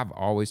I've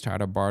always tried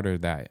to barter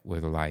that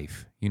with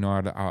life. You know,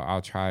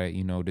 I'll try,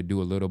 you know, to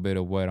do a little bit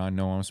of what I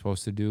know I'm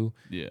supposed to do.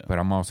 But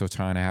I'm also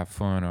trying to have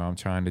fun, or I'm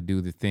trying to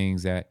do the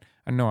things that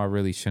I know I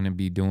really shouldn't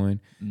be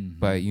doing,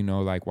 but you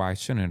know, like, why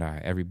shouldn't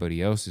I?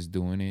 Everybody else is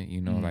doing it, you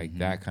know, like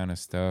that kind of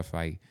stuff.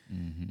 Like,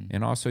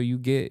 and also you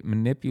get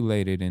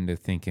manipulated into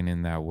thinking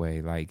in that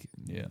way, like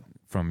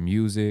from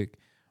music,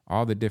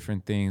 all the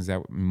different things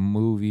that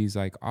movies,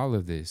 like all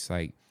of this,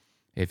 like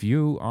if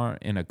you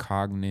aren't in a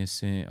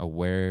cognizant,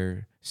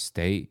 aware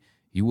state,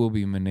 you will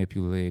be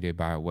manipulated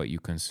by what you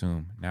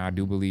consume. Now, I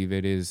do believe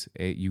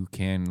you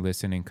can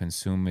listen and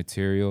consume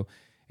material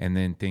and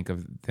then think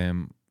of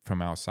them from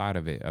outside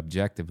of it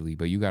objectively,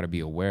 but you got to be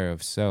aware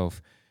of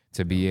self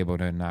to be able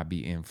to not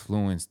be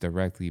influenced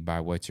directly by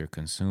what you're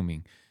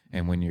consuming.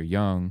 And when you're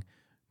young,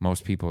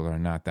 most people are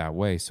not that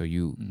way. So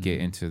you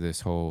get into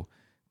this whole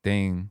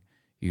thing,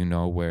 you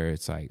know, where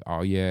it's like,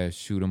 oh yeah,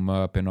 shoot 'em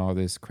up and all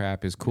this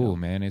crap is cool,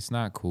 man. It's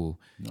not cool.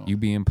 No. You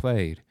being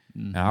played.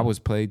 And I was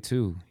played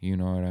too, you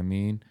know what I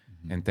mean?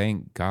 And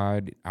thank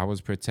God I was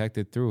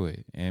protected through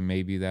it. And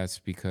maybe that's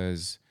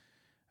because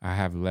I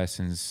have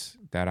lessons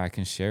that I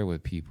can share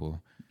with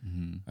people.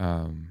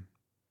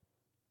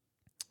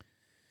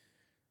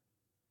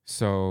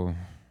 So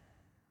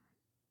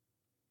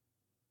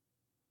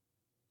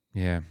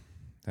yeah,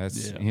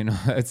 that's you know,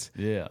 that's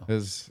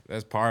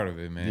part of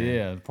it, man.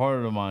 Yeah, part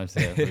of the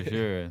mindset for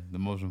sure. The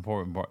most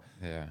important part.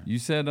 Yeah. You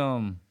said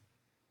a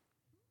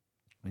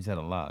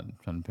lot. I'm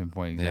trying to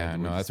pinpoint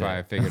exactly. Yeah, no, that's why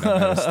I figured I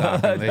better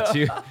stop and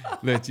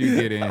let you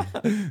get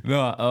in.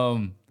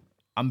 No,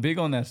 I'm big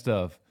on that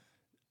stuff.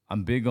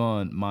 I'm big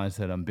on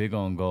mindset. I'm big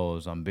on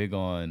goals. I'm big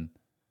on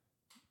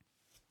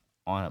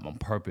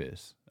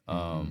purpose.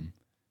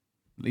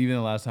 Even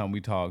the last time we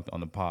talked on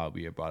the pod,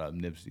 we had brought up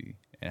Nipsey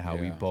and how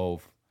we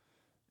both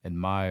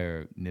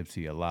admire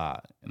Nipsey a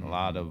lot. And a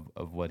lot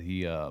of what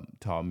he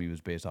taught me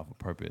was based off of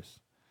purpose.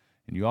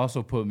 And you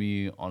also put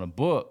me on a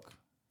book,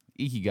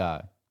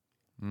 Ikigai,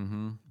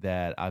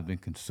 that I've been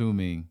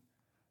consuming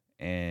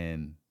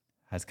and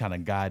has kind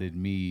of guided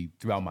me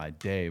throughout my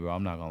day, bro.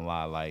 I'm not gonna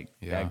lie, like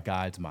that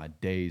guides my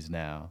days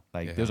now.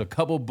 Like there's a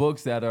couple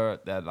books that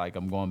like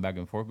I'm going back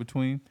and forth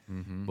between,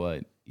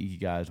 but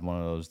Ikigai is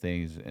one of those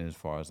things. And as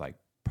far as like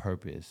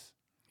purpose,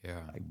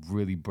 like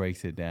really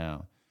breaks it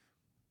down.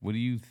 What do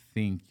you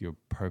think your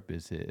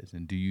purpose is,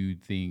 and do you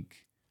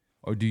think,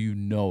 or do you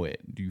know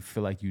it? Do you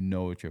feel like you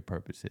know what your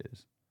purpose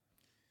is?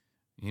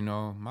 You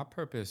know, my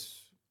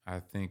purpose, I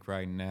think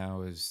right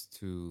now, is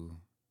to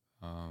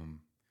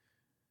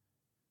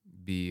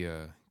be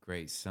a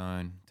great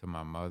son to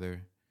my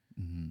mother.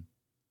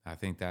 I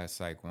think that's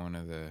like one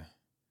of the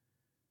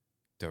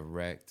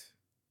direct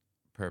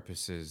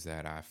purposes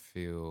that I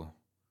feel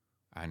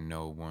I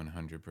know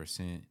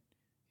 100%.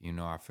 You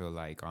know, I feel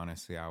like,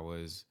 honestly, I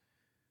was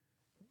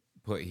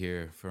put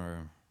here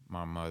for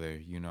my mother,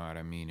 you know what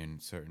I mean, in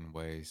certain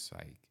ways,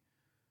 like,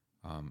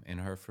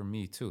 and her for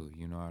me too,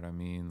 you know what I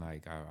mean?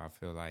 Like, I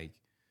feel like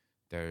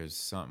there's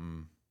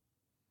something,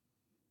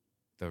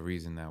 the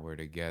reason that we're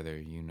together,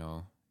 you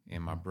know,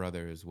 and my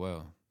brother as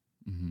well.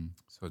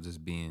 So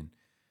just being,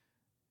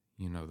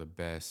 you know, the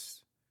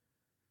best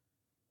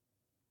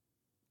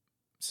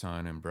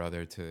son and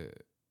brother to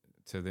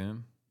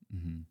them.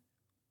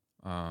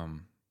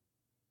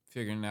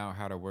 Figuring out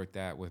how to work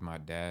that with my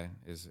dad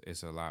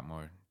is a lot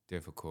more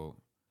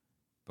difficult,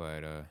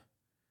 but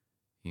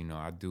you know,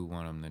 I do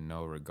want him to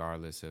know,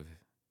 regardless of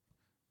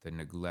the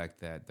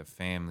neglect that the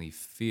family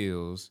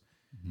feels,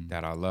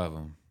 that I love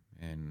him,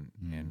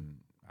 and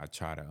I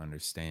try to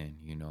understand,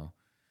 you know.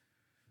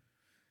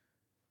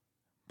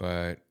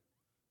 But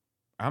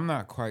I'm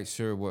not quite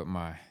sure what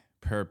my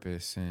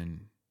purpose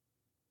in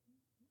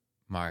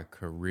my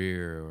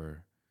career,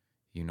 or,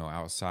 you know,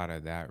 outside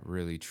of that,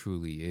 really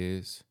truly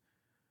is.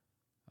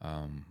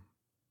 I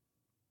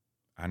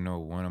know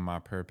one of my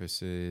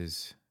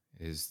purposes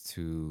is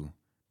to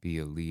be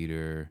a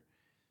leader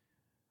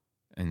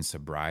in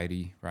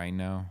sobriety right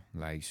now,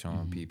 like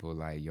showing people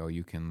like, yo,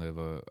 you can live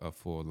a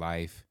full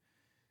life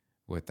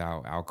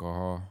without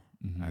alcohol.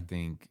 I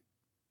think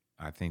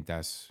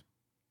that's,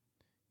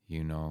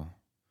 you know,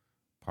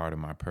 part of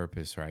my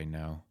purpose right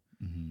now.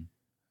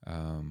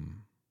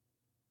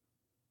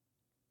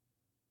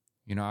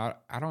 You know,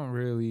 I don't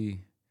really,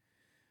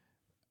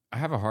 I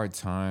have a hard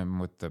time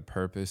with the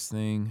purpose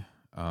thing,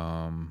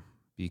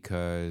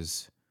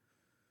 because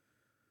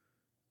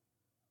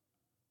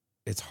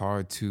it's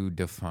hard to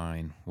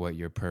define what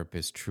your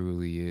purpose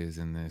truly is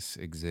in this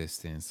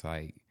existence.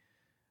 Like,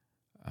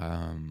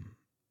 I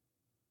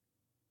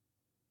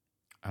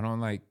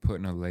don't like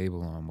putting a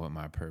label on what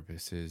my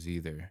purpose is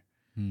either.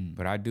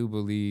 But I do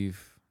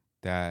believe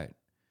that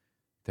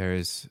there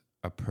is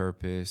a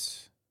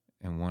purpose,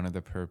 and one of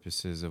the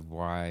purposes of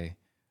why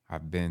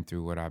I've been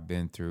through what I've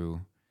been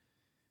through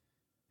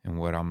and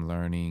what I'm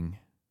learning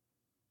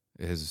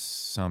is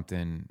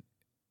something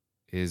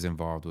is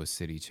involved with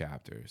city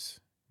chapters.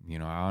 You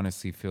know, I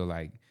honestly feel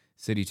like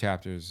city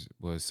chapters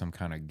was some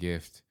kind of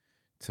gift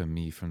to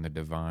me from the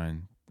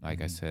divine.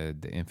 Like I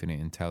said, the infinite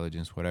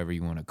intelligence, whatever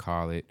you want to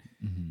call it.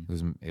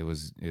 It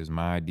was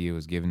my idea. It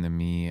was given to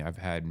me. I've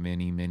had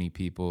many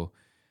people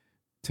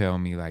tell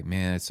me like,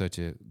 man, it's such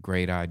a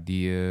great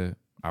idea.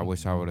 I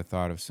wish I would have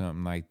thought of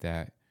something like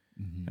that.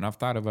 And I've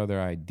thought of other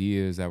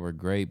ideas that were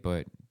great,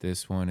 but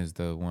this one is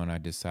the one I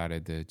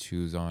decided to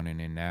choose on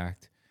and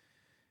enact.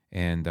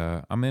 And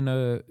I'm in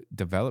a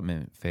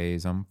development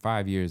phase. I'm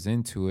 5 years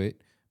into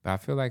it, but I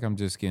feel like I'm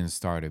just getting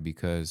started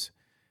because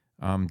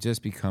I'm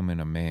just becoming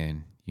a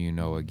man,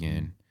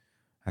 again.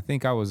 I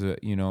think I was,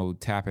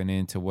 tapping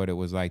into what it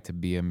was like to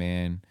be a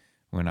man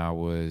when I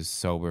was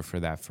sober for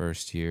that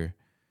first year.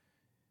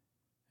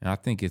 And I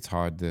think it's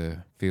hard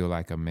to feel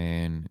like a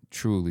man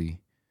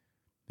truly.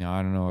 Now,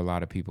 I don't know, a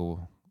lot of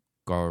people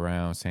go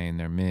around saying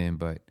they're men,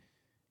 but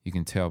you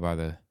can tell by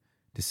the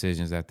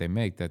decisions that they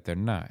make that they're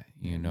not,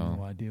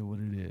 No idea what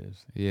it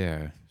is.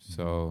 Yeah.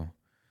 So,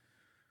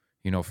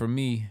 for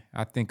me,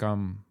 I think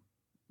I'm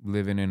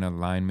living in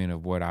alignment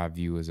of what I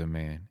view as a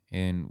man.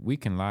 And we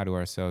can lie to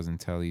ourselves and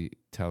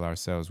tell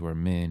ourselves we're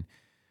men,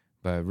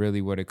 but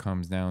really what it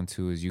comes down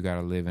to is you got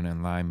to live in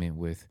alignment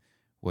with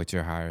what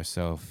your higher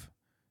self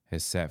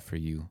has set for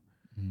you.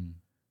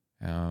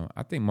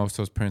 I think most of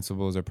those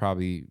principles are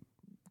probably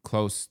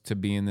close to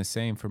being the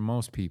same for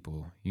most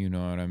people. You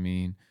know what I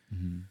mean?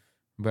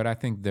 But I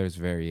think there's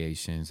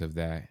variations of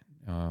that.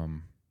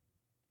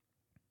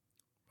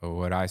 But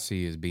what I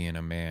see as being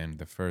a man,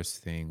 the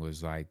first thing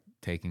was like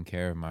taking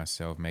care of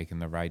myself, making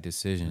the right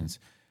decisions.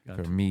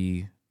 For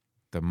me,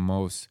 the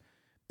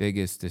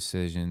biggest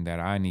decision that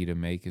I need to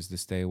make is to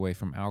stay away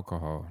from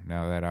alcohol.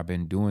 Now that I've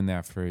been doing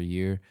that for a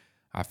year,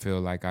 I feel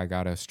like I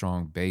got a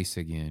strong base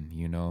again,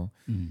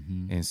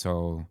 And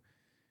so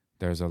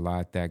there's a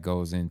lot that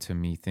goes into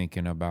me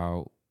thinking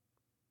about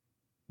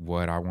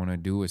what I want to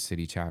do with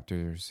city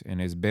chapters.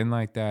 And it's been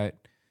like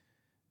that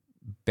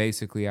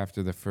basically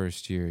after the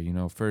first year.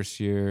 First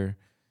year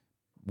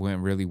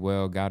went really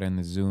well, got in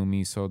the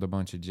Zoomies, sold a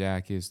bunch of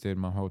jackets, did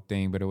my whole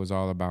thing, but it was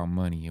all about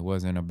money. It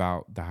wasn't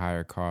about the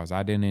higher cause.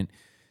 I didn't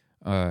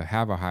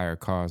have a higher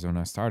cause when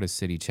I started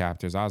city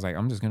chapters. I was like,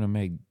 I'm just going to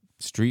make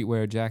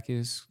streetwear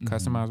jackets,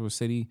 customized with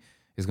city.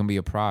 It's going to be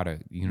a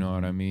product. You know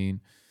what I mean?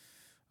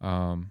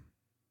 And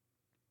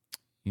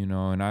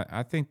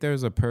I think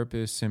there's a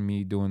purpose in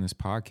me doing this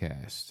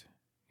podcast,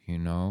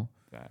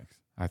 Facts.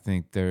 I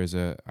think there's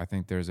a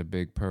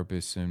big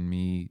purpose in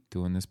me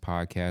doing this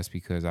podcast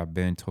because I've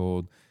been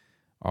told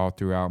all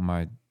throughout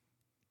my,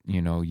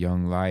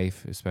 young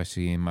life,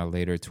 especially in my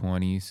later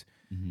 20s,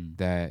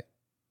 that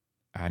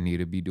I need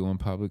to be doing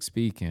public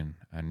speaking.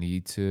 I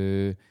need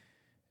to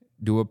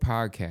do a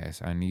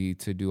podcast. I need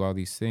to do all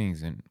these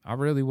things. And I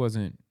really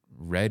wasn't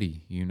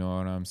ready. You know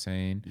what I'm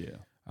saying? Yeah.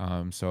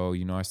 So,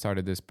 I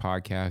started this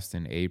podcast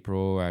in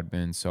April. I'd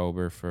been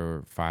sober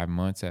for 5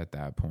 months at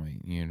that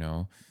point,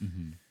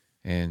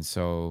 And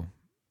so,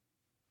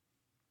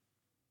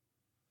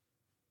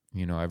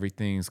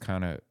 everything's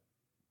kind of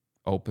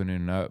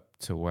opening up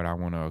to what I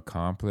want to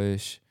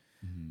accomplish.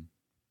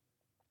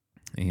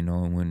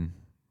 And when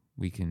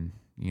we can,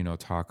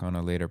 talk on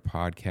a later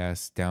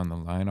podcast down the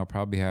line, I'll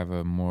probably have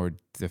a more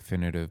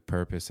definitive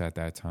purpose at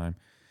that time.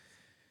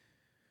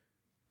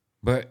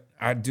 But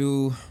I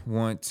do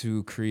want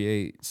to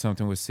create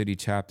something with City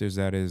Chapters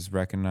that is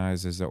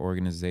recognized as an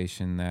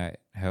organization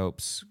that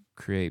helps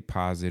create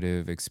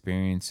positive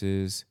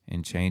experiences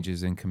and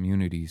changes in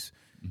communities,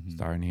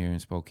 starting here in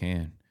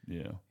Spokane.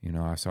 Yeah.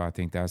 So I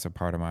think that's a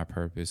part of my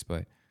purpose.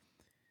 But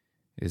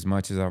as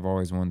much as I've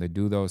always wanted to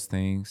do those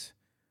things,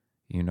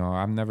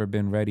 I've never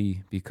been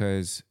ready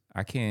because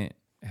I can't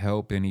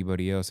help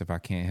anybody else if I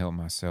can't help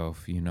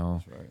myself,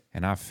 That's right.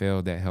 And I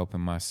failed at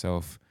helping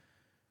myself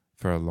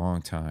for a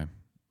long time,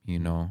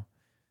 and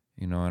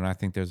I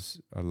think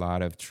there's a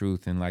lot of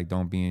truth in like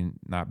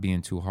not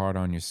being too hard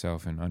on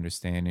yourself and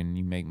understanding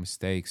you make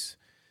mistakes,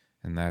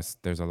 and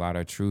there's a lot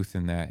of truth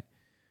in that.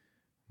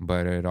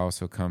 But it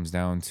also comes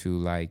down to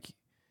like,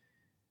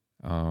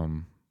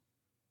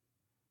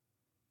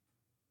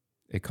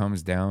 it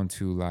comes down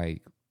to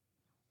like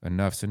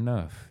enough's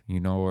enough,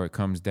 or it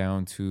comes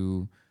down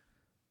to,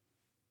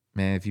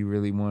 man, if you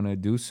really want to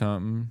do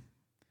something,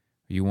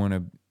 you want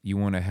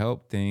to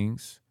help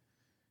things,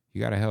 you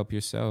got to help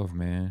yourself,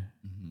 man.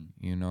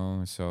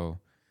 So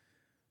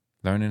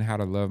learning how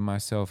to love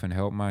myself and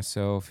help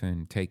myself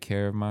and take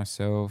care of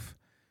myself,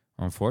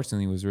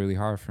 unfortunately, was really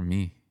hard for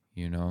me.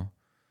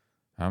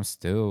 I'm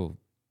still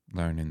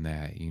learning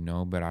that,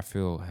 but I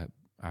feel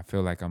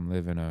like I'm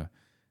living a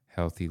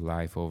healthy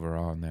life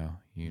overall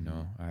now.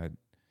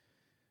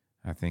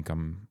 I think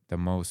I'm the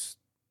most,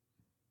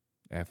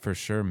 for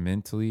sure,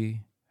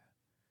 mentally,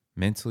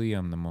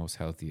 I'm the most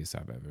healthiest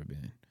I've ever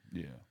been.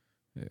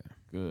 Yeah.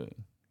 Good.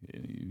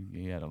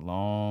 You had a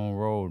long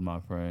road,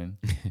 my friend.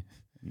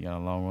 You got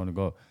a long road to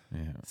go.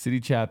 Yeah. City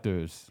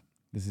Chapters.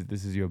 This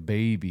is your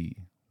baby.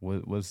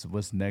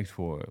 What's next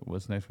for it?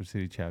 What's next for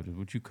City Chapters?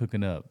 What you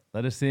cooking up?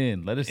 Let us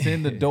in. Let us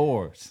in the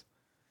doors.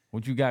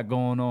 What you got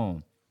going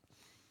on?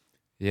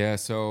 Yeah.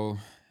 So,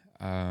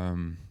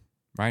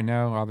 right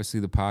now, obviously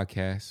the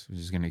podcast. We're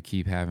just gonna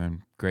keep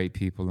having great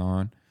people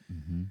on.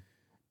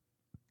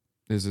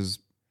 This is,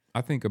 I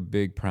think, a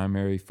big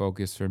primary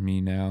focus for me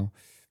now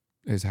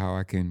is how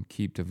I can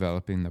keep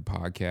developing the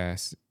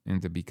podcast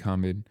into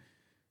becoming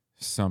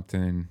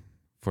something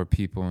for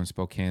people in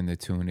Spokane to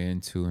tune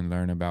into and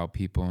learn about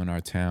people in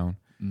our town.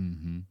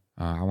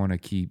 I want to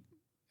keep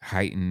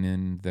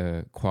heightening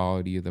the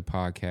quality of the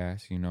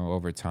podcast,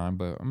 over time,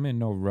 but I'm in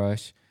no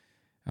rush.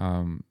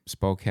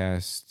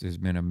 Spokecast has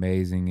been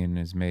amazing and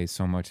has made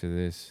so much of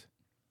this,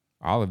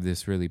 all of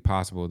this really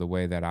possible the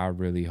way that I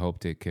really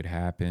hoped it could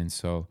happen.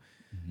 So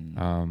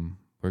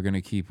we're going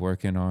to keep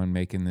working on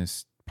making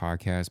this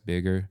podcast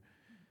bigger,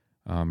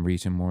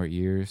 reaching more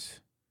ears,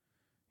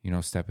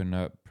 stepping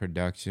up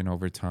production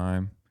over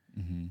time.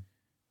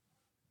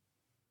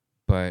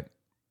 But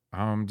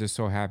I'm just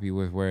so happy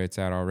with where it's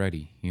at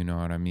already. You know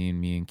what I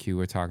mean? Me and Q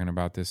were talking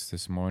about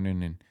this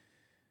morning, and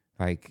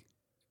like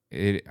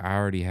I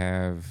already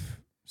have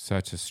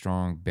such a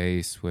strong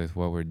base with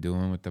what we're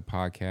doing with the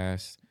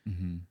podcast.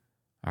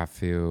 I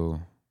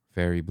feel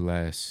very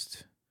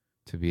blessed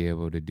to be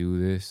able to do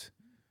this.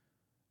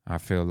 I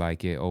feel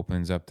like it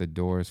opens up the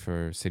doors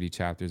for city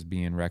chapters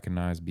being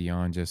recognized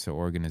beyond just an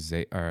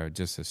organization or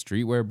just a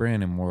streetwear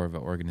brand and more of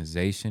an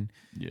organization.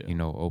 Yeah.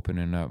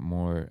 Opening up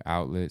more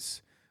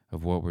outlets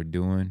of what we're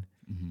doing.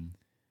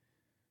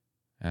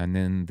 And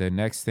then the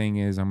next thing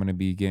is I'm going to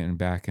be getting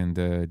back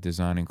into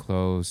designing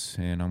clothes,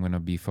 and I'm going to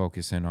be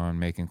focusing on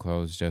making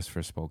clothes just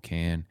for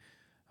Spokane.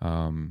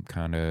 There'll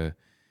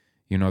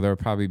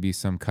probably be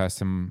some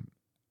custom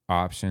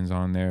options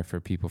on there for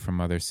people from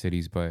other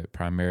cities, but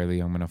primarily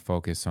I'm going to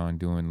focus on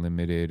doing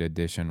limited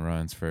edition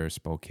runs for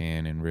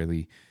Spokane and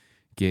really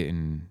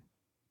getting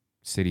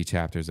city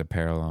chapters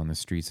apparel on the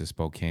streets of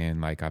Spokane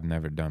like I've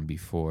never done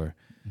before.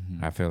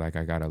 I feel like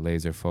I got to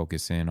laser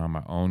focus in on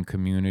my own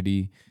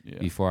community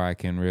before I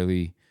can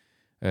really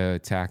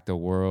attack the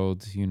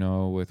world,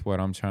 with what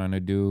I'm trying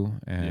to do.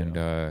 And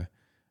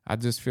I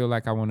just feel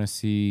like I want to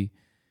see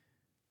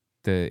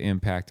the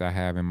impact I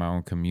have in my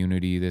own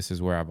community. This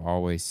is where I've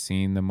always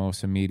seen the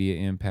most immediate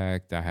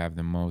impact. I have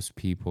the most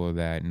people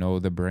that know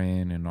the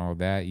brand and all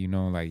that,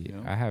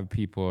 I have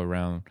people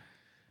around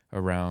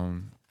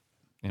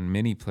in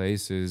many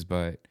places,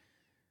 but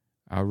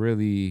I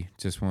really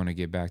just want to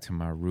get back to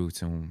my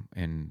roots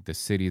and the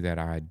city that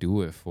I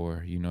do it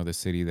for, the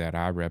city that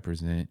I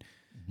represent.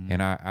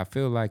 And I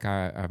feel like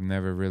I've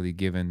never really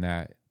given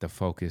that the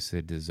focus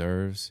it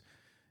deserves,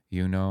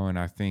 and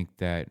I think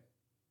that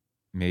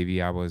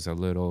maybe I was a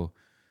little,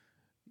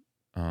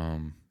 I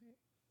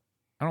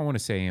don't want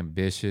to say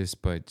ambitious,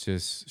 but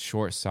just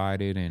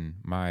short-sighted in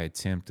my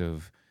attempt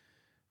of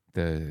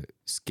the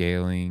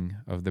scaling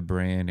of the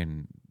brand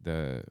and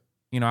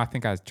I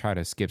think I try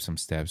to skip some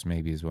steps,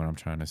 maybe is what I'm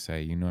trying to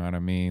say. You know what I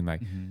mean?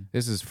 Like,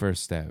 this is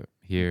first step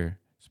here,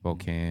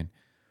 Spokane.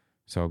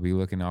 So I'll be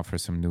looking out for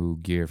some new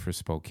gear for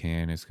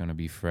Spokane. It's going to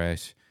be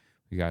fresh.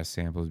 We got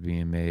samples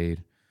being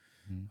made.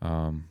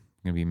 Going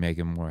to be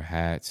making more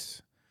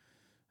hats.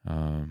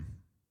 So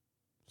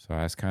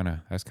that's kind of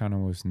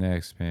what's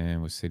next,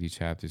 man, with city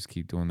chapters.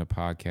 Keep doing the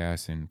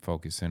podcast and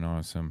focusing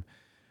on some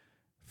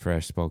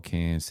fresh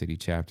Spokane city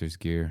chapters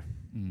gear.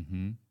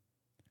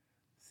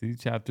 City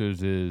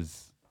chapters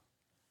is,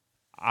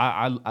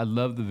 I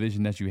love the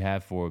vision that you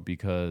have for it,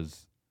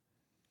 because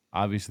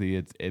obviously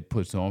it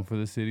puts on for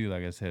the city.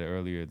 Like I said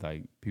earlier,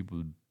 like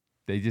people,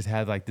 they just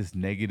have like this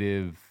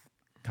negative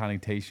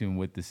connotation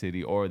with the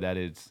city, or that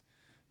it's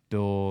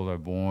dull or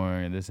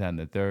boring and this, that, and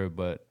the third.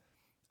 But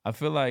I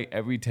feel like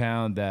every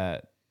town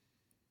that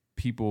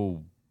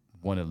people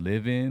want to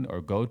live in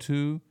or go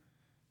to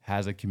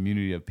has a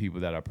community of people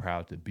that are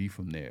proud to be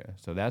from there.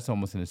 So that's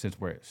almost in a sense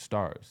where it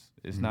starts.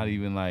 It's not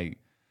even like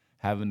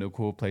having the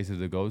cool places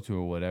to go to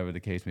or whatever the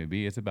case may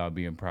be. It's about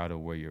being proud of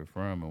where you're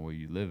from and where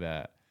you live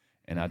at.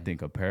 And I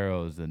think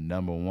apparel is the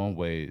number one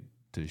way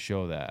to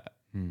show that.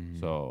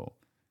 So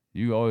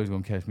you always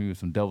going to catch me with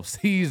some double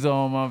C's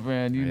on, my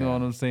friend. You know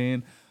what I'm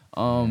saying?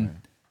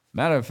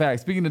 Matter of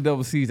fact, speaking of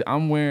double C's,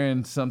 I'm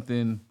wearing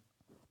something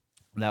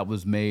that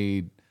was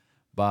made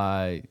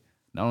by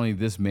not only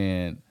this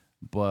man,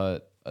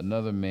 but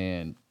another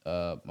man,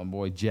 my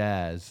boy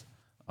Jazz,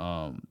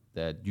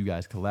 that you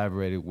guys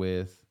collaborated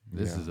with.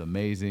 This is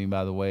amazing,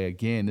 by the way.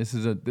 Again, this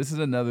is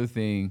another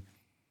thing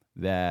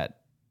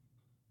that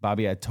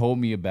Bobby had told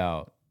me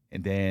about,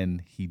 and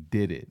then he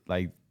did it.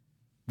 Like,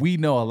 we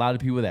know a lot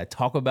of people that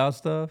talk about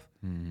stuff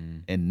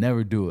and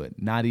never do it,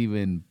 not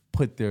even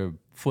put their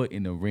foot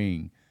in the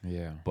ring.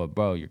 Yeah. But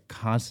bro, you're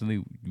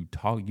constantly,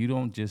 you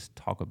don't just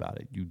talk about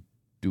it, you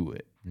do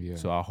it. Yeah.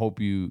 So I hope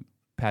you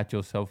pat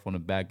yourself on the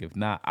back. If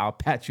not, I'll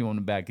pat you on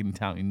the back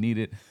anytime you need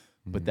it.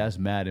 But that's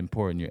mad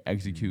important. You're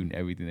executing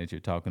everything that you're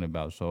talking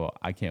about. So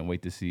I can't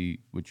wait to see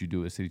what you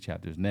do at City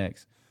Chapters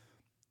next.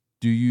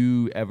 Do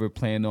you ever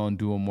plan on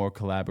doing more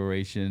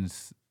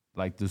collaborations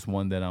like this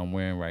one that I'm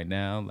wearing right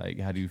now? Like,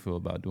 how do you feel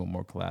about doing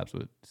more collabs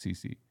with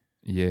CC?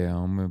 Yeah,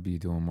 I'm going to be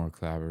doing more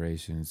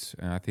collaborations.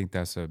 And I think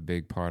that's a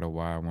big part of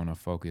why I want to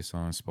focus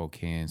on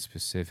Spokane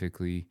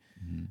specifically,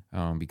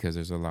 because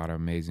there's a lot of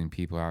amazing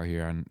people out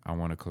here I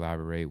want to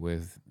collaborate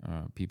with,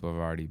 people I've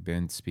already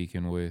been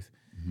speaking with,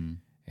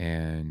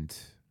 and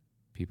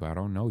people I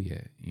don't know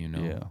yet,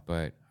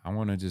 But I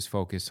want to just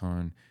focus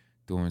on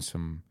doing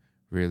some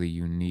really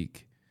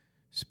unique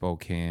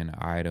Spokane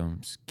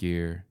items,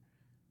 gear,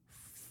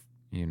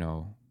 you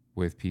know,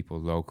 with people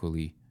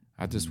locally.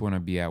 I just want to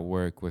be at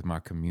work with my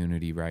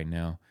community right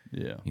now.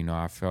 Yeah. You know,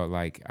 I felt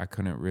like I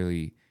couldn't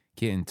really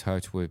get in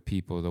touch with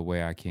people the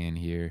way I can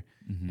here.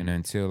 And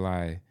until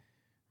I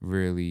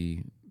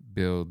really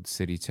build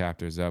city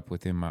chapters up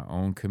within my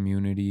own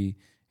community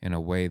in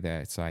a way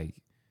that's like,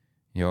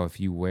 you know, if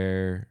you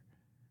or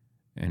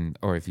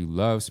if you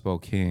love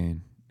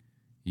Spokane,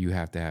 you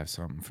have to have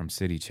something from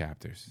city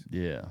chapters.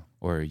 Yeah.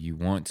 Or you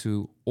want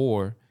to,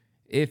 or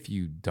if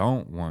you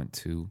don't want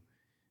to,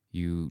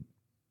 you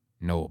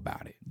know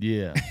about it.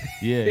 Yeah.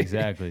 Yeah,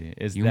 exactly.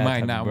 It's You that might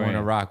type not of want to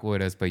brand. rock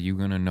with us, but you're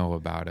going to know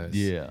about us.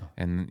 Yeah.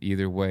 And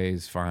either way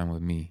is fine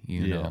with me,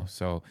 you Yeah. know?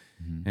 So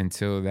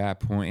until that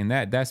point,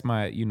 and that's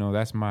my, you know,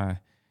 that's my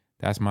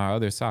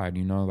other side,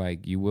 you know,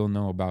 like you will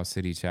know about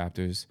city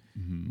chapters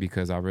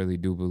because I really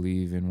do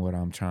believe in what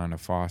I'm trying to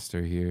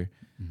foster here.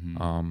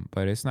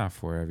 But it's not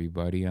for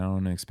everybody. I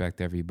don't expect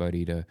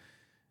everybody to,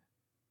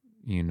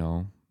 you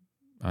know,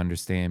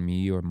 understand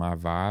me or my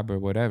vibe or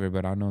whatever,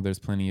 but I know there's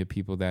plenty of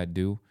people that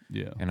do.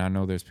 Yeah. And I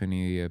know there's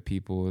plenty of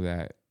people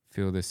that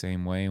feel the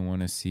same way and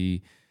want to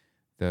see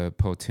the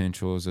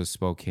potentials of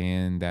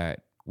Spokane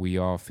that we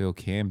all feel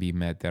can be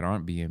met that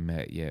aren't being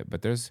met yet.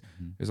 But there's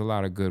a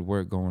lot of good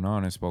work going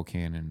on in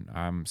Spokane, and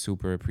I'm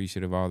super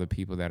appreciative of all the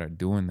people that are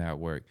doing that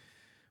work.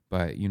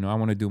 But, you know, I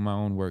want to do my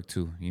own work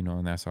too, you know,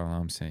 and that's all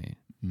I'm saying.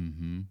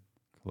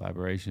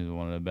 Collaboration is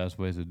one of the best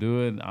ways to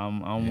do it.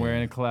 I'm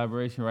wearing a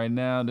collaboration right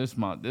now. This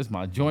my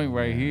joint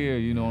right here.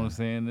 You know what I'm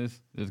saying?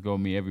 This go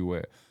me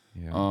everywhere.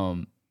 Yeah.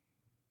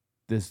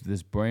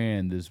 This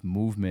brand, this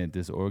movement,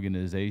 this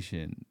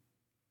organization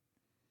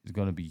is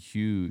gonna be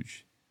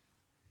huge.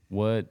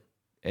 What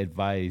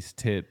advice,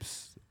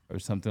 tips, or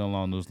something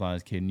along those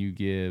lines can you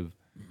give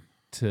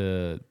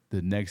to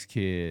the next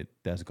kid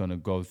that's gonna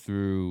go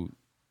through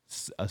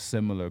a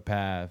similar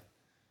path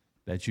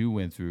that you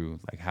went through?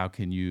 Like, how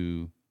can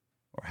you,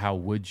 or how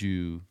would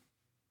you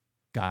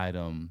guide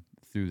them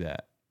through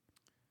that?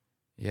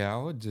 Yeah, I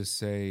would just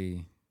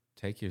say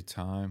take your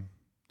time.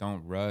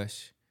 Don't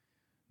rush.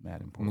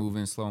 Mad important. Move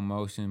in slow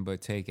motion, but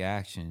take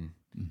action.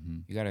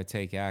 You got to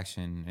take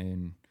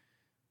action.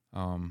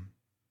 And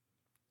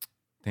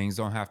things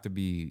don't have to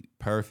be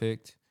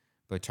perfect,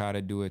 but try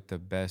to do it the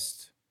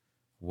best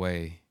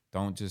way.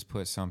 Don't just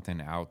put something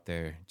out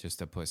there just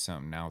to put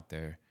something out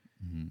there.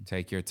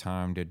 Take your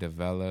time to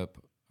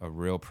develop a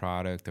real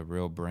product, a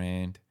real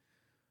brand,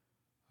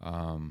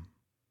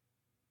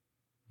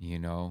 you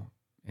know,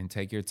 and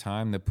take your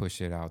time to push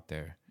it out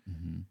there.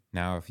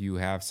 Now, if you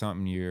have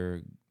something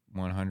you're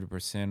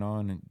 100%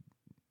 on, and,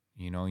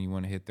 you know, you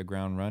want to hit the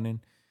ground running.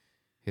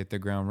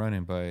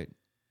 But,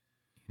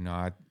 you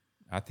know,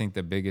 I think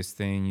the biggest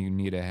thing you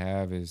need to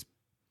have is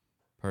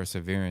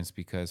perseverance,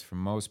 because for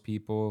most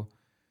people,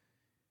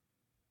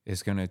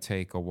 it's going to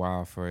take a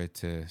while for it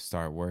to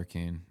start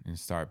working and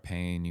start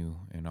paying you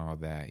and all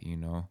that, you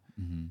know?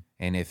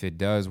 And if it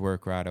does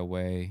work right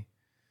away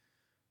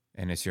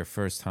and it's your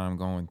first time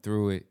going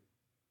through it,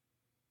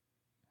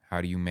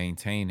 how do you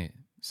maintain it?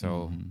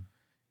 So,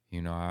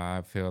 you know,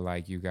 I feel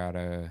like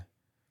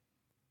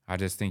I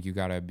just think you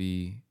gotta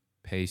be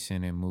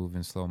patient and move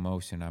in slow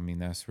motion. I mean,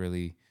 that's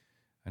really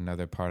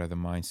another part of the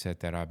mindset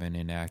that I've been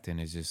enacting,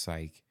 is just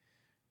like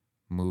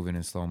moving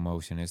in slow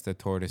motion. It's the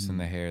tortoise and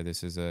the hare.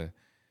 This is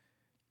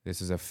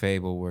a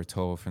fable we're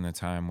told from the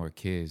time we're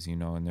kids, you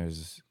know, and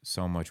there's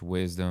so much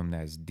wisdom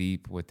that's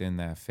deep within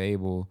that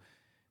fable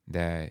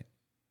that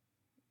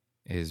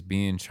is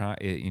being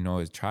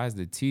it tries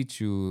to teach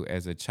you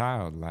as a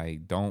child,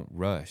 like, don't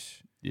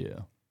rush.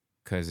 Yeah.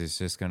 Because it's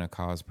just going to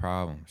cause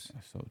problems.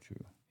 That's so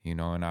true. You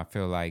know, and I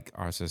feel like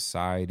our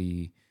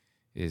society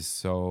is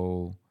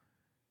so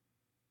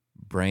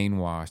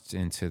brainwashed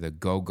into the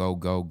go, go,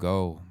 go,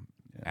 go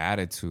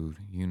attitude.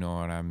 You know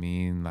what I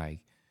mean?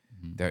 Like,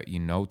 there, you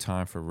no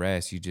time for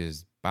rest. You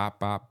just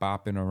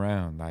bopping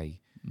around. Like,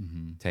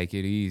 take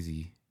it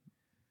easy.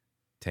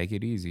 Take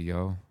it easy,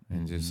 yo.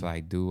 And just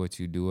like do what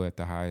you do at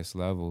the highest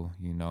level,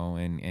 you know,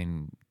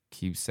 and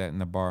keep setting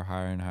the bar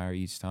higher and higher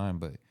each time.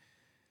 But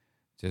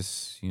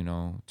just, you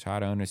know, try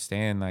to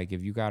understand, like,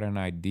 if you got an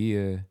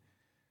idea,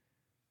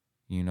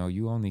 you know,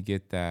 you only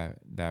get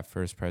that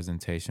first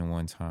presentation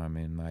one time.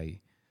 And, like,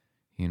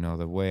 you know,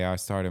 the way I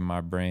started my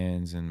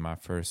brands and my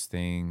first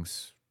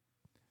things,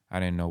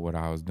 I didn't know what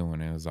I was doing.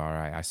 It was all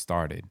right. I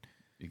started.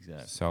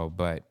 Exactly. So,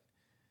 but,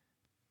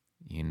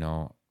 you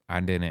know,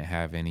 I didn't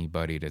have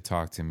anybody to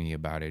talk to me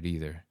about it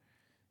either.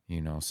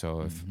 You know,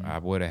 so if I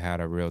would have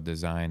had a real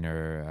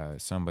designer,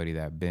 somebody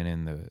that been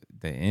in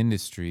the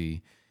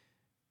industry,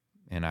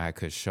 and I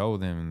could show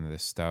them the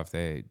stuff,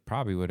 they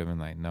probably would have been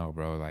like, no,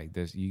 bro, like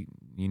this, you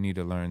need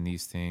to learn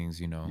these things,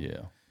 you know?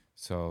 Yeah.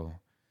 So,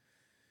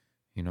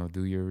 you know,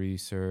 do your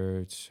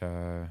research.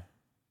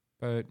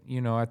 But, you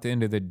know, at the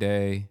end of the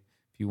day,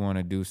 if you want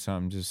to do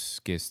something,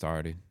 just get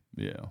started.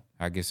 Yeah.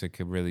 I guess it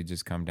could really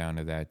just come down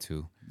to that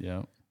too.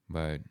 Yeah.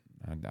 But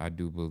I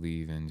do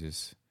believe in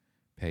just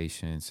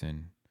patience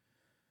and,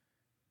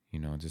 you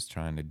know, just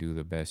trying to do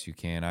the best you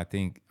can. I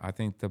think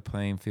the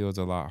playing field's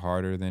a lot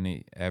harder than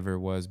it ever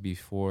was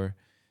before,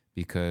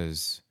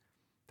 because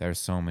there's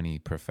so many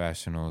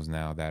professionals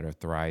now that are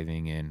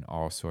thriving in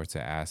all sorts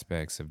of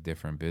aspects of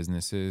different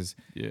businesses.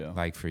 Yeah.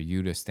 Like for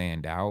you to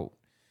stand out,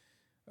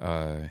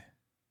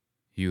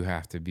 you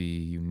have to be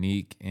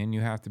unique and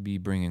you have to be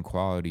bringing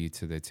quality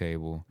to the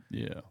table.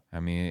 Yeah. I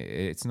mean,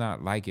 it's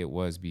not like it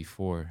was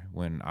before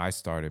when I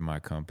started my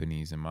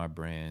companies and my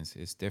brands.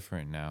 It's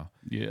different now.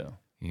 Yeah.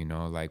 You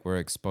know, like we're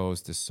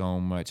exposed to so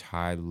much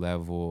high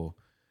level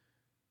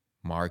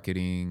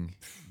marketing,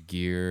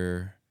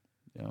 gear,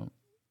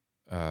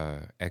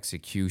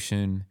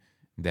 execution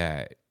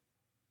that,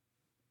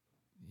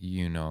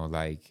 you know,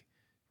 like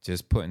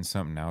just putting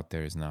something out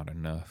there is not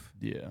enough.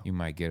 Yeah. You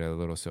might get a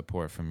little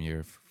support from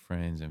your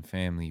friends and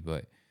family,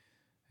 but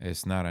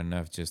it's not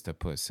enough just to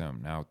put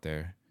something out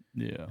there.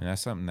 Yeah. And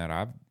that's something that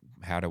I've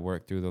had to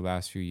work through the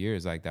last few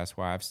years. Like that's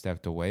why I've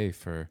stepped away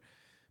for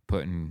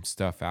putting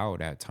stuff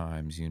out at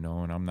times, you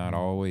know, and I'm not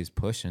always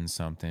pushing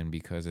something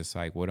because it's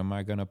like, what am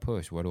I going to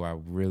push? What do I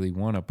really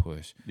want to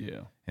push?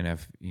 Yeah. And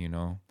if, you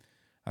know,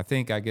 I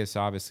guess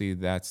obviously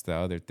that's the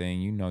other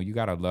thing, you know, you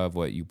got to love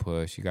what you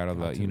push. You got to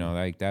love, you know,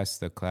 like that's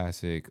the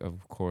classic,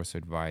 of course,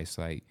 advice.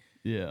 Like,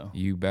 yeah,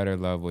 you better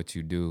love what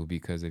you do,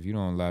 because if you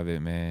don't love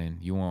it, man,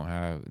 you won't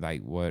have,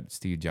 like what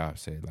Steve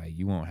Jobs said, like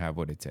you won't have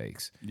what it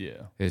takes.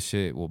 Yeah. This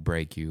shit will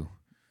break you,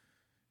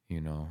 you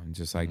know, and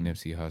just like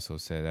Nipsey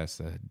Hussle said, that's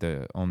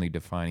the only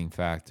defining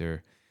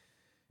factor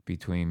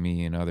between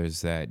me and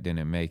others that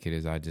didn't make it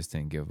is I just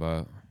didn't give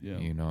up,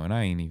 you know, and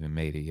I ain't even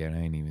made it yet. I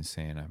ain't even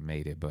saying I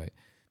made it, but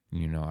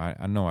you know,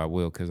 I know I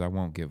will, because I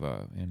won't give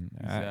up. And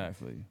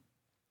exactly.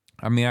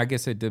 I mean, I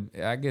guess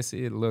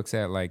it looks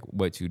at like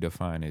what you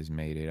define as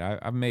made it.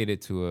 I've made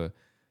it to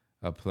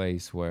a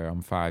place where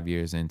I'm 5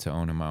 years into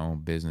owning my own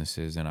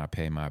businesses and I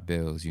pay my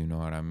bills. You know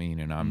what I mean?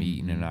 And I'm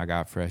eating and I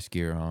got fresh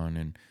gear on,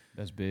 and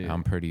that's big.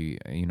 I'm pretty,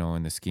 you know,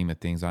 in the scheme of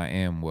things, I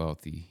am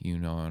wealthy. You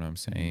know what I'm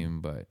saying?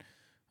 But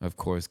of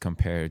course,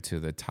 compared to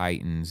the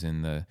Titans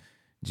and the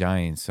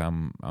Giants,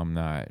 I'm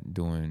not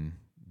doing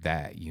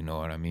that, you know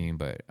what I mean?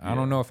 But I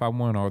don't know if I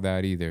want all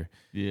that either.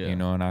 Yeah. You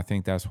know, and I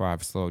think that's why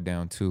I've slowed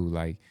down too.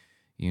 Like,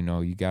 you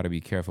know, you got to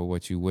be careful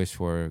what you wish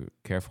for,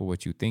 careful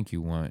what you think you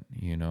want,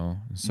 you know?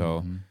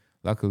 So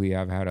luckily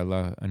I've had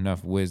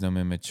enough wisdom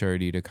and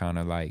maturity to kind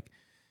of like,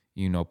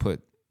 you know,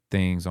 put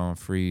things on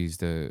freeze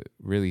to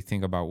really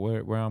think about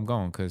where I'm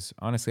going. Cause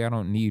honestly, I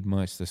don't need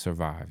much to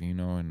survive, you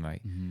know? And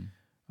like,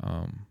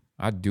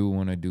 I do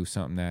want to do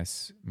something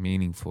that's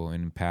meaningful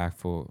and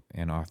impactful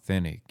and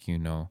authentic, you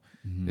know?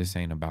 This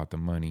ain't about the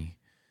money,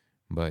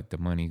 but the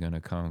money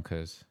gonna come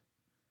because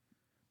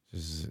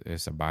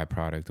it's a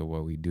byproduct of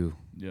what we do.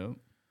 Yep.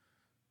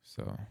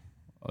 So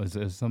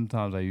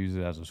sometimes I use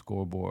it as a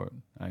scoreboard.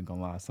 I ain't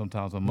gonna lie.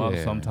 Sometimes I'm up,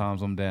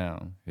 sometimes I'm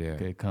down. Yeah.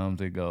 It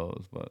comes, it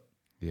goes, but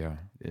yeah,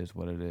 it's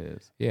what it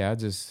is. Yeah, I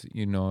just,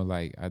 you know,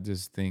 like I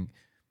just think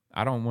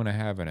I don't want to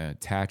have an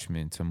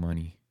attachment to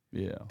money.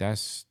 Yeah.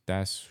 That's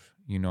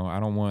you know, I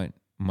don't want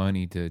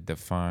money to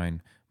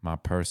define my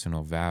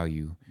personal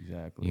value.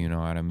 Exactly. You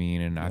know what I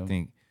mean? And I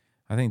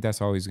think that's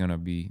always gonna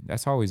be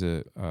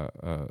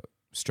a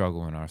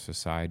struggle in our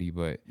society.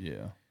 But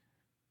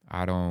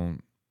I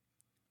don't,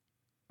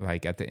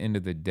 like, at the end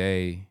of the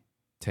day,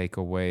 take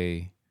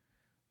away,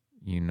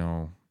 you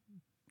know,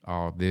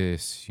 all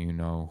this, you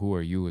know, who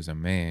are you as a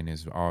man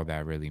is all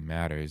that really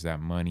matters.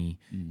 That money,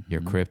 your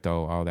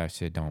crypto, all that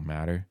shit don't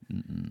matter.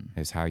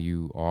 It's how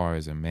you are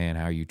as a man,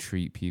 how you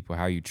treat people,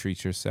 how you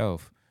treat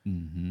yourself.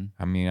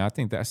 I mean, I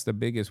think that's the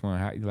biggest one.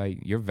 How, like,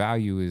 your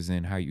value is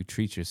in how you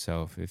treat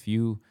yourself. If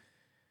you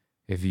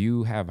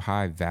have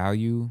high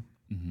value,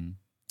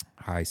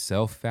 high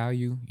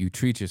self-value, you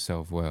treat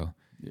yourself well.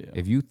 Yeah.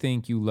 If you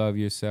think you love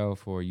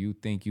yourself, or you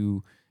think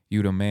you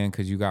the man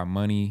because you got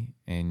money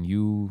and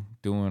you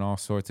doing all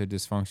sorts of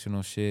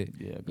dysfunctional shit,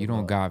 you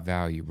don't got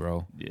value,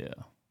 bro. Yeah.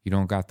 You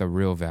don't got the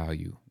real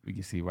value. We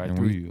can see right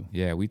through you.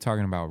 Yeah, we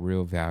talking about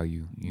real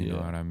value. You know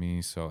what I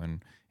mean? So,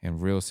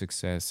 and real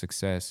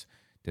success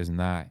does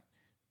not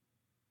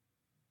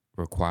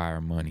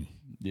require money.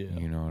 Yeah.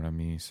 You know what I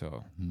mean?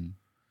 So,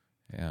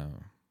 yeah.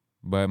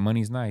 But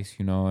money's nice,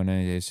 you know, and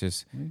it's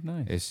just,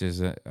 nice. It's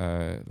just,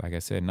 like I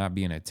said, not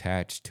being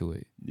attached to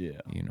it.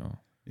 Yeah. You know.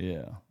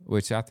 Yeah.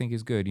 Which I think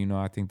is good. You know,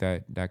 I think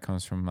that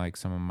comes from like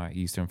some of my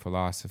Eastern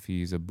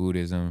philosophies of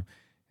Buddhism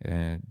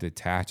and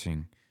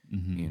detaching,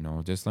 you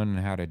know, just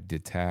learning how to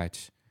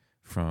detach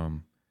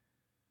from,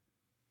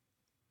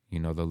 you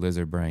know, the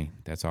lizard brain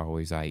that's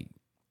always like,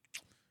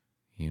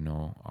 you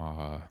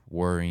know,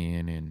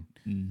 worrying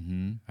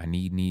and I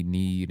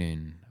need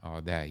and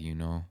all that, you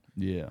know.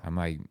 Yeah. I'm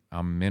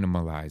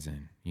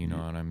minimalizing, you know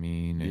what I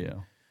mean?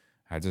 And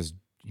I just,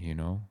 you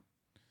know,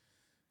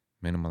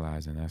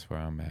 minimalizing, that's where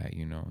I'm at,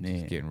 you know,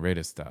 just getting rid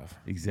of stuff.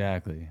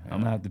 Exactly. I'm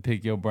gonna have to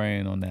pick your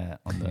brain on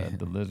that, on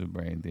the lizard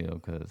brain deal,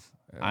 because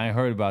I ain't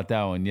heard about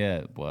that one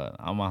yet, but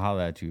I'm gonna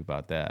holler at you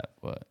about that.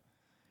 But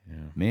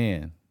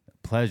man,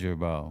 pleasure,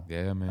 bro.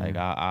 Yeah, man. Like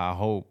I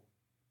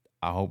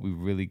hope we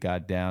really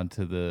got down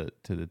to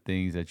the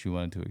things that you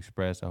wanted to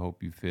express. I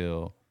hope you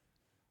feel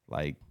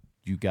like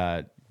you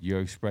got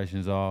your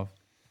expressions off,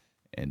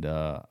 And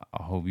I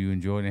hope you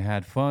enjoyed and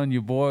had fun.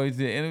 Your boys,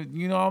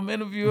 you know, I'm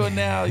interviewing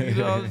now. You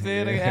know what I'm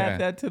saying? I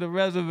add that to the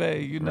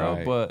resume, you know.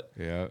 Right. But,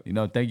 Yeah. you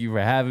know, thank you for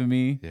having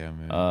me. Yeah,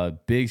 man.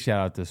 Big shout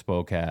out to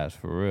Spokecast,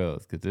 for real,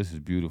 because this is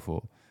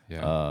beautiful.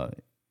 Yeah.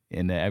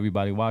 And to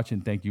everybody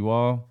watching, thank you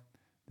all.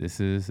 This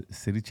is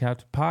City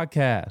Chapter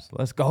Podcast.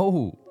 Let's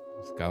go.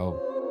 Let's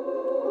go.